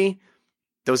Sorcery.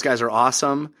 Those guys are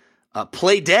awesome.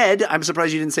 Play Dead. I'm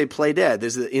surprised you didn't say Play Dead.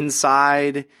 There's the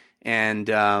Inside and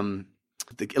Limbo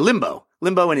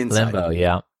and Inside. Limbo,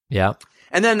 yeah.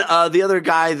 And then the other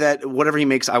guy that whatever he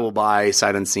makes, I will buy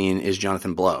sight unseen is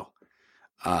Jonathan Blow.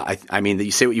 I mean,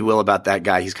 you say what you will about that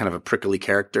guy. He's kind of a prickly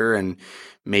character and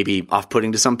maybe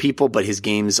off-putting to some people, but his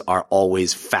games are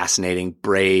always fascinating.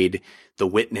 Braid, The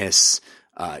Witness,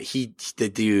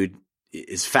 the dude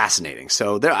is fascinating.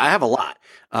 So there, I have a lot.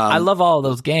 I love all of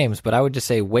those games, but I would just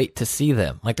say wait to see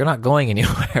them. Like they're not going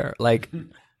anywhere. Like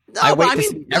I wait to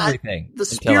see everything. The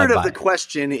spirit of the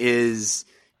question is,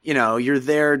 you're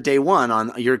there day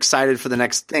one you're excited for the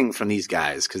next thing from these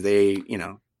guys because they,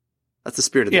 that's the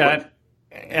spirit of the question.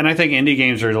 And I think indie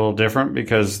games are a little different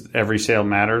because every sale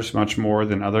matters much more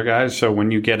than other guys. So when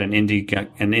you get an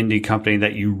indie company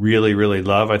that you really, really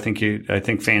love, I think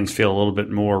fans feel a little bit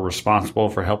more responsible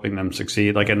for helping them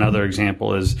succeed. Like another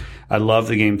example is I love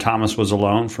the game Thomas Was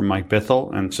Alone from Mike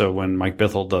Bithell. And so when Mike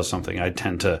Bithell does something, I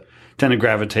tend to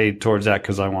gravitate towards that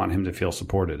because I want him to feel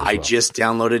supported as I well. just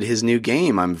downloaded his new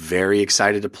game. I'm very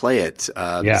excited to play it.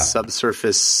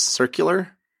 Subsurface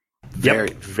Circular.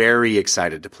 Very, very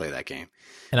excited to play that game.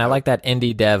 And I like that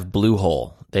indie dev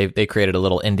Bluehole. They created a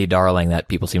little indie darling that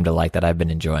people seem to like that I've been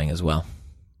enjoying as well.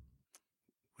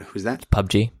 Who's that?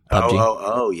 PUBG.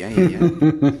 Oh, yeah.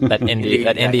 That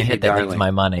indie hit that darling. needs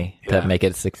my money to make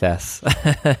it a success.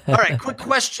 All right, quick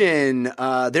question.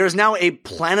 There's now a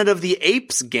Planet of the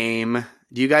Apes game.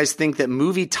 Do you guys think that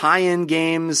movie tie-in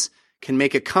games can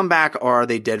make a comeback, or are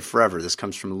they dead forever? This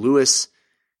comes from Luis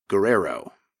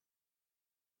Guerrero.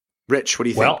 Rich, what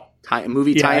do you think?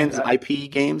 Movie tie-ins,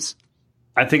 IP games?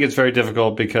 I think it's very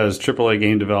difficult because AAA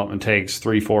game development takes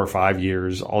 3, 4, 5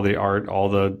 years. All the art,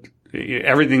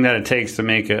 everything that it takes to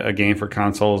make a game for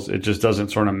consoles, it just doesn't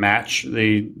sort of match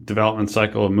the development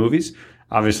cycle of movies.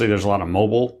 Obviously, there's a lot of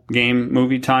mobile game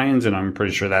movie tie-ins, and I'm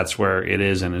pretty sure that's where it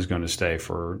is and is going to stay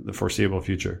for the foreseeable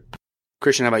future.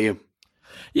 Christian, how about you?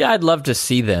 Yeah, I'd love to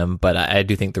see them, but I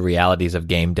do think the realities of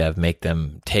game dev make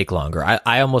them take longer.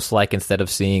 I almost like, instead of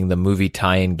seeing the movie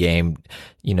tie-in game,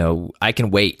 I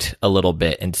can wait a little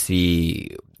bit and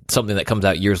see something that comes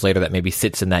out years later that maybe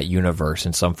sits in that universe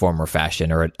in some form or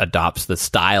fashion, or adopts the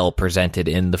style presented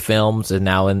in the films and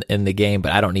now in the game.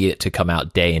 But I don't need it to come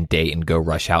out day and date and go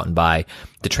rush out and buy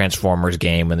the Transformers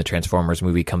game when the Transformers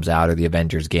movie comes out, or the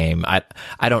Avengers game.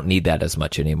 I don't need that as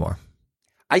much anymore.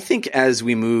 I think as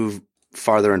we move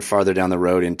farther and farther down the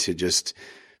road into just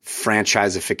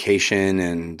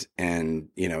franchisification and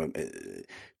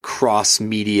cross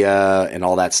media and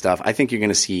all that stuff, I think you're going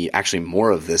to see actually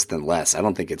more of this than less. I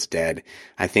don't think it's dead.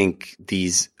 I think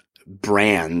these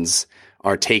brands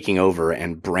are taking over,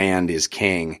 and brand is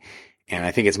king. And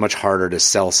I think it's much harder to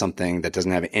sell something that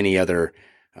doesn't have any other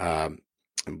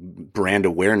brand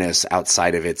awareness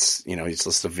outside of it's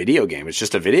just a video game. It's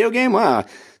just a video game.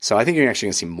 So I think you're actually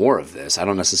going to see more of this. I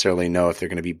don't necessarily know if they're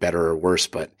going to be better or worse,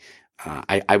 but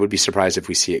I would be surprised if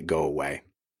we see it go away.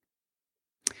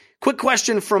 Quick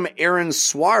question from Aaron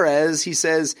Suarez. He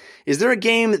says, is there a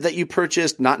game that you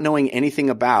purchased not knowing anything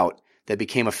about that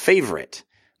became a favorite?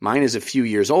 Mine is a few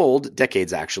years old,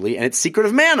 decades actually, and it's Secret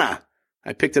of Mana.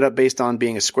 I picked it up based on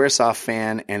being a Squaresoft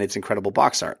fan and its incredible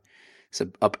box art.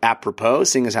 So apropos,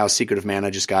 seeing as how Secret of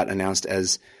Mana just got announced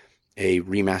as a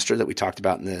remaster that we talked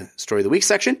about in the Story of the Week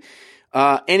section.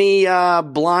 Any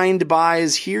blind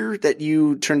buys here that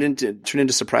you turned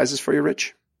into surprises for you,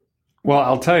 Rich? Well,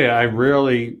 I'll tell you, I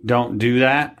really don't do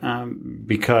that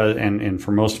because, and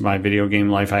for most of my video game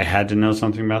life, I had to know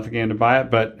something about the game to buy it.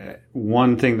 But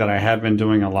one thing that I have been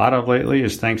doing a lot of lately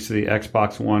is, thanks to the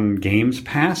Xbox One Games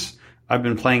Pass, I've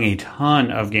been playing a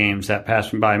ton of games that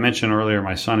passed me by. I mentioned earlier,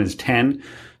 my son is 10.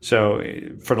 So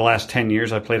for the last 10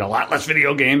 years, I played a lot less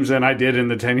video games than I did in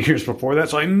the 10 years before that.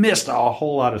 So I missed a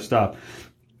whole lot of stuff.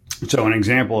 So an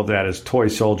example of that is Toy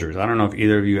Soldiers. I don't know if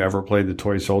either of you ever played the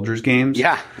Toy Soldiers games.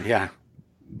 Yeah.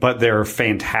 But they're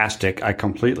fantastic. I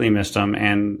completely missed them.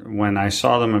 And when I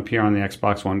saw them appear on the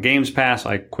Xbox One Games Pass,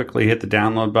 I quickly hit the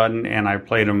download button, and I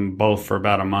played them both for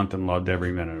about a month and loved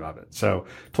every minute of it. So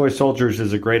Toy Soldiers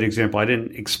is a great example. I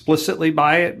didn't explicitly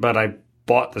buy it, but I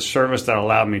bought the service that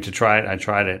allowed me to try it. I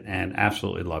tried it and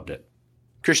absolutely loved it.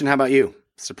 Christian, how about you?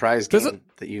 surprise game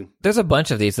that you... There's a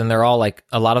bunch of these, and they're all like,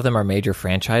 a lot of them are major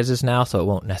franchises now, so it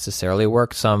won't necessarily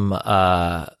work. Some,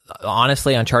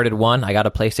 honestly, Uncharted 1, I got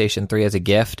a PlayStation 3 as a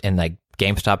gift, and like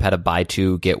GameStop had a buy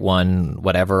two, get one,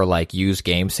 whatever, like used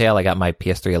game sale. I got my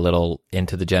PS3 a little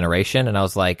into the generation, and I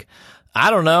was like, I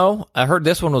don't know. I heard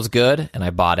this one was good, and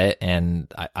I bought it,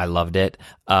 and I loved it.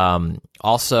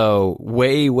 Also,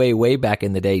 way back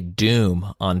in the day,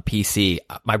 Doom on PC.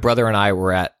 My brother and I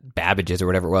were at Babbage's or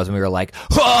whatever it was, and we were like,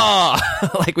 "Whoa!"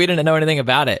 Like we didn't know anything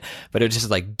about it, but it was just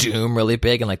like Doom really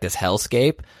big and like this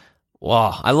hellscape.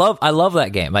 Wow, I love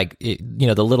that game. Like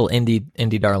the little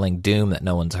indie darling Doom that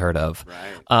no one's heard of.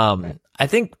 Right. I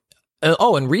think.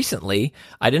 Oh, and recently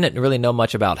I didn't really know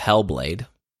much about Hellblade.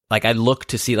 Like I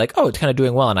looked to see like, oh, it's kind of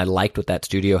doing well, and I liked what that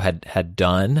studio had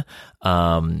done.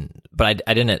 But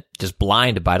I didn't just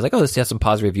blind buy it. Like, oh, this has some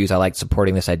positive reviews. I like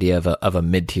supporting this idea of a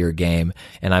mid-tier game,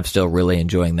 and I'm still really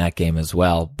enjoying that game as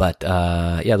well. But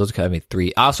yeah, those are kind of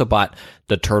three. I also bought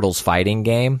the Turtles fighting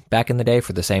game back in the day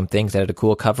for the same things that had a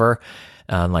cool cover.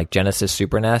 Like Genesis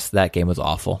Super NES, that game was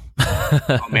awful.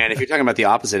 Oh man, if you're talking about the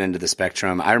opposite end of the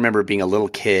spectrum, I remember being a little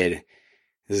kid.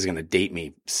 This is going to date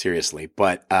me seriously,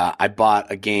 but I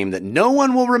bought a game that no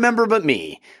one will remember but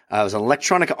me. It was an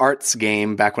Electronic Arts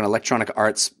game back when Electronic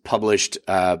Arts published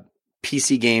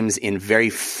PC games in very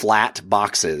flat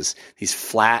boxes. These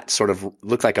flat sort of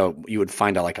looked like you would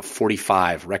find like a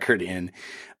 45 record in.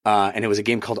 And it was a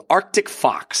game called Arctic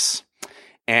Fox.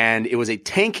 And it was a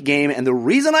tank game. And the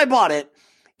reason I bought it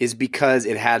is because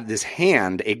it had this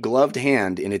hand, a gloved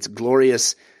hand in its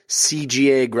glorious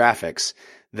CGA graphics,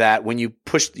 that when you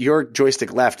pushed your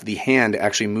joystick left, the hand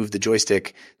actually moved the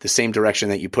joystick the same direction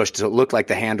that you pushed. So it looked like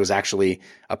the hand was actually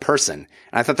a person. And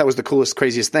I thought that was the coolest,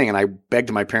 craziest thing. And I begged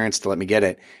my parents to let me get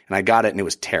it. And I got it, and it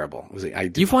was terrible.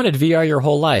 You've wanted VR your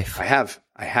whole life. I have.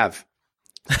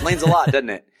 Explains a lot, doesn't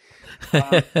it?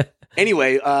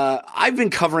 Anyway, I've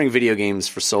been covering video games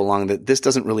for so long that this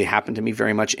doesn't really happen to me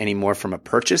very much anymore from a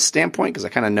purchase standpoint, because I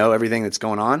kind of know everything that's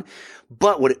going on.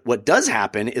 But what does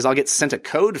happen is I'll get sent a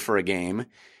code for a game,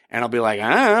 and I'll be like,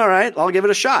 all right, I'll give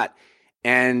it a shot.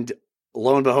 And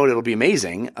lo and behold, it'll be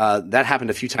amazing. That happened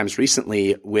a few times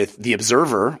recently with The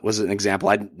Observer was an example.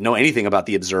 I didn't know anything about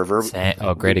The Observer.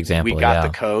 Oh, great example. We got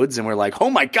the codes, and we're like, oh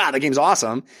my God, that game's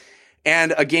awesome.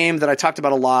 And a game that I talked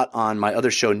about a lot on my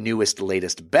other show, Newest,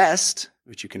 Latest, Best,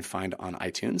 which you can find on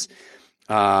iTunes.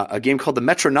 A game called the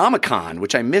Metronomicon,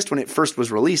 which I missed when it first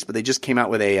was released, but they just came out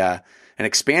with an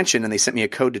expansion, and they sent me a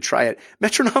code to try it.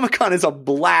 Metronomicon is a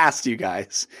blast, you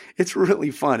guys. It's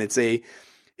really fun. It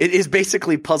is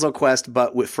basically Puzzle Quest,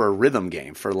 but for a rhythm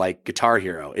game, for like Guitar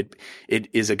Hero. It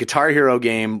is a Guitar Hero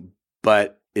game,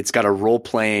 but it's got a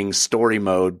role-playing story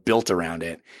mode built around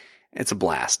it. It's a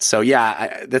blast. So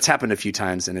yeah, that's happened a few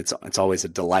times, and it's always a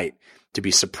delight to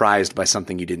be surprised by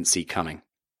something you didn't see coming.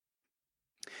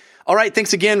 All right.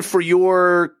 Thanks again for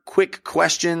your quick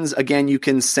questions. Again, you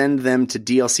can send them to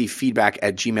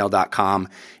dlcfeedback@gmail.com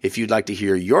if you'd like to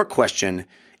hear your question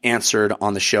answered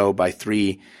on the show by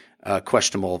three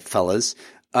questionable fellas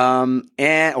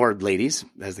or ladies,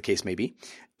 as the case may be.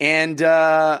 And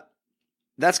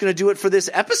that's going to do it for this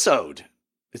episode.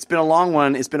 It's been a long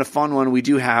one. It's been a fun one. We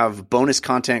do have bonus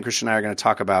content. Christian and I are going to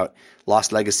talk about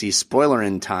Lost Legacy spoiler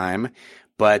in time.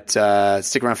 But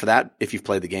stick around for that if you've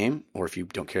played the game or if you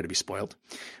don't care to be spoiled.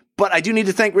 But I do need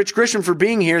to thank Rich Grisham for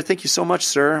being here. Thank you so much,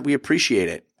 sir. We appreciate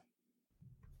it.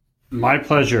 My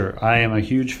pleasure. I am a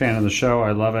huge fan of the show.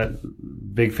 I love it.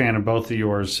 Big fan of both of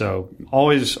yours. So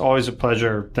always a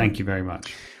pleasure. Thank you very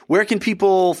much. Where can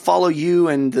people follow you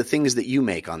and the things that you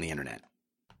make on the internet?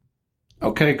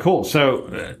 Okay, cool.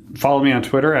 So follow me on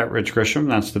Twitter at Rich Grisham.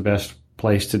 That's the best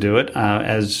place to do it.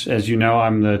 As you know,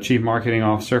 I'm the Chief Marketing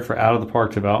Officer for Out of the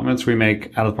Park Developments. We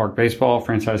make Out of the Park Baseball,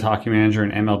 Franchise Hockey Manager,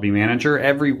 and MLB Manager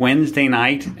every Wednesday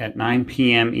night at 9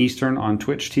 p.m. Eastern on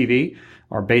Twitch TV.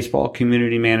 Our baseball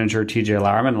community manager, TJ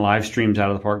Lauerman, live streams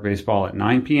Out of the Park Baseball at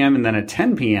 9 p.m. And then at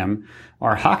 10 p.m.,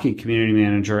 our hockey community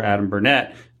manager, Adam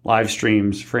Burnett, live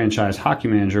streams Franchise Hockey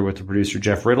Manager with the producer,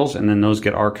 Jeff Riddles, and then those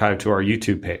get archived to our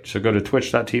YouTube page. So go to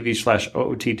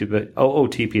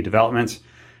twitch.tv/OOTP Developments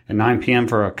at 9 p.m.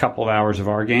 for a couple of hours of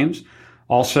our games.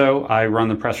 Also, I run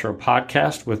the Press Row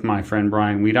podcast with my friend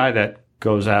Brian Weedeye that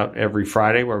goes out every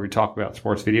Friday where we talk about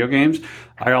sports video games.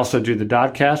 I also do the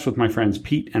Dodcast with my friends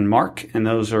Pete and Mark, and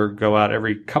those go out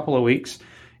every couple of weeks.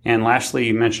 And lastly,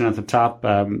 you mentioned at the top,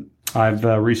 I've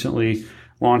recently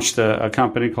launched a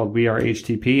company called We Are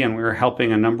HTP, and we're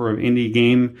helping a number of indie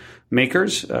game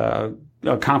makers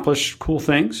accomplish cool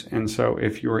things. And so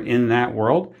if you're in that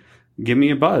world, give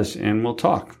me a buzz and we'll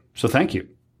talk. So thank you.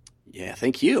 Yeah,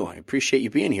 thank you. I appreciate you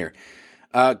being here.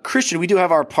 Christian, we do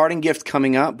have our parting gift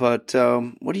coming up, but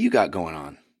what do you got going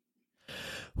on?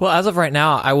 Well, as of right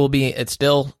now,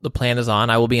 the plan is on.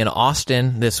 I will be in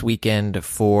Austin this weekend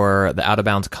for the Out of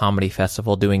Bounds Comedy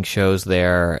Festival, doing shows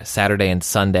there Saturday and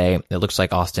Sunday. It looks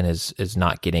like Austin is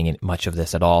not getting much of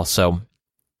this at all. So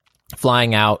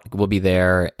flying out, we'll be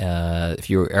there. If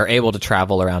you are able to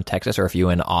travel around Texas, or if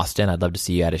you're in Austin, I'd love to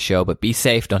see you at a show, but be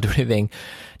safe. Don't do anything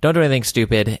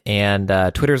stupid. And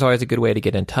Twitter is always a good way to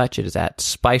get in touch. It is at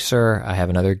Spicer. I have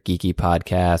another geeky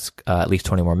podcast, at least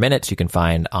 20 more minutes, you can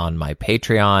find on my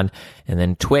Patreon. And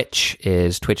then Twitch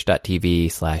is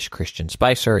twitch.tv/Christian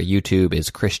Spicer. YouTube is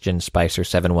Christian Spicer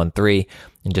 713.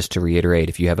 And just to reiterate,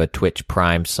 if you have a Twitch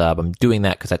Prime sub, I'm doing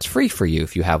that because that's free for you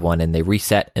if you have one, and they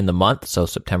reset in the month. So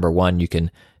September 1, you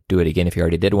can do it again if you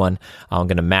already did one. I'm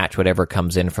going to match whatever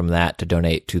comes in from that to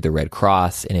donate to the Red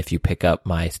Cross. And if you pick up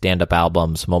my stand-up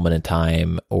albums, Moment in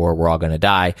Time or We're All Gonna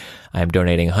Die, I am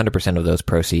donating 100% of those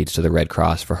proceeds to the Red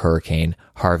Cross for Hurricane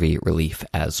Harvey relief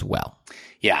as well.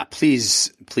 Yeah,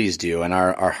 please do. And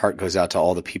our heart goes out to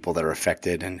all the people that are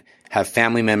affected and have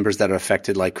family members that are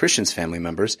affected, like Christian's family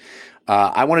members.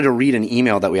 I wanted to read an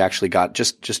email that we actually got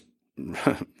just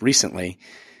recently.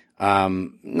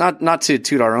 Not to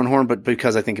toot our own horn, but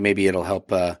because I think maybe it'll help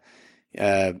come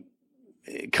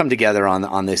together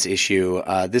on this issue.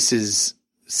 This is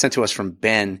sent to us from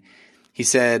Ben. He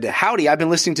said, "Howdy, I've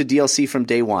been listening to DLC from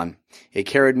day one. It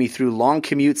carried me through long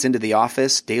commutes into the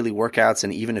office, daily workouts,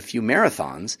 and even a few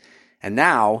marathons. And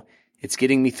now it's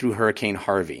getting me through Hurricane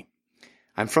Harvey.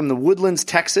 I'm from the Woodlands,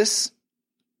 Texas,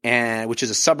 which is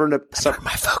a suburb. Where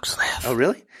my folks live. Oh,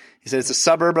 really? He said it's a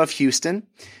suburb of Houston.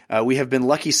 We have been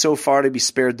lucky so far to be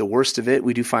spared the worst of it.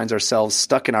 We do find ourselves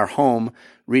stuck in our home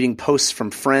reading posts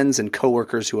from friends and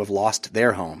coworkers who have lost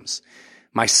their homes.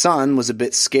 My son was a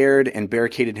bit scared and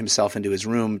barricaded himself into his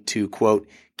room to, quote,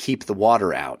 keep the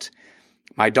water out.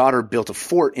 My daughter built a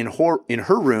fort in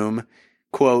her room,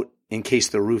 quote, in case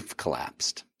the roof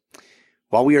collapsed.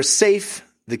 While we are safe,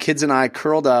 the kids and I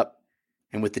curled up,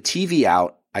 and with the TV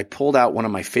out, I pulled out one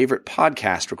of my favorite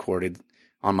podcasts recorded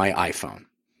on my iPhone.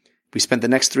 We spent the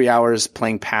next 3 hours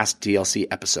playing past DLC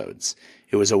episodes.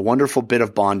 It was a wonderful bit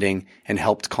of bonding and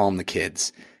helped calm the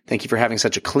kids. Thank you for having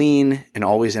such a clean and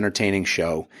always entertaining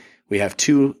show. We have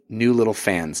 2 new little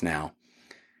fans now,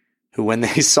 who, when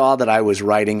they saw that I was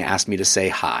writing, asked me to say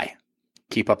hi.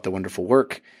 Keep up the wonderful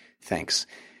work. Thanks."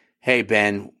 Hey,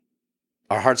 Ben,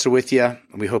 our hearts are with you.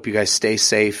 We hope you guys stay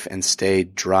safe and stay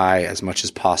dry as much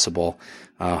as possible.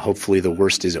 Hopefully the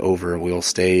worst is over. We'll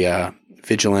stay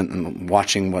vigilant and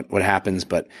watching what happens,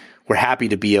 but we're happy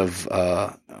to be of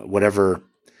whatever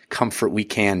comfort we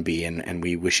can be, and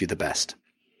we wish you the best.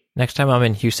 Next time I'm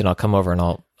in Houston, I'll come over and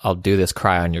I'll do this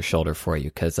cry on your shoulder for you,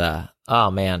 because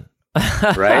oh man.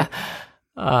 Right?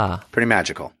 Pretty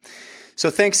magical. So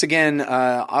thanks again.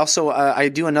 Also, I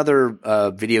do another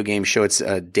video game show. It's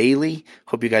daily.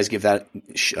 Hope you guys give that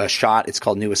a shot. It's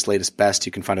called Newest, Latest, Best.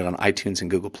 You can find it on iTunes and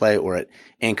Google Play or at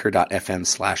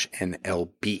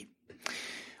anchor.fm/NLB.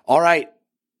 All right.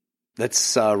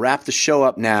 Let's wrap the show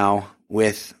up now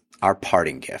with our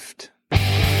parting gift.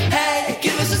 Hey,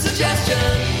 give us a suggestion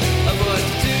of what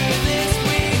to do this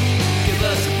week. Give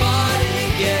us a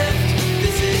parting gift.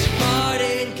 This is your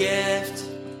parting gift.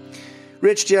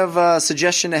 Rich, do you have a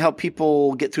suggestion to help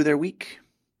people get through their week?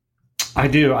 I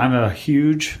do. I'm a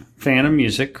huge fan of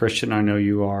music. Christian, I know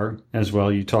you are as well.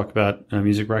 You talk about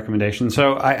music recommendations.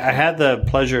 So I had the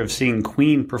pleasure of seeing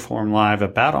Queen perform live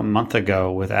about a month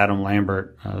ago with Adam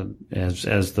Lambert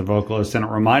as the vocalist. And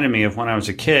it reminded me of when I was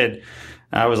a kid.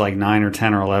 I was like 9 or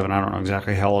 10 or 11. I don't know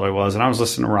exactly how old I was. And I was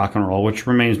listening to rock and roll, which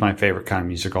remains my favorite kind of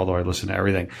music, although I listen to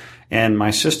everything. And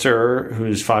my sister,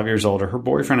 who's 5 years older, her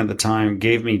boyfriend at the time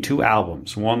gave me 2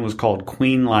 albums. One was called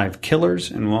Queen Live Killers,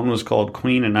 and one was called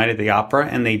Queen: A Night at the Opera.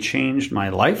 And they changed my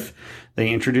life.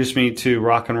 They introduced me to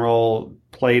rock and roll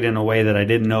played in a way that I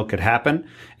didn't know could happen.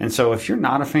 And so if you're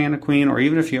not a fan of Queen, or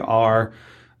even if you are,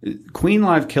 Queen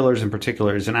Live Killers in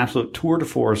particular is an absolute tour de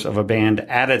force of a band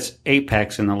at its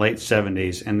apex in the late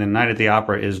 70s. And then Night at the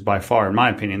Opera is by far, in my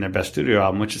opinion, their best studio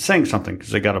album, which is saying something because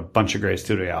they got a bunch of great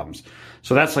studio albums.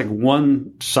 So that's like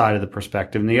one side of the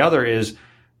perspective. And the other is,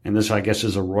 and this I guess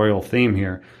is a royal theme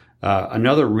here,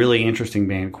 another really interesting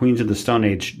band, Queens of the Stone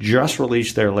Age, just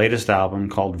released their latest album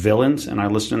called Villains. And I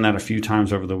listened to that a few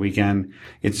times over the weekend.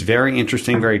 It's very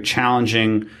interesting, very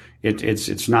challenging.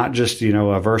 It's not just,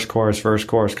 a verse,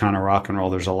 chorus kind of rock and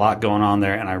roll. There's a lot going on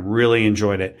there, and I really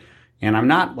enjoyed it. And I'm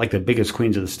not like the biggest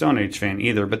Queens of the Stone Age fan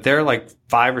either, but their like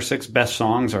 5 or 6 best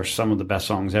songs are some of the best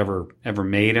songs ever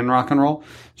made in rock and roll.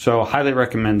 So highly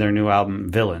recommend their new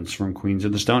album, Villains, from Queens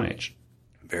of the Stone Age.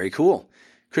 Very cool.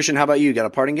 Christian, how about you? Got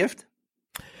a parting gift?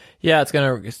 Yeah, it's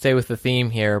going to stay with the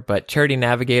theme here, but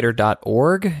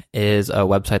charitynavigator.org is a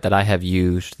website that I have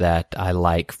used that I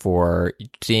like for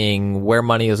seeing where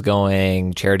money is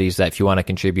going, charities that if you want to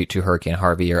contribute to Hurricane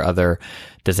Harvey or other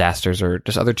disasters or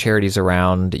just other charities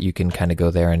around, you can kind of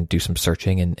go there and do some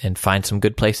searching and find some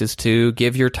good places to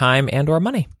give your time and or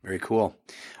money. Very cool.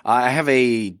 I have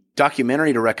a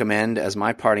documentary to recommend as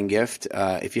my parting gift.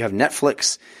 If you have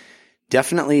Netflix,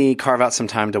 definitely carve out some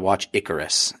time to watch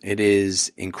Icarus. It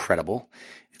is incredible.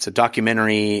 It's a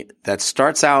documentary that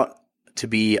starts out to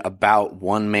be about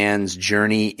one man's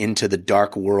journey into the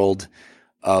dark world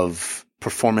of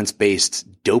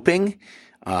performance-based doping,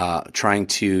 trying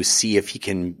to see if he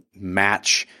can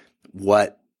match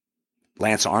what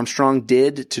Lance Armstrong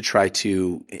did to try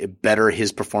to better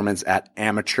his performance at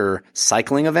amateur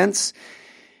cycling events.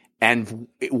 And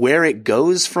where it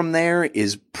goes from there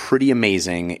is pretty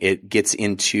amazing. It gets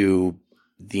into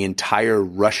the entire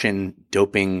Russian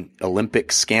doping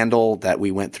Olympic scandal that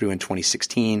we went through in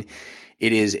 2016.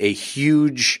 It is a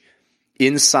huge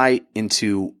insight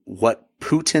into what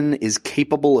Putin is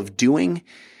capable of doing.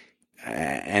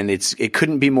 And it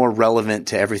couldn't be more relevant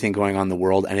to everything going on in the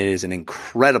world. And it is an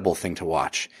incredible thing to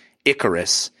watch.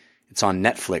 Icarus. It's on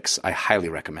Netflix. I highly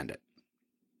recommend it.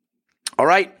 All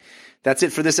right. That's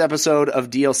it for this episode of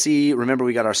DLC. Remember,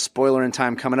 we got our spoiler in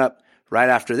time coming up right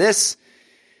after this.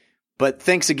 But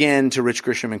thanks again to Rich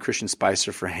Grisham and Christian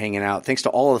Spicer for hanging out. Thanks to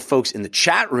all of the folks in the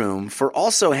chat room for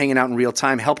also hanging out in real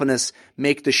time, helping us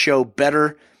make the show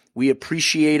better. We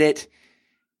appreciate it.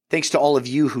 Thanks to all of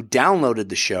you who downloaded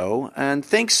the show. And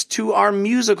thanks to our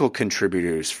musical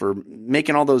contributors for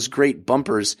making all those great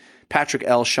bumpers, Patrick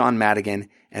L., Sean Madigan,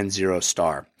 and Zero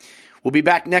Star. We'll be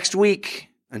back next week.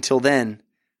 Until then,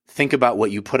 think about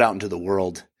what you put out into the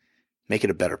world. Make it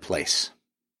a better place.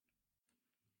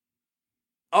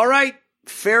 All right,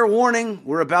 fair warning.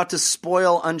 We're about to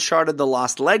spoil Uncharted: The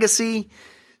Lost Legacy.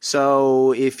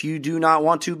 So if you do not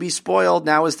want to be spoiled,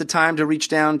 now is the time to reach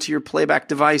down to your playback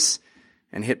device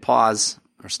and hit pause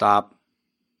or stop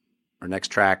or next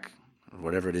track or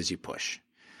whatever it is you push.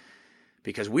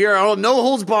 Because we are all no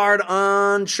holds barred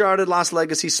Uncharted: Lost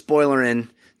Legacy spoiler in.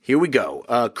 Here we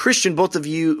go. Christian, both of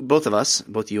you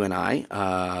and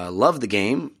I, love the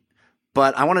game,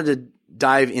 but I wanted to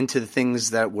dive into the things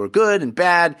that were good and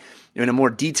bad in a more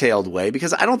detailed way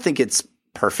because I don't think it's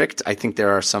perfect. I think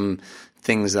there are some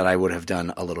things that I would have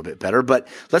done a little bit better, but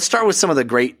let's start with some of the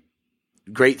great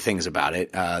things about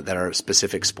it, that are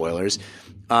specific spoilers.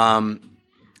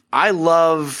 I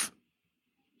love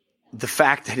the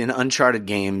fact that in Uncharted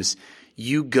games,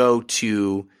 you go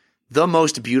to the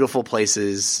most beautiful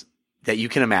places that you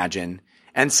can imagine.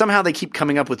 And somehow they keep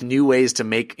coming up with new ways to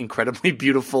make incredibly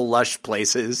beautiful, lush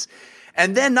places.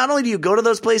 And then not only do you go to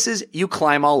those places, you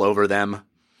climb all over them.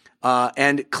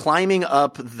 And climbing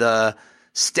up the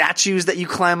statues that you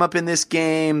climb up in this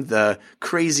game, the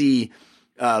crazy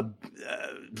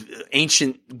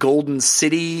ancient golden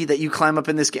city that you climb up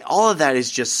in this game, all of that is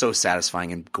just so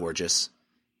satisfying and gorgeous.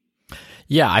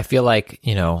 Yeah, I feel like,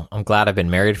 I'm glad I've been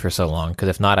married for so long, because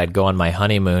if not, I'd go on my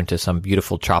honeymoon to some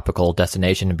beautiful tropical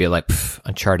destination and be like,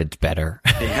 Uncharted's better.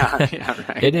 Yeah,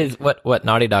 right. It is what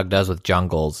Naughty Dog does with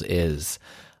jungles is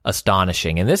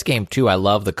astonishing. In this game, too, I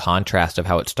love the contrast of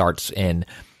how it starts in,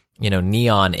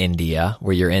 neon India,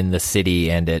 where you're in the city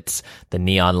and it's the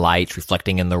neon lights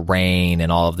reflecting in the rain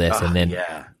and all of this. And then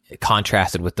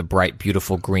contrasted with the bright,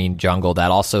 beautiful green jungle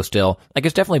that also still,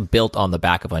 it's definitely built on the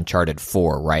back of Uncharted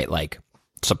 4, right?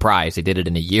 Surprise, they did it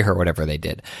in a year or whatever they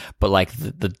did. But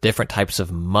the different types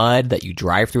of mud that you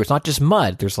drive through, it's not just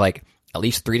mud. There's at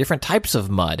least 3 different types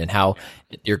of mud and how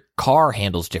your car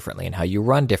handles differently and how you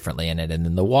run differently in it and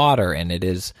in the water. And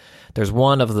there's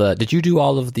one of did you do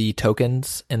all of the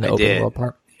tokens in the open world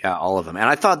part? Yeah, all of them. And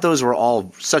I thought those were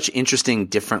all such interesting,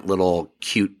 different little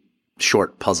cute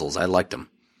short puzzles. I liked them.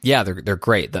 Yeah, they're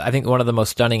great. I think one of the most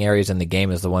stunning areas in the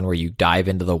game is the one where you dive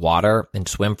into the water and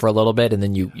swim for a little bit, and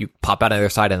then you pop out on the other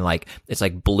side, and it's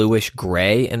bluish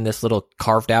gray in this little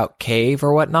carved out cave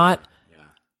or whatnot. Yeah.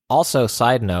 Also,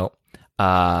 side note,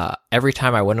 every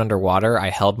time I went underwater, I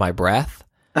held my breath.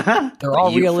 They're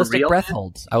all realistic breath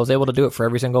holds. I was able to do it for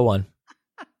every single one.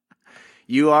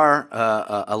 You are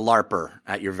a LARPer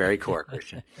at your very core,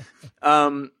 Christian.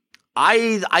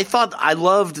 I thought I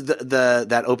loved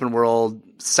that open world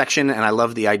section, and I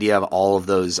loved the idea of all of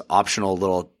those optional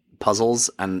little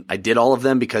puzzles, and I did all of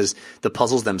them because the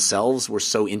puzzles themselves were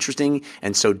so interesting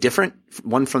and so different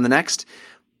one from the next.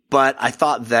 But I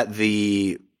thought that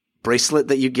the bracelet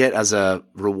that you get as a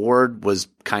reward was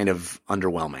kind of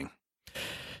underwhelming.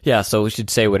 Yeah, so we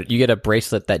should say you get a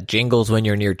bracelet that jingles when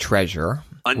you're near treasure.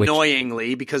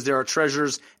 Annoyingly, because there are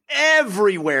treasures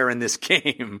everywhere in this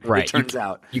game, Right. it turns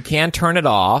out. You can turn it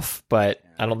off, but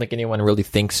I don't think anyone really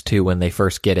thinks to when they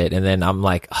first get it. And then I'm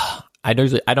like, I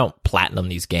don't platinum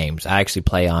these games. I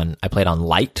played on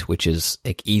light, which is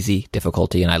like easy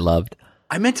difficulty, and I loved.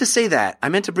 I meant to say that. I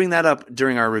meant to bring that up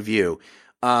during our review.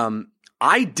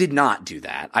 I did not do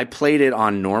that. I played it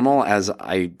on normal, as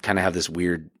I kind of have this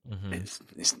weird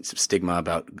stigma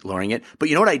about lowering it. But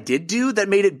you know what I did do that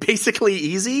made it basically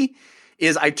easy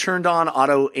is I turned on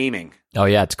auto aiming. Oh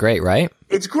yeah, it's great, right?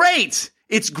 It's great.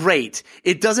 It's great.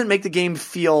 It doesn't make the game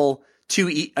feel too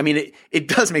it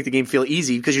does make the game feel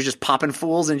easy because you're just popping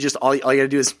fools and just all you got to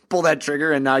do is pull that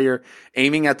trigger and now you're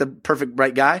aiming at the perfect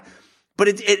right guy. But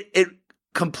it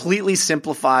completely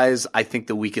simplifies, I think,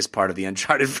 the weakest part of the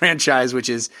Uncharted franchise, which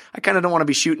is I kind of don't want to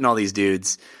be shooting all these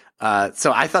dudes.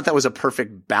 So I thought that was a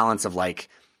perfect balance of like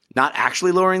not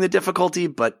actually lowering the difficulty,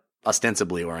 but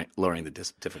ostensibly lowering the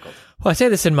difficulty. Well, I say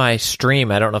this in my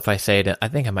stream. I don't know if I say it. I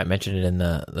think I might mention it in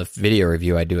the video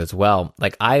review I do as well.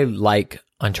 Like, I like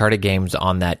Uncharted games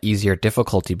on that easier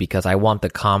difficulty because I want the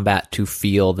combat to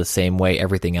feel the same way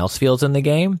everything else feels in the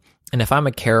game. And if I'm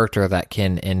a character that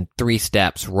can, in 3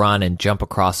 steps, run and jump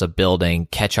across a building,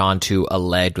 catch onto a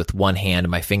ledge with one hand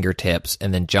and my fingertips,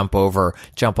 and then jump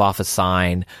off a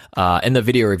sign. In the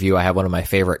video review, I have one of my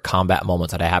favorite combat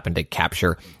moments that I happen to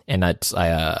capture, and that's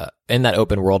in that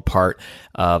open world part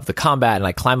of the combat, and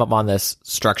I climb up on this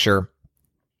structure.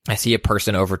 I see a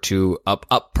person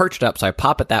perched up, so I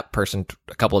pop at that person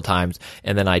a couple of times,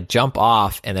 and then I jump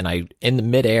off, and then in the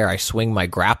midair, I swing my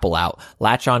grapple out,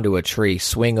 latch onto a tree,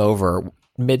 swing over.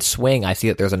 Mid-swing, I see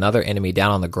that there's another enemy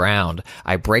down on the ground.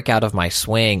 I break out of my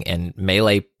swing and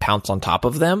melee pounce on top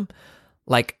of them.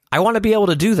 Like, I want to be able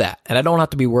to do that, and I don't have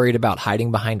to be worried about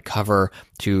hiding behind cover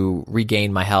to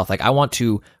regain my health. Like, I want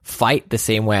to fight the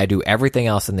same way I do everything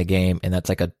else in the game, and that's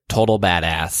like a total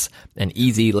badass, and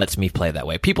easy lets me play that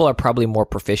way. People are probably more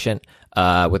proficient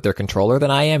with their controller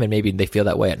than I am, and maybe they feel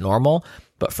that way at normal,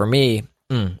 but for me,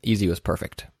 easy was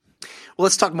perfect. Well,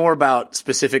 let's talk more about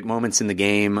specific moments in the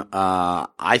game.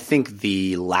 I think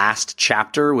the last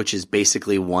chapter, which is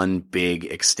basically one big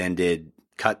extended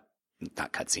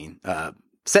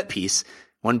set piece,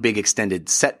 one big extended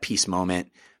set piece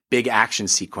moment, big action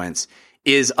sequence,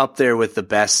 is up there with the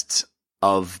best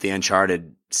of the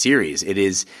Uncharted series. It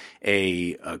is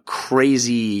a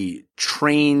crazy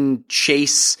train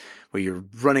chase where you're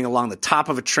running along the top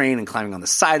of a train and climbing on the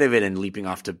side of it and leaping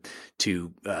off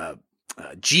to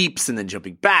jeeps and then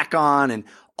jumping back on, and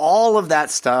all of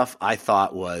that stuff I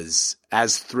thought was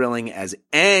as thrilling as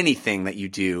anything that you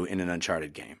do in an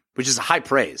Uncharted game, which is high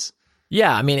praise.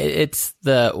 Yeah, I mean, it's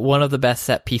one of the best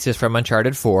set pieces from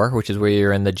Uncharted 4, which is where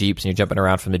you're in the Jeeps and you're jumping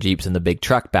around from the Jeeps in the big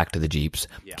truck back to the Jeeps,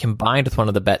 combined with one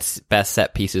of the best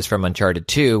set pieces from Uncharted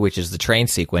 2, which is the train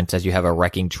sequence, as you have a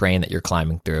wrecking train that you're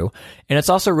climbing through. And it's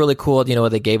also really cool,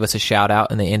 they gave us a shout out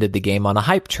and they ended the game on a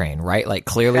hype train, right? Like,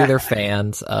 clearly they're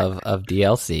fans of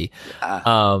DLC.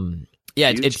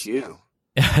 It's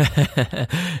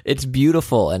it's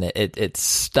beautiful, and it's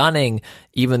stunning,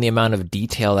 even the amount of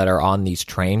detail that are on these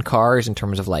train cars in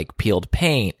terms of like peeled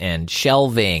paint and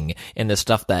shelving and the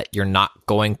stuff that you're not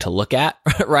going to look at,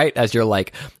 right? As you're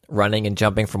like running and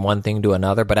jumping from one thing to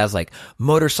another, but as like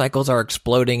motorcycles are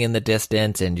exploding in the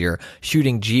distance and you're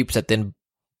shooting Jeeps that then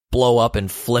blow up and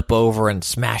flip over and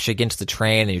smash against the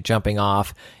train and you're jumping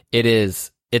off.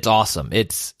 It's awesome.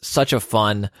 It's such a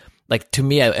fun, like, to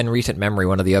me, in recent memory,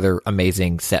 one of the other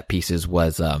amazing set pieces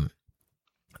was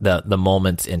the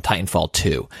moments in Titanfall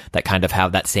 2 that kind of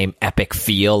have that same epic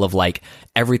feel of like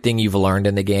everything you've learned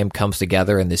in the game comes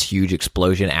together in this huge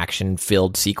explosion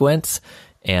action-filled sequence,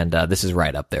 and this is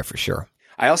right up there for sure.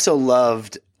 I also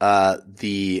loved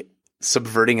the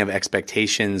subverting of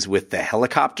expectations with the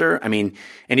helicopter. I mean,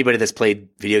 anybody that's played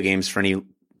video games for any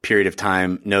period of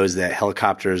time knows that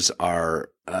helicopters are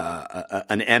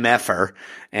an MFer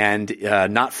and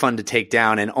not fun to take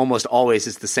down, and almost always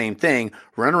it's the same thing.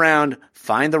 Run around,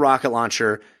 find the rocket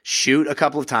launcher, shoot a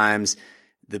couple of times,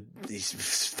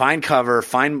 find cover,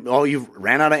 you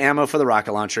ran out of ammo for the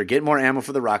rocket launcher, get more ammo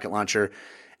for the rocket launcher.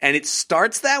 And it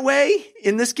starts that way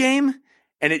in this game,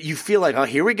 and you feel like, oh,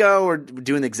 here we go, we're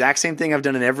doing the exact same thing I've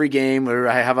done in every game where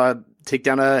I have take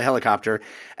down a helicopter.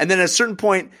 And then at a certain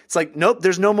point, it's like, nope,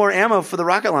 there's no more ammo for the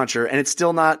rocket launcher, and it's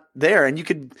still not there. And you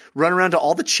could run around to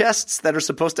all the chests that are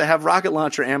supposed to have rocket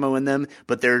launcher ammo in them,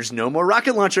 but there's no more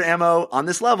rocket launcher ammo on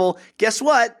this level. Guess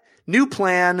what? New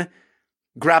plan,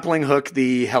 grappling hook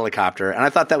the helicopter. And I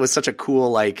thought that was such a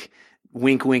cool, like,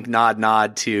 wink, wink, nod,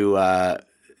 nod to,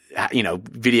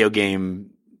 video game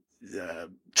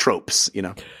tropes,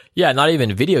 Yeah, not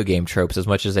even video game tropes as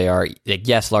much as they are, like,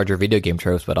 yes, larger video game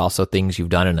tropes, but also things you've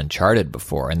done in Uncharted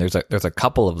before. And there's a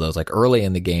couple of those, like early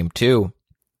in the game too,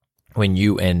 when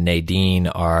you and Nadine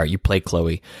you play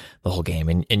Chloe the whole game,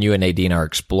 and you and Nadine are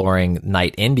exploring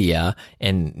Night India,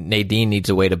 and Nadine needs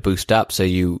a way to boost up, so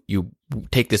you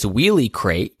take this wheelie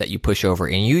crate that you push over,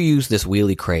 and you use this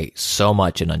wheelie crate so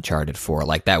much in Uncharted 4.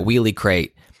 Like, that wheelie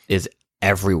crate is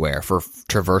everywhere for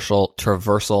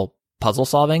traversal puzzle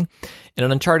solving. And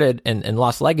in Uncharted and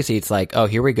Lost Legacy, it's like, oh,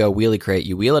 here we go, wheelie crate.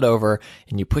 You wheel it over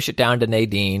and you push it down to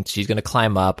Nadine. She's going to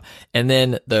climb up. And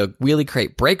then the wheelie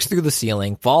crate breaks through the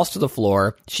ceiling, falls to the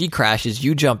floor. She crashes.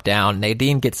 You jump down.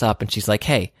 Nadine gets up and she's like,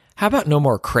 hey, how about no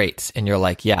more crates? And you're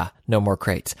like, yeah, no more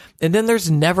crates. And then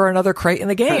there's never another crate in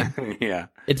the game. Yeah.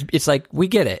 It's like, we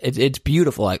get it. It's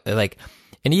beautiful. Like,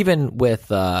 and even with,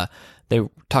 they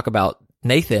talk about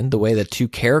Nathan, the way the two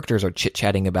characters are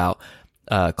chit-chatting about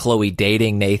Chloe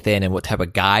dating Nathan and what type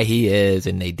of guy he is,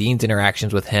 and Nadine's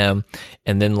interactions with him,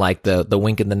 and then like the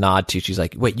wink and the nod to, she's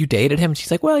like, wait, you dated him?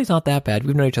 She's like, well, he's not that bad.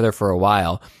 We've known each other for a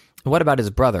while. And what about his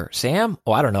brother, Sam?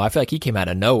 Oh, I don't know. I feel like he came out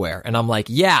of nowhere. And I'm like,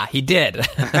 yeah, he did.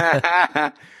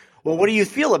 Well, what do you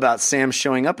feel about Sam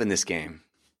showing up in this game?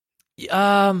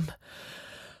 I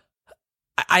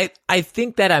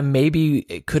think that maybe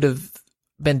it could have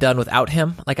been done without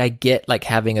him. Like, I get like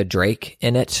having a Drake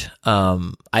in it.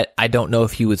 I don't know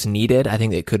if he was needed. I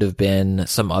think it could have been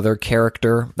some other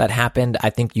character that happened. I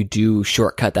think you do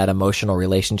shortcut that emotional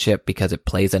relationship because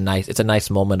it's a nice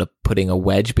moment of putting a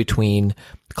wedge between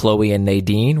Chloe and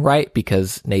Nadine, right?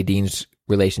 Because Nadine's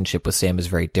relationship with Sam is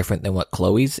very different than what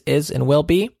Chloe's is and will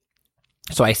be.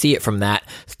 So I see it from that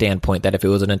standpoint, that if it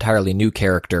was an entirely new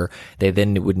character, they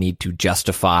then would need to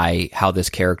justify how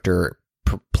this character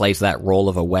plays that role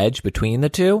of a wedge between the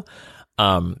two.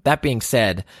 That being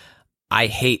said, I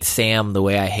hate Sam the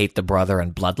way I hate the brother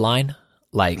in Bloodline.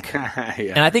 Like, Yeah.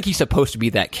 And I think he's supposed to be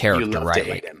that character, You love right?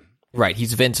 to hate him. Right.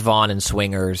 He's Vince Vaughn in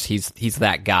Swingers. He's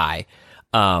that guy.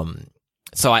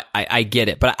 So I get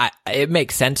it, but it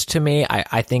makes sense to me.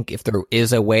 I think if there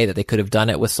is a way that they could have done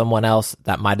it with someone else,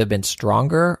 that might have been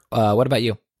stronger. What about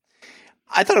you?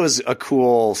 I thought it was a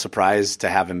cool surprise to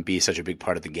have him be such a big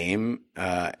part of the game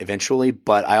eventually,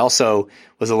 but I also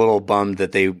was a little bummed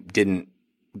that they didn't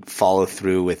follow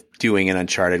through with doing an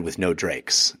Uncharted with no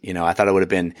Drakes. You know, I thought it would have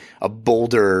been a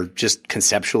bolder, just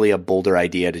conceptually a bolder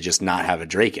idea to just not have a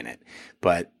Drake in it.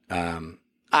 But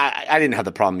I didn't have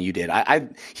the problem you did.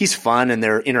 He's fun, and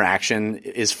their interaction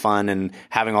is fun, and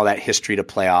having all that history to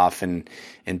play off and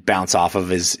bounce off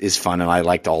of is fun. And I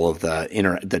liked all of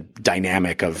the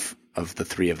dynamic of the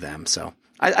three of them. So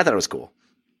I thought it was cool.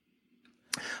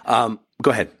 Go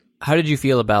ahead. How did you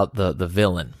feel about the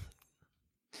villain?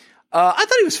 I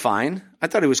thought he was fine. I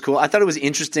thought he was cool. I thought it was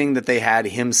interesting that they had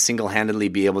him single-handedly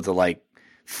be able to like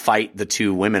fight the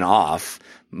two women off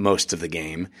most of the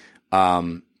game.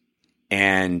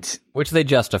 And Which they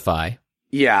justify.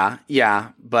 yeah,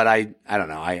 but I don't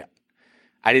know. I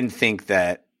didn't think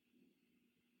that.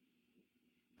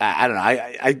 I don't know.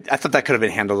 I thought that could have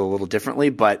been handled a little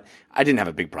differently, but I didn't have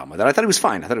a big problem with it. I thought it was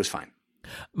fine.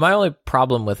 My only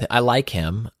problem with it, I like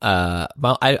him.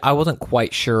 Well, I wasn't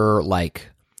quite sure like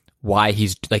why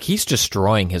he's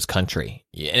destroying his country.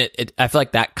 And I feel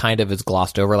like that kind of is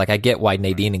glossed over. Like, I get why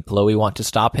Nadine and Chloe want to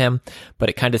stop him, but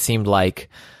it kind of seemed like,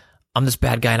 I'm this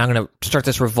bad guy and I'm going to start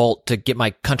this revolt to get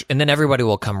my country, and then everybody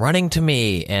will come running to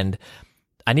me, and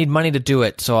I need money to do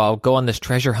it, so I'll go on this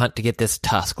treasure hunt to get this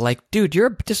tusk. Like, dude,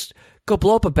 you're just go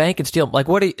blow up a bank and steal. Like,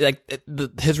 what?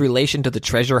 His relation to the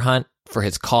treasure hunt for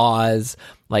his cause,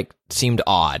 like, seemed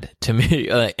odd to me.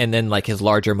 And then like his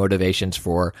larger motivations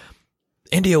for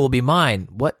India will be mine.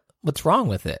 What's wrong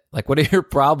with it? Like, what are your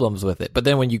problems with it? But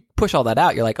then when you push all that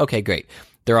out, you're like, okay, great.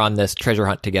 They're on this treasure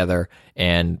hunt together,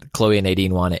 and Chloe and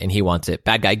Nadine want it, and he wants it.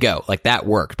 Bad guy, go. Like, that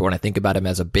worked. But when I think about him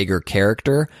as a bigger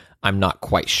character, I'm not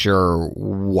quite sure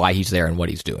why he's there and what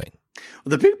he's doing.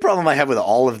 Well, the big problem I have with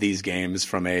all of these games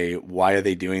from a why are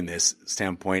they doing this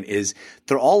standpoint is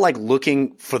they're all like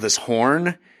looking for this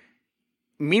horn,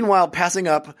 meanwhile passing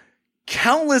up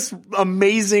countless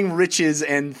amazing riches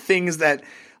and things that,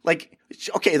 like,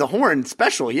 okay, the horn,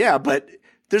 special, yeah, but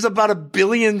there's about 1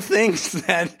 billion things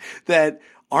that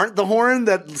aren't the horn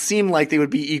that seem like they would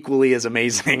be equally as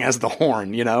amazing as the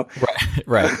horn, you know?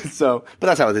 Right. So, but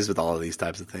that's how it is with all of these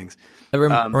types of things.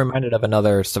 I'm reminded of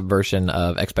another subversion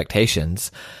of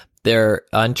expectations. Their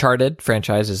Uncharted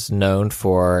franchise is known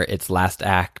for its last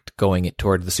act going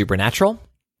toward the supernatural.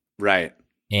 Right.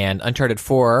 And Uncharted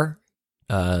 4,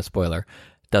 spoiler,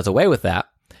 does away with that.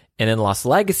 And in Lost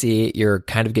Legacy, you're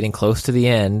kind of getting close to the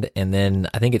end, and then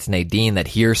I think it's Nadine that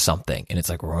hears something, and it's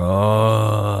like,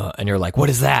 "Whoa," and you're like, what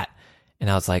is that? And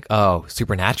I was like, oh,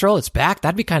 Supernatural, it's back?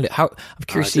 That'd be kind of, I'm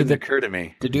curious It didn't occur to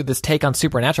me. to do this take on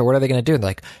Supernatural. What are they going to do? And they're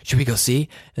like, should we go see?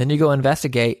 And then you go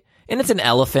investigate, and it's an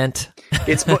elephant.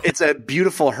 It's a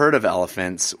beautiful herd of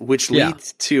elephants, which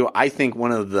leads to, I think,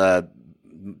 one of the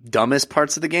dumbest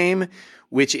parts of the game,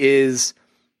 which is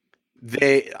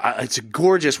it's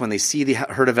gorgeous when they see the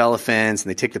herd of elephants and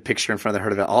they take the picture in front of the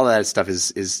herd of all that stuff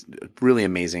is really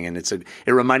amazing, and it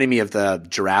reminded me of the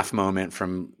giraffe moment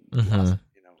from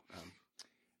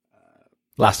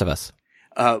Last of Us.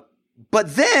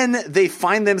 But then they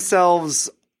find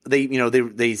themselves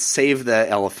they save the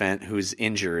elephant who's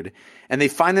injured, and they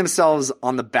find themselves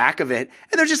on the back of it,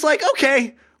 and they're just like,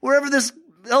 okay, wherever this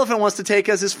elephant wants to take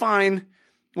us is fine.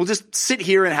 We'll just sit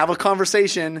here and have a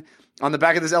conversation on the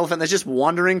back of this elephant that's just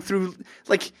wandering through.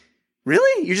 Like,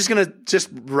 really? You're just going to just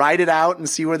ride it out and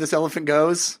see where this elephant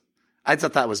goes? I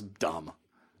thought that was dumb.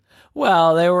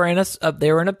 Well, they were in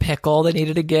a pickle. They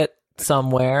needed to get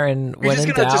somewhere, and You're just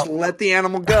going to just let the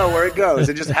animal go where it goes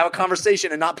and just have a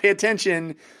conversation and not pay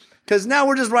attention. Because now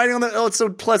we're just riding on it's so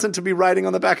pleasant to be riding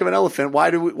on the back of an elephant.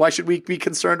 Why should we be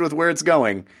concerned with where it's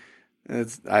going?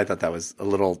 I thought that was a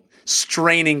little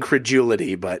straining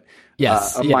credulity, but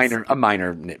a minor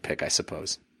nitpick, I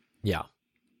suppose. Yeah.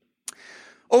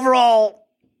 Overall,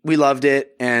 we loved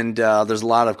it, and there's a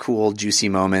lot of cool, juicy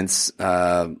moments,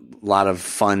 a lot of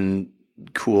fun,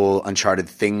 cool Uncharted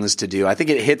things to do. I think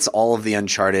it hits all of the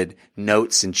Uncharted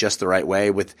notes in just the right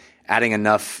way, with adding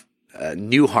enough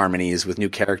new harmonies with new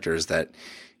characters that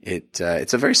it's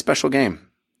a very special game.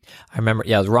 I remember,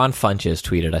 it was Ron Funches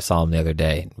tweeted, I saw him the other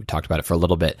day, we talked about it for a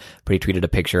little bit, but he tweeted a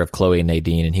picture of Chloe and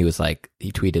Nadine, and he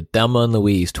tweeted, Thelma and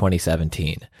Louise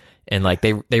 2017. And like,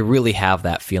 they really have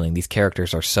that feeling. These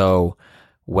characters are so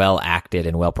well acted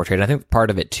and well portrayed. And I think part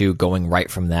of it too, going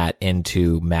right from that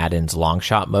into Madden's long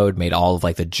shot mode, made all of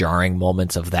like the jarring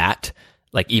moments of that,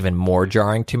 like even more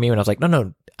jarring to me, when I was like,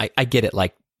 no, I get it.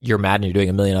 Like, you're Madden, you're doing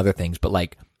a million other things, but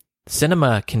like,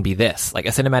 cinema can be this. Like, a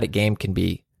cinematic game can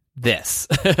be this.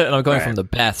 And I'm going from the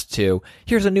best to,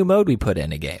 here's a new mode we put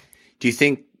in a game. Do you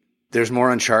think there's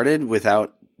more Uncharted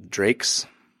without Drake's?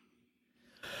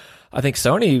 I think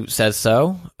Sony says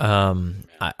so.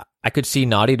 I could see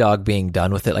Naughty Dog being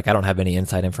done with it. Like, I don't have any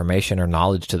inside information or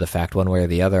knowledge to the fact one way or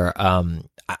the other.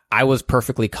 I was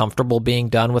perfectly comfortable being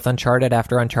done with Uncharted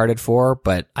after Uncharted 4,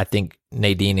 but I think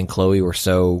Nadine and Chloe were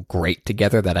so great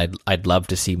together that I'd love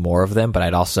to see more of them. But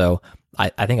I'd also, I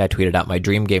think I tweeted out, my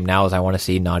dream game now is I want to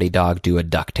see Naughty Dog do a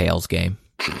DuckTales game.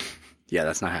 Yeah,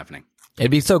 that's not happening.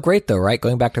 It'd be so great though, right?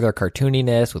 Going back to their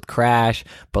cartooniness with Crash,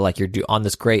 but like, you're on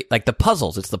this great, like the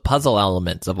puzzles, it's the puzzle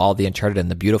elements of all the Uncharted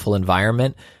and the beautiful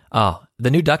environment. Oh,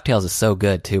 the new DuckTales is so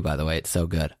good too, by the way. It's so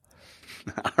good.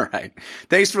 All right.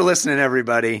 Thanks for listening,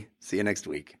 everybody. See you next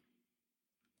week.